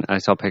 and I mean, I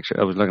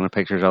was looking at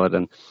pictures of it,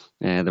 and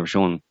they were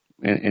showing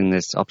in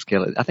this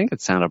upscale. I think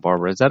it's Santa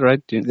Barbara. Is that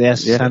right?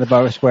 Yes, yeah. Santa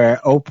Barbara is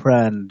where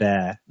Oprah and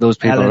those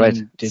people, Ellen right?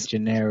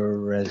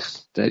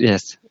 DeGeneres.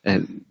 Yes,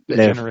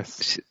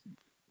 DeGeneres.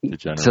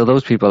 So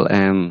those people,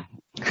 there's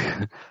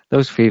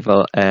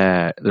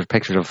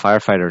pictures of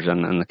firefighters,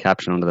 and the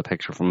caption under the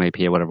picture from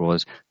AP or whatever it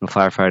was,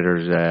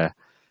 firefighters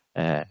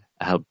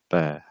help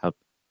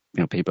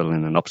people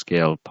in an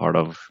upscale part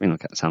of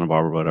Santa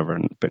Barbara, whatever,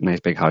 and nice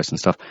big house and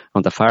stuff. And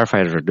what the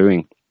firefighters are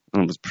doing,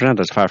 and it was presented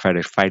as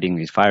firefighters fighting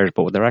these fires,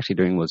 but what they're actually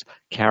doing was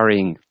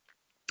carrying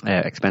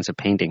expensive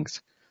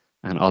paintings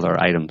and other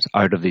items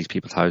out of these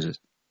people's houses,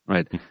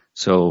 right?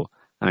 So,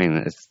 I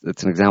mean,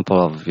 it's an example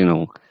of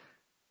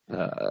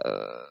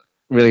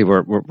really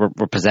where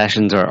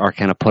possessions are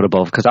kind of put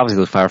above, because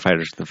obviously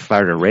the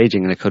fires are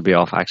raging, and they could be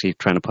off actually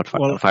trying to put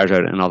fires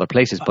out in other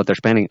places, but they're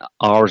spending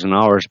hours and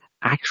hours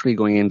actually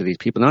going into these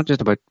people, not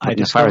just about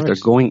putting the fires, they're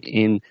going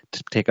in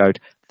to take out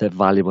the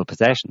valuable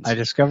possessions. I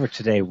discovered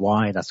today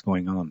why that's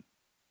going on.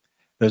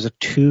 There's a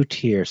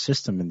 2-tier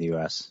system in the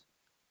US,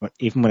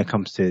 even when it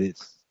comes to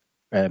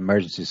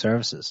emergency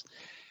services.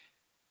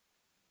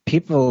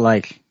 People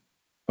like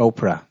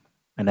Oprah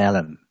and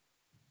Ellen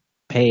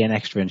pay an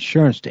extra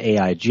insurance to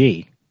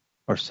AIG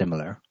or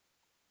similar.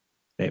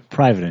 They have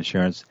private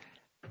insurance,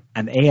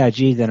 and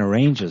AIG then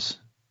arranges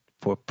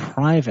for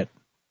private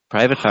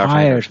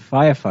hired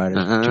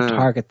firefighters to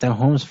target their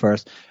homes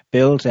first,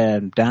 build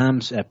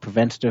dams,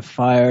 preventative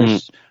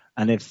fires,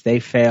 and if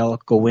they fail,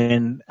 go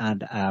in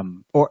and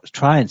or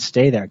try and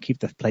stay there and keep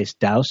the place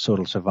doused so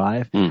it'll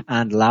survive,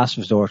 and last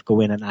resort, go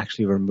in and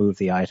actually remove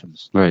the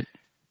items. Right.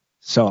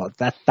 So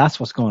that's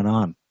what's going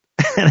on.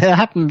 It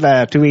happened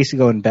 2 weeks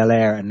ago in Bel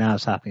Air, and now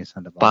it's happening in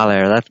Santa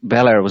Barbara.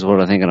 Bel Air was what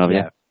I'm thinking of.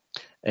 Yeah.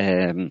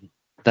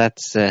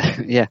 That's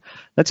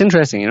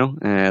interesting.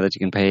 That you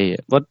can pay,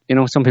 but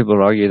some people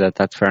will argue that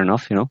that's fair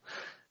enough. But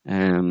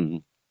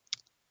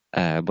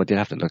you'd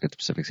have to look at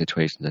specific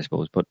situations, I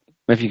suppose. But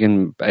if you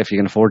can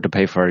afford to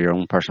pay for your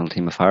own personal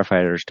team of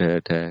firefighters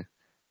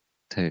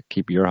to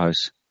keep your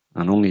house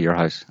and only your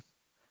house,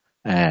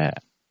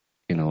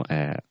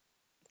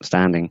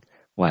 standing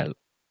while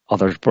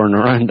others burn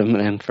around them,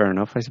 then fair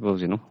enough, I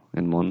suppose, in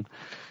one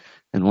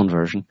in one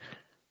version.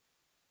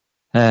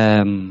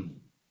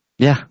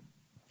 Yeah.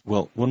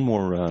 Well, one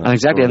more. And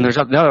exactly, story. And there's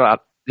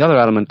the other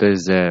element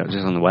is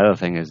just on the weather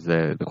thing is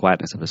the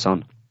quietness of the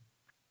sun.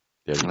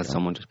 As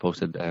someone just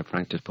posted,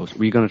 Frank just posted.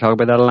 Were you going to talk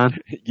about that, Alan?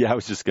 Yeah, I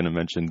was just going to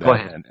mention that. Go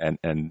ahead.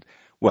 And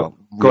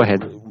go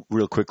ahead.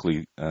 Real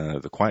quickly,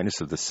 the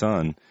quietness of the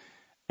sun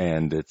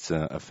and its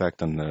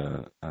effect on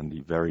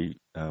the very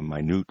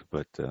minute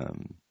but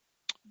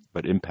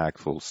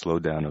impactful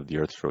slowdown of the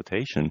Earth's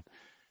rotation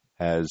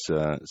has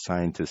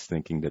scientists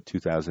thinking that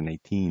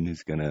 2018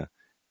 is going to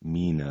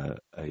mean a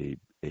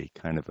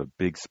kind of a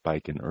big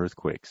spike in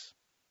earthquakes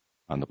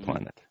on the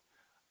planet.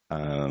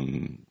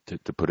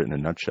 To put it in a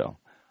nutshell.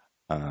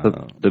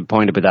 The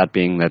point about that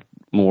being that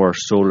more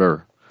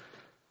solar,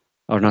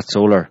 or not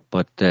solar,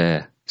 but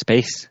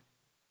space,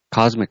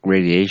 cosmic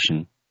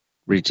radiation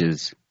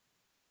reaches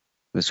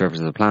the surface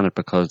of the planet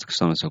because the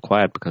sun is so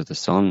quiet, because the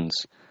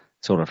sun's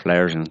solar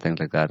flares and things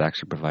like that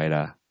actually provide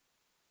a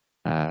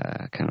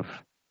kind of,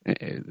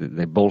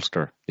 they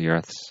bolster the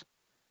Earth's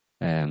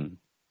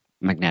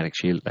magnetic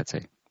shield, let's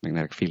say,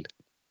 magnetic field.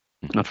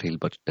 Not field,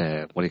 but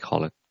what do you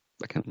call it?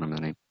 I can't remember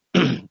the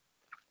name.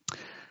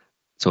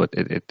 So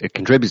it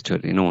contributes to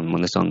it, you know. And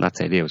when the sun, that's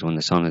the idea, was when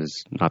the sun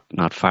is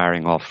not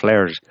firing off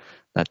flares,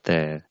 what's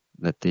the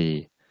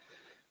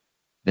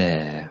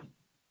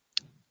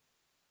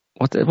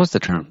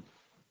term?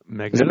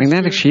 Is it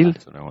magnetic shield?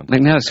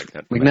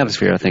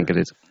 Magnetosphere, I think it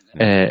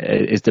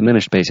is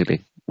diminished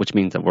basically, which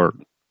means that we're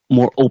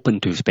more open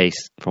to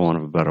space, for want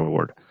of a better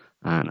word,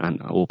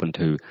 and open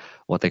to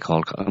what they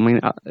call. I mean,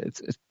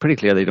 it's pretty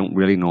clear they don't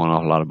really know an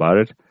awful lot about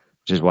it,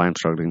 which is why I'm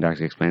struggling to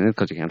actually explain it,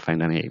 because you can't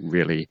find any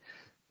really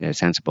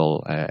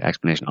sensible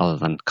explanation other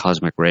than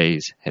cosmic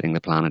rays hitting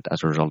the planet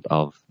as a result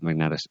of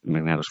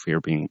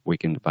magnetosphere being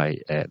weakened by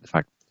the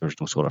fact that there's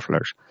no solar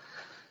flares.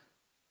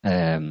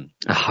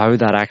 How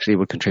that actually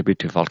would contribute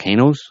to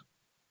volcanoes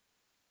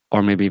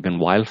or maybe even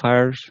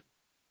wildfires?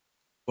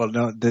 Well,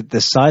 no,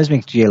 the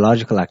seismic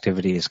geological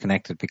activity is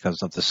connected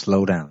because of the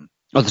slowdown.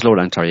 Oh, the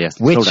slowdown, sorry, yes.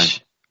 Which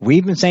slowdown.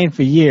 We've been saying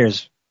for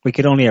years, we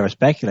could only ever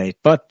speculate.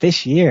 But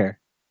this year,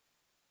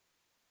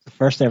 the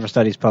first ever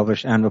studies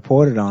published and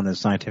reported on in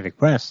scientific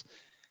press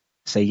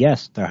say,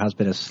 yes, there has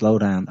been a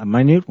slowdown, a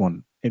minute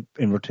one, in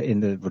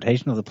the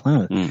rotation of the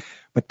planet.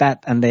 But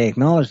that, and they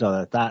acknowledge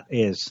that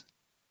is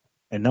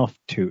enough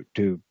to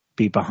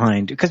be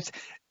behind. Because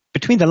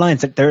between the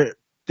lines, that they're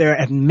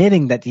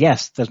admitting that,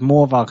 yes, there's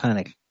more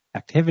volcanic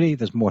activity,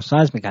 there's more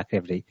seismic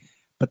activity,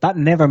 but that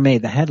never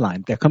made the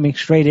headline. They're coming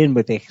straight in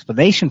with the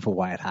explanation for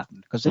why it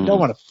happened, because they don't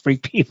want to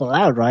freak people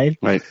out, right?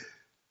 Right.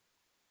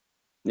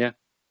 Yeah.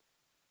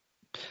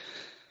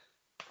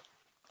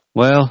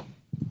 Well,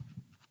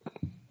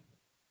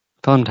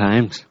 fun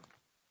times.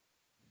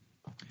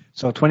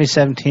 So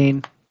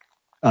 2018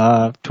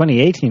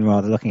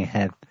 rather, looking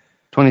ahead.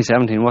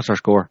 2017, what's our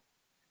score?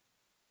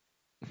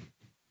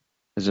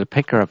 Is it a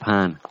pick or a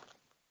pan?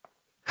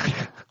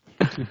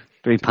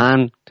 Do we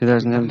pan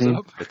 2017?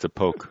 It's a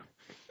poke.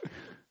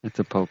 It's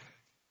a poke.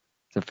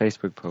 It's a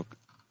Facebook poke.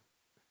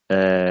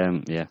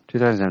 Yeah,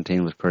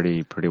 2017 was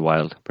pretty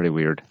wild, pretty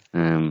weird.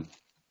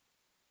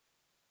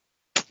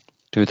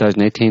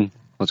 2018,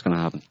 what's going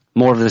to happen?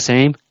 More of the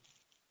same?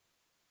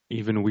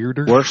 Even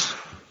weirder? Worse?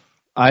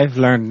 I've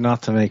learned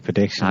not to make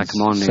predictions.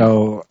 Come on,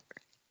 Neil.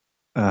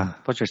 So,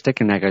 put your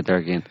sticking neck out there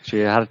again. So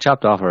you had it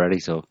chopped off already,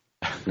 so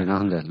you're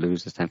not going to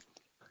lose this time.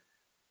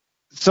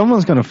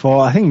 Someone's going to fall.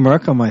 I think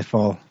Merkel might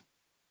fall.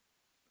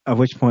 At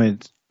which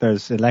point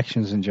there's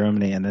elections in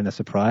Germany and then a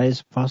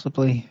surprise,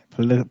 possibly,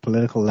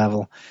 political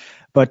level.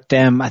 But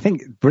I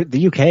think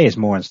the UK is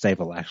more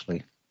unstable,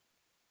 actually.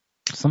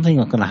 Something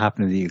is going to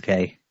happen in the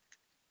UK.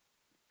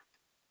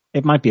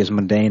 It might be as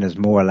mundane as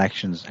more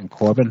elections and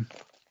Corbyn,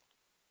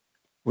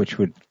 which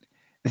would...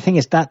 The thing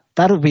is, that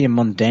would be a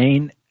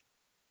mundane,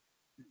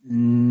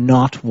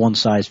 not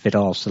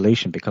one-size-fit-all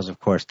solution, because, of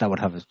course, that would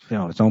have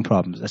its own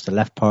problems. It's the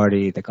left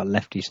party. They've got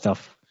lefty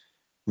stuff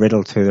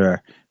riddled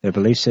to their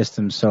belief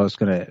system, so it's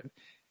going to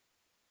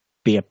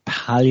be a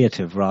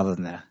palliative rather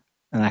than an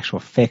actual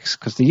fix,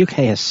 because the UK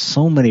has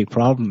so many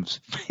problems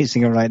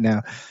facing it right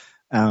now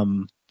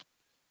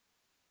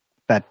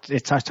that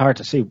it's hard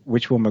to see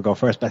which one will go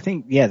first. But I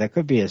think, yeah, there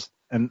could be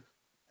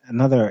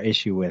another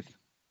issue with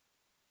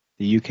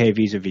the UK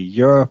vis-a-vis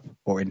Europe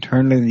or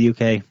internally in the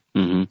UK.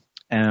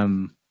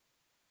 Mm-hmm.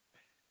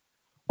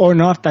 Or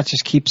not, that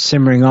just keeps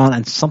simmering on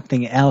and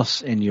something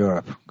else in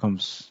Europe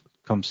comes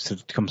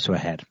to a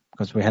head.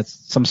 Because we had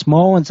some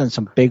small ones and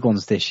some big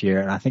ones this year,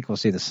 and I think we'll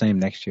see the same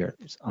next year.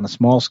 It's on a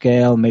small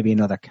scale, maybe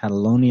another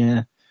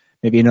Catalonia,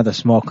 maybe another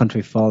small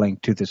country falling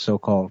to the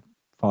so-called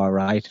far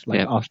right,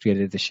 like Austria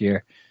did this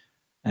year.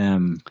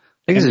 And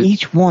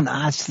each one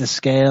adds to the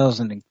scales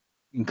and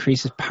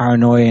increases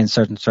paranoia in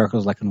certain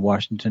circles, like in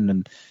Washington,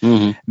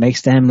 and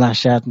makes them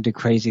lash out and do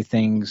crazy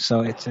things.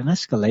 So it's an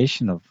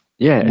escalation of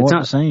more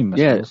of the same.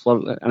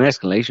 Well, an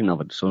escalation of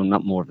it, so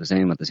not more of the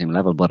same at the same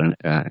level, but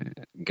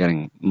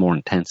getting more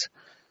intense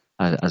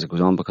as it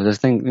goes on. Because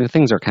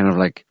things are kind of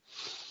like,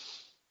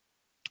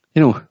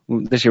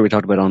 this year we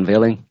talked about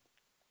unveiling,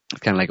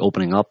 it's kind of like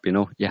opening up.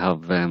 You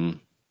have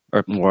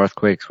more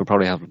earthquakes. We'll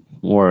probably have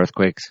more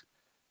earthquakes.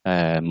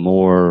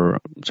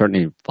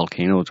 Certainly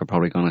volcanoes are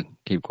probably going to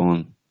keep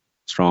going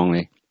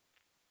strongly,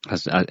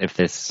 as if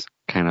this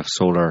kind of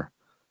solar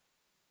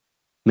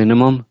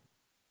minimum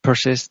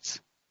persists,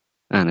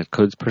 and it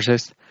could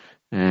persist.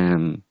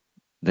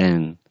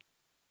 Then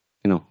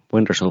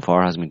winter so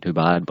far hasn't been too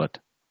bad, but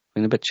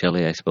been a bit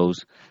chilly, I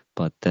suppose.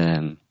 But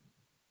we're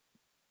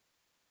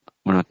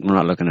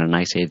not looking at an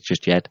ice age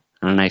just yet.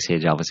 And an ice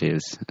age obviously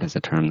is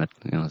a term that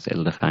is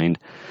ill-defined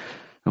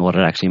and what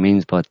it actually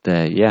means. But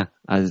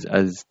as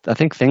I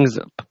think things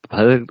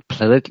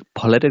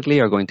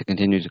politically are going to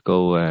continue to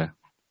go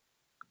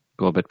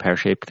a bit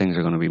pear-shaped. Things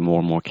are going to be more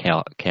and more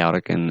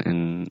chaotic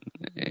in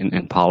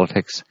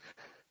politics.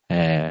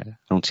 I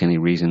don't see any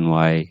reason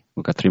why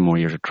we've got 3 more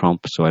years of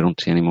Trump, so I don't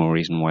see any more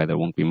reason why there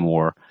won't be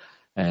more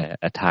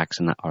attacks,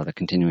 or the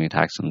continuing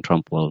attacks on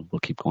Trump will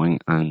keep going,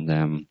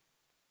 and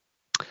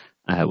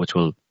which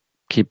will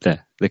keep the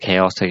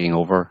chaos taking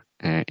over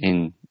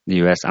in the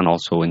US and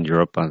also in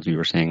Europe, as you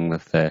were saying,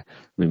 with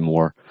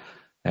more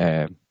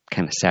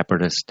kind of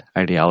separatist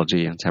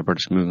ideology and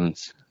separatist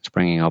movements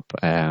springing up,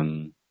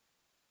 and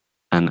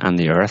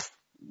the Earth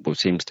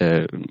seems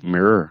to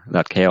mirror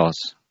that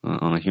chaos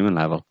on a human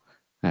level.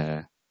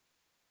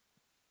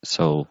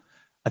 So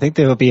I think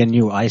there will be a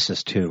new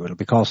ISIS too. It'll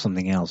be called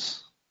something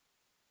else.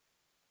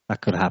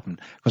 That could happen.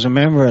 Because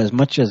remember, as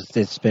much as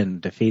it's been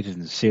defeated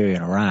in Syria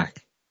and Iraq,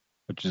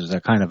 which is a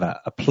kind of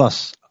a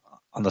plus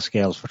on the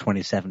scales for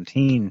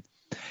 2017,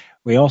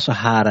 we also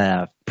had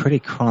a pretty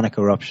chronic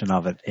eruption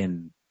of it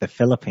in the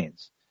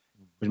Philippines.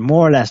 It was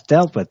more or less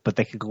dealt with, but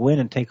they could go in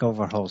and take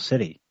over a whole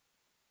city.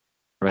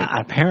 Right.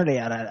 Apparently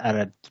at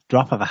a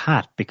drop of a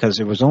hat, because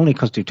it was only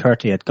because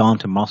Duterte had gone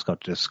to Moscow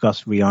to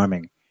discuss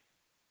rearming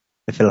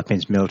the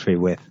Philippines military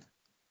with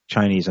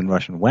Chinese and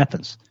Russian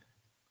weapons.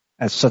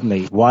 And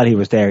suddenly, while he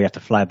was there, he had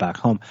to fly back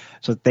home.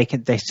 So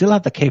they still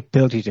have the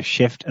capability to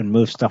shift and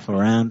move stuff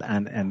around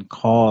and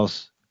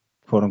cause,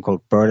 quote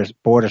unquote,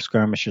 border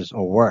skirmishes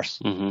or worse.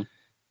 Mm-hmm.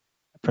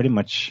 Pretty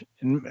much,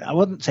 I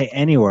wouldn't say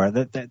anywhere.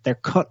 They're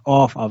cut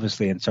off,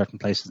 obviously, in certain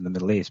places in the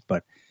Middle East,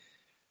 but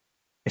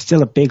it's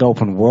still a big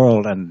open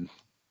world, and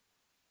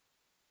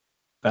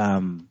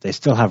they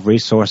still have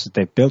resources.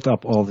 They've built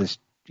up all this,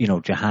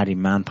 jihadi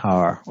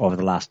manpower over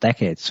the last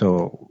decade.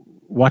 So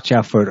watch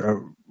out for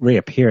it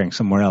reappearing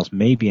somewhere else,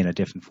 maybe in a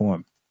different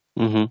form.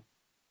 Mm-hmm.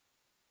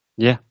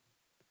 Yeah.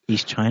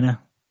 East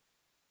China.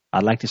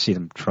 I'd like to see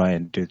them try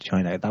and do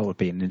China. That would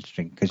be an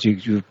interesting, because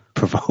you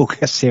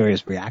provoke a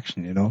serious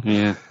reaction,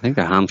 Yeah, I think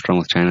they're hamstrung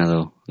with China,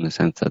 though, in the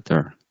sense that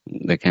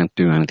they can't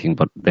do anything,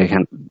 but they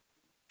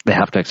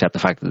have to accept the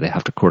fact that they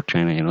have to court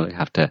China. They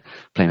have to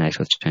play nice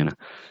with China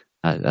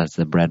as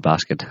the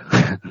breadbasket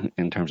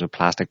in terms of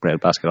plastic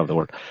breadbasket of the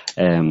world.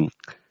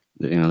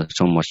 There's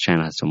so much.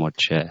 China has so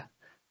much.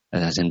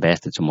 Has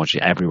invested so much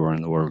everywhere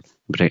in the world,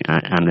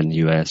 and in the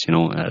US.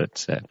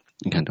 It's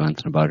you can't do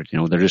anything about it.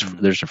 They're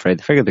just afraid.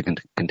 They figure they can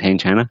contain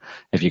China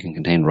if you can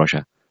contain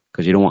Russia,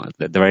 because you don't want,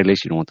 at the very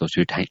least, you don't want those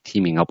two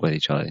teaming up with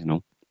each other.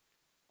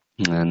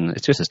 And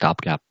it's just a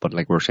stopgap. But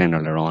like we were saying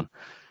earlier on,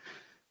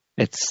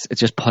 it's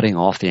just putting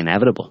off the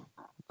inevitable,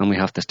 and we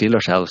have to steel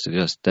ourselves to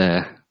just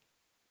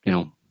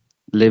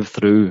live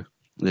through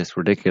this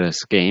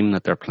ridiculous game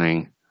that they're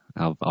playing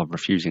of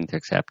refusing to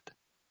accept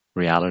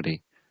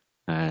reality,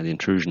 the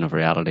intrusion of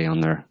reality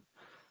on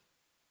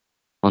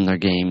their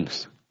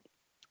games.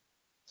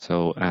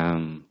 So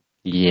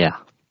yeah.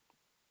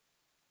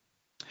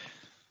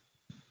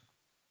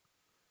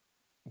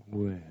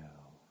 Well,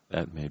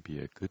 that may be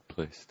a good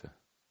place to.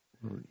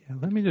 Yeah,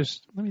 let me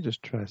just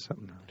try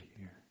something out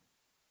here.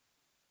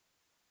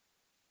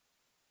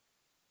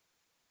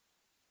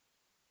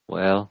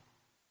 Well,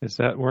 is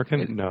that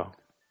working? No.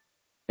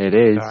 It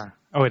is.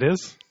 Oh, it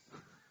is?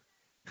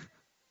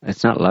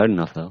 It's not loud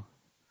enough, though.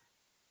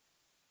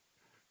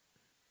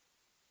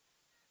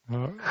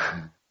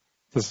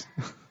 That's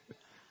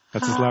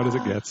as loud as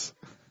it gets.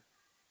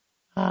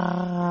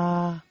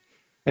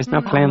 It's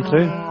not playing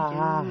through.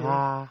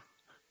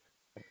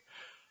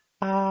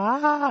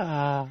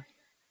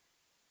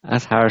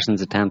 That's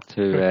Harrison's attempt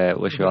to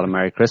wish you all a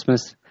Merry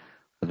Christmas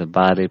with a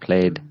badly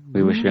played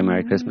We Wish You a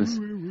Merry Christmas.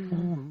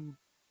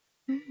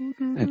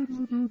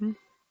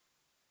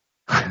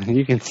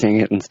 You can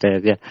sing it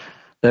instead, yeah.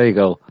 There you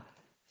go.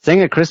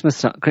 Sing a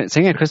Christmas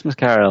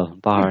carol,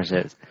 Bahar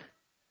says.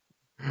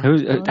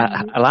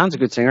 Alan's a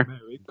good singer.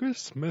 Merry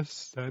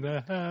Christmas and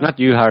a happy Not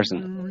you,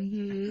 Harrison.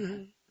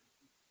 We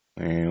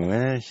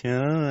wish you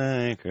a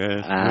Merry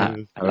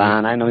Christmas.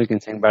 Alan, I know you can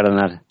sing better than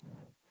that.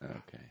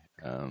 Okay.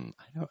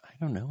 I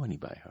don't know any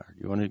by heart.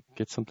 You want to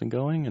get something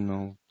going, and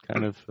I'll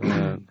kind of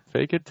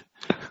fake it.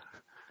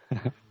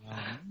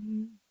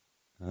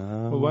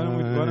 Well, why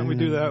don't we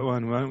do that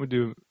one? Why don't we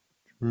do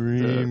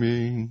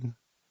Dreaming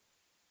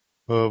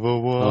of a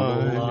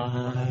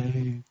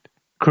white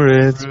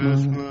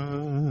Christmas.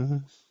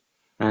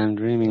 I'm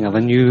dreaming of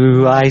a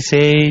new ice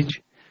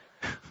age.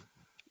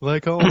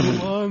 Like all the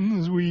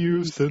ones we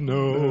used to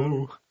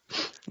know.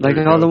 Like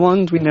all the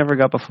ones we never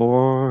got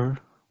before.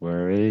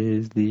 Where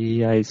is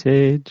the Ice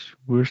Age?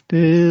 We're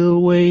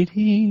still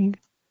waiting.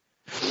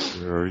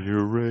 Where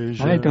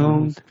Eurasia I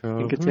don't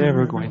think it's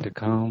ever going to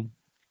come.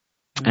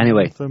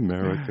 Anyway. North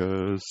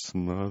America's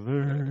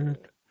smothered.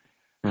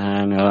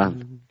 I know.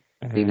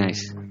 Be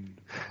nice.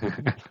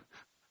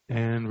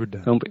 And we're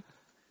done.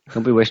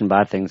 Don't be wishing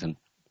bad things on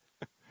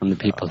the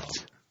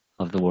peoples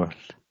of the world.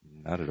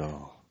 Not at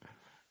all.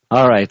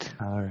 All right.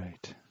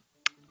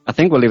 I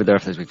think we'll leave it there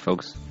for this week,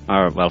 folks.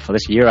 Or, well, for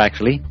this year,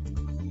 actually.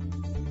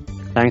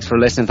 Thanks for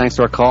listening. Thanks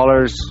to our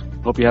callers.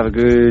 Hope you have a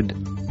good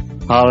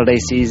holiday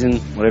season,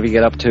 whatever you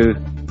get up to.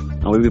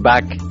 And we'll be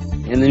back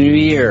in the new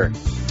year.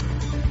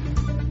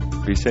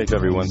 Be safe,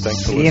 everyone.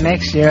 Thanks for listening. See you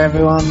next year,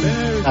 everyone.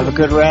 Have a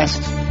good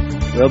rest.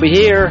 We'll be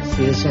here.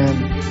 See you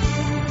soon.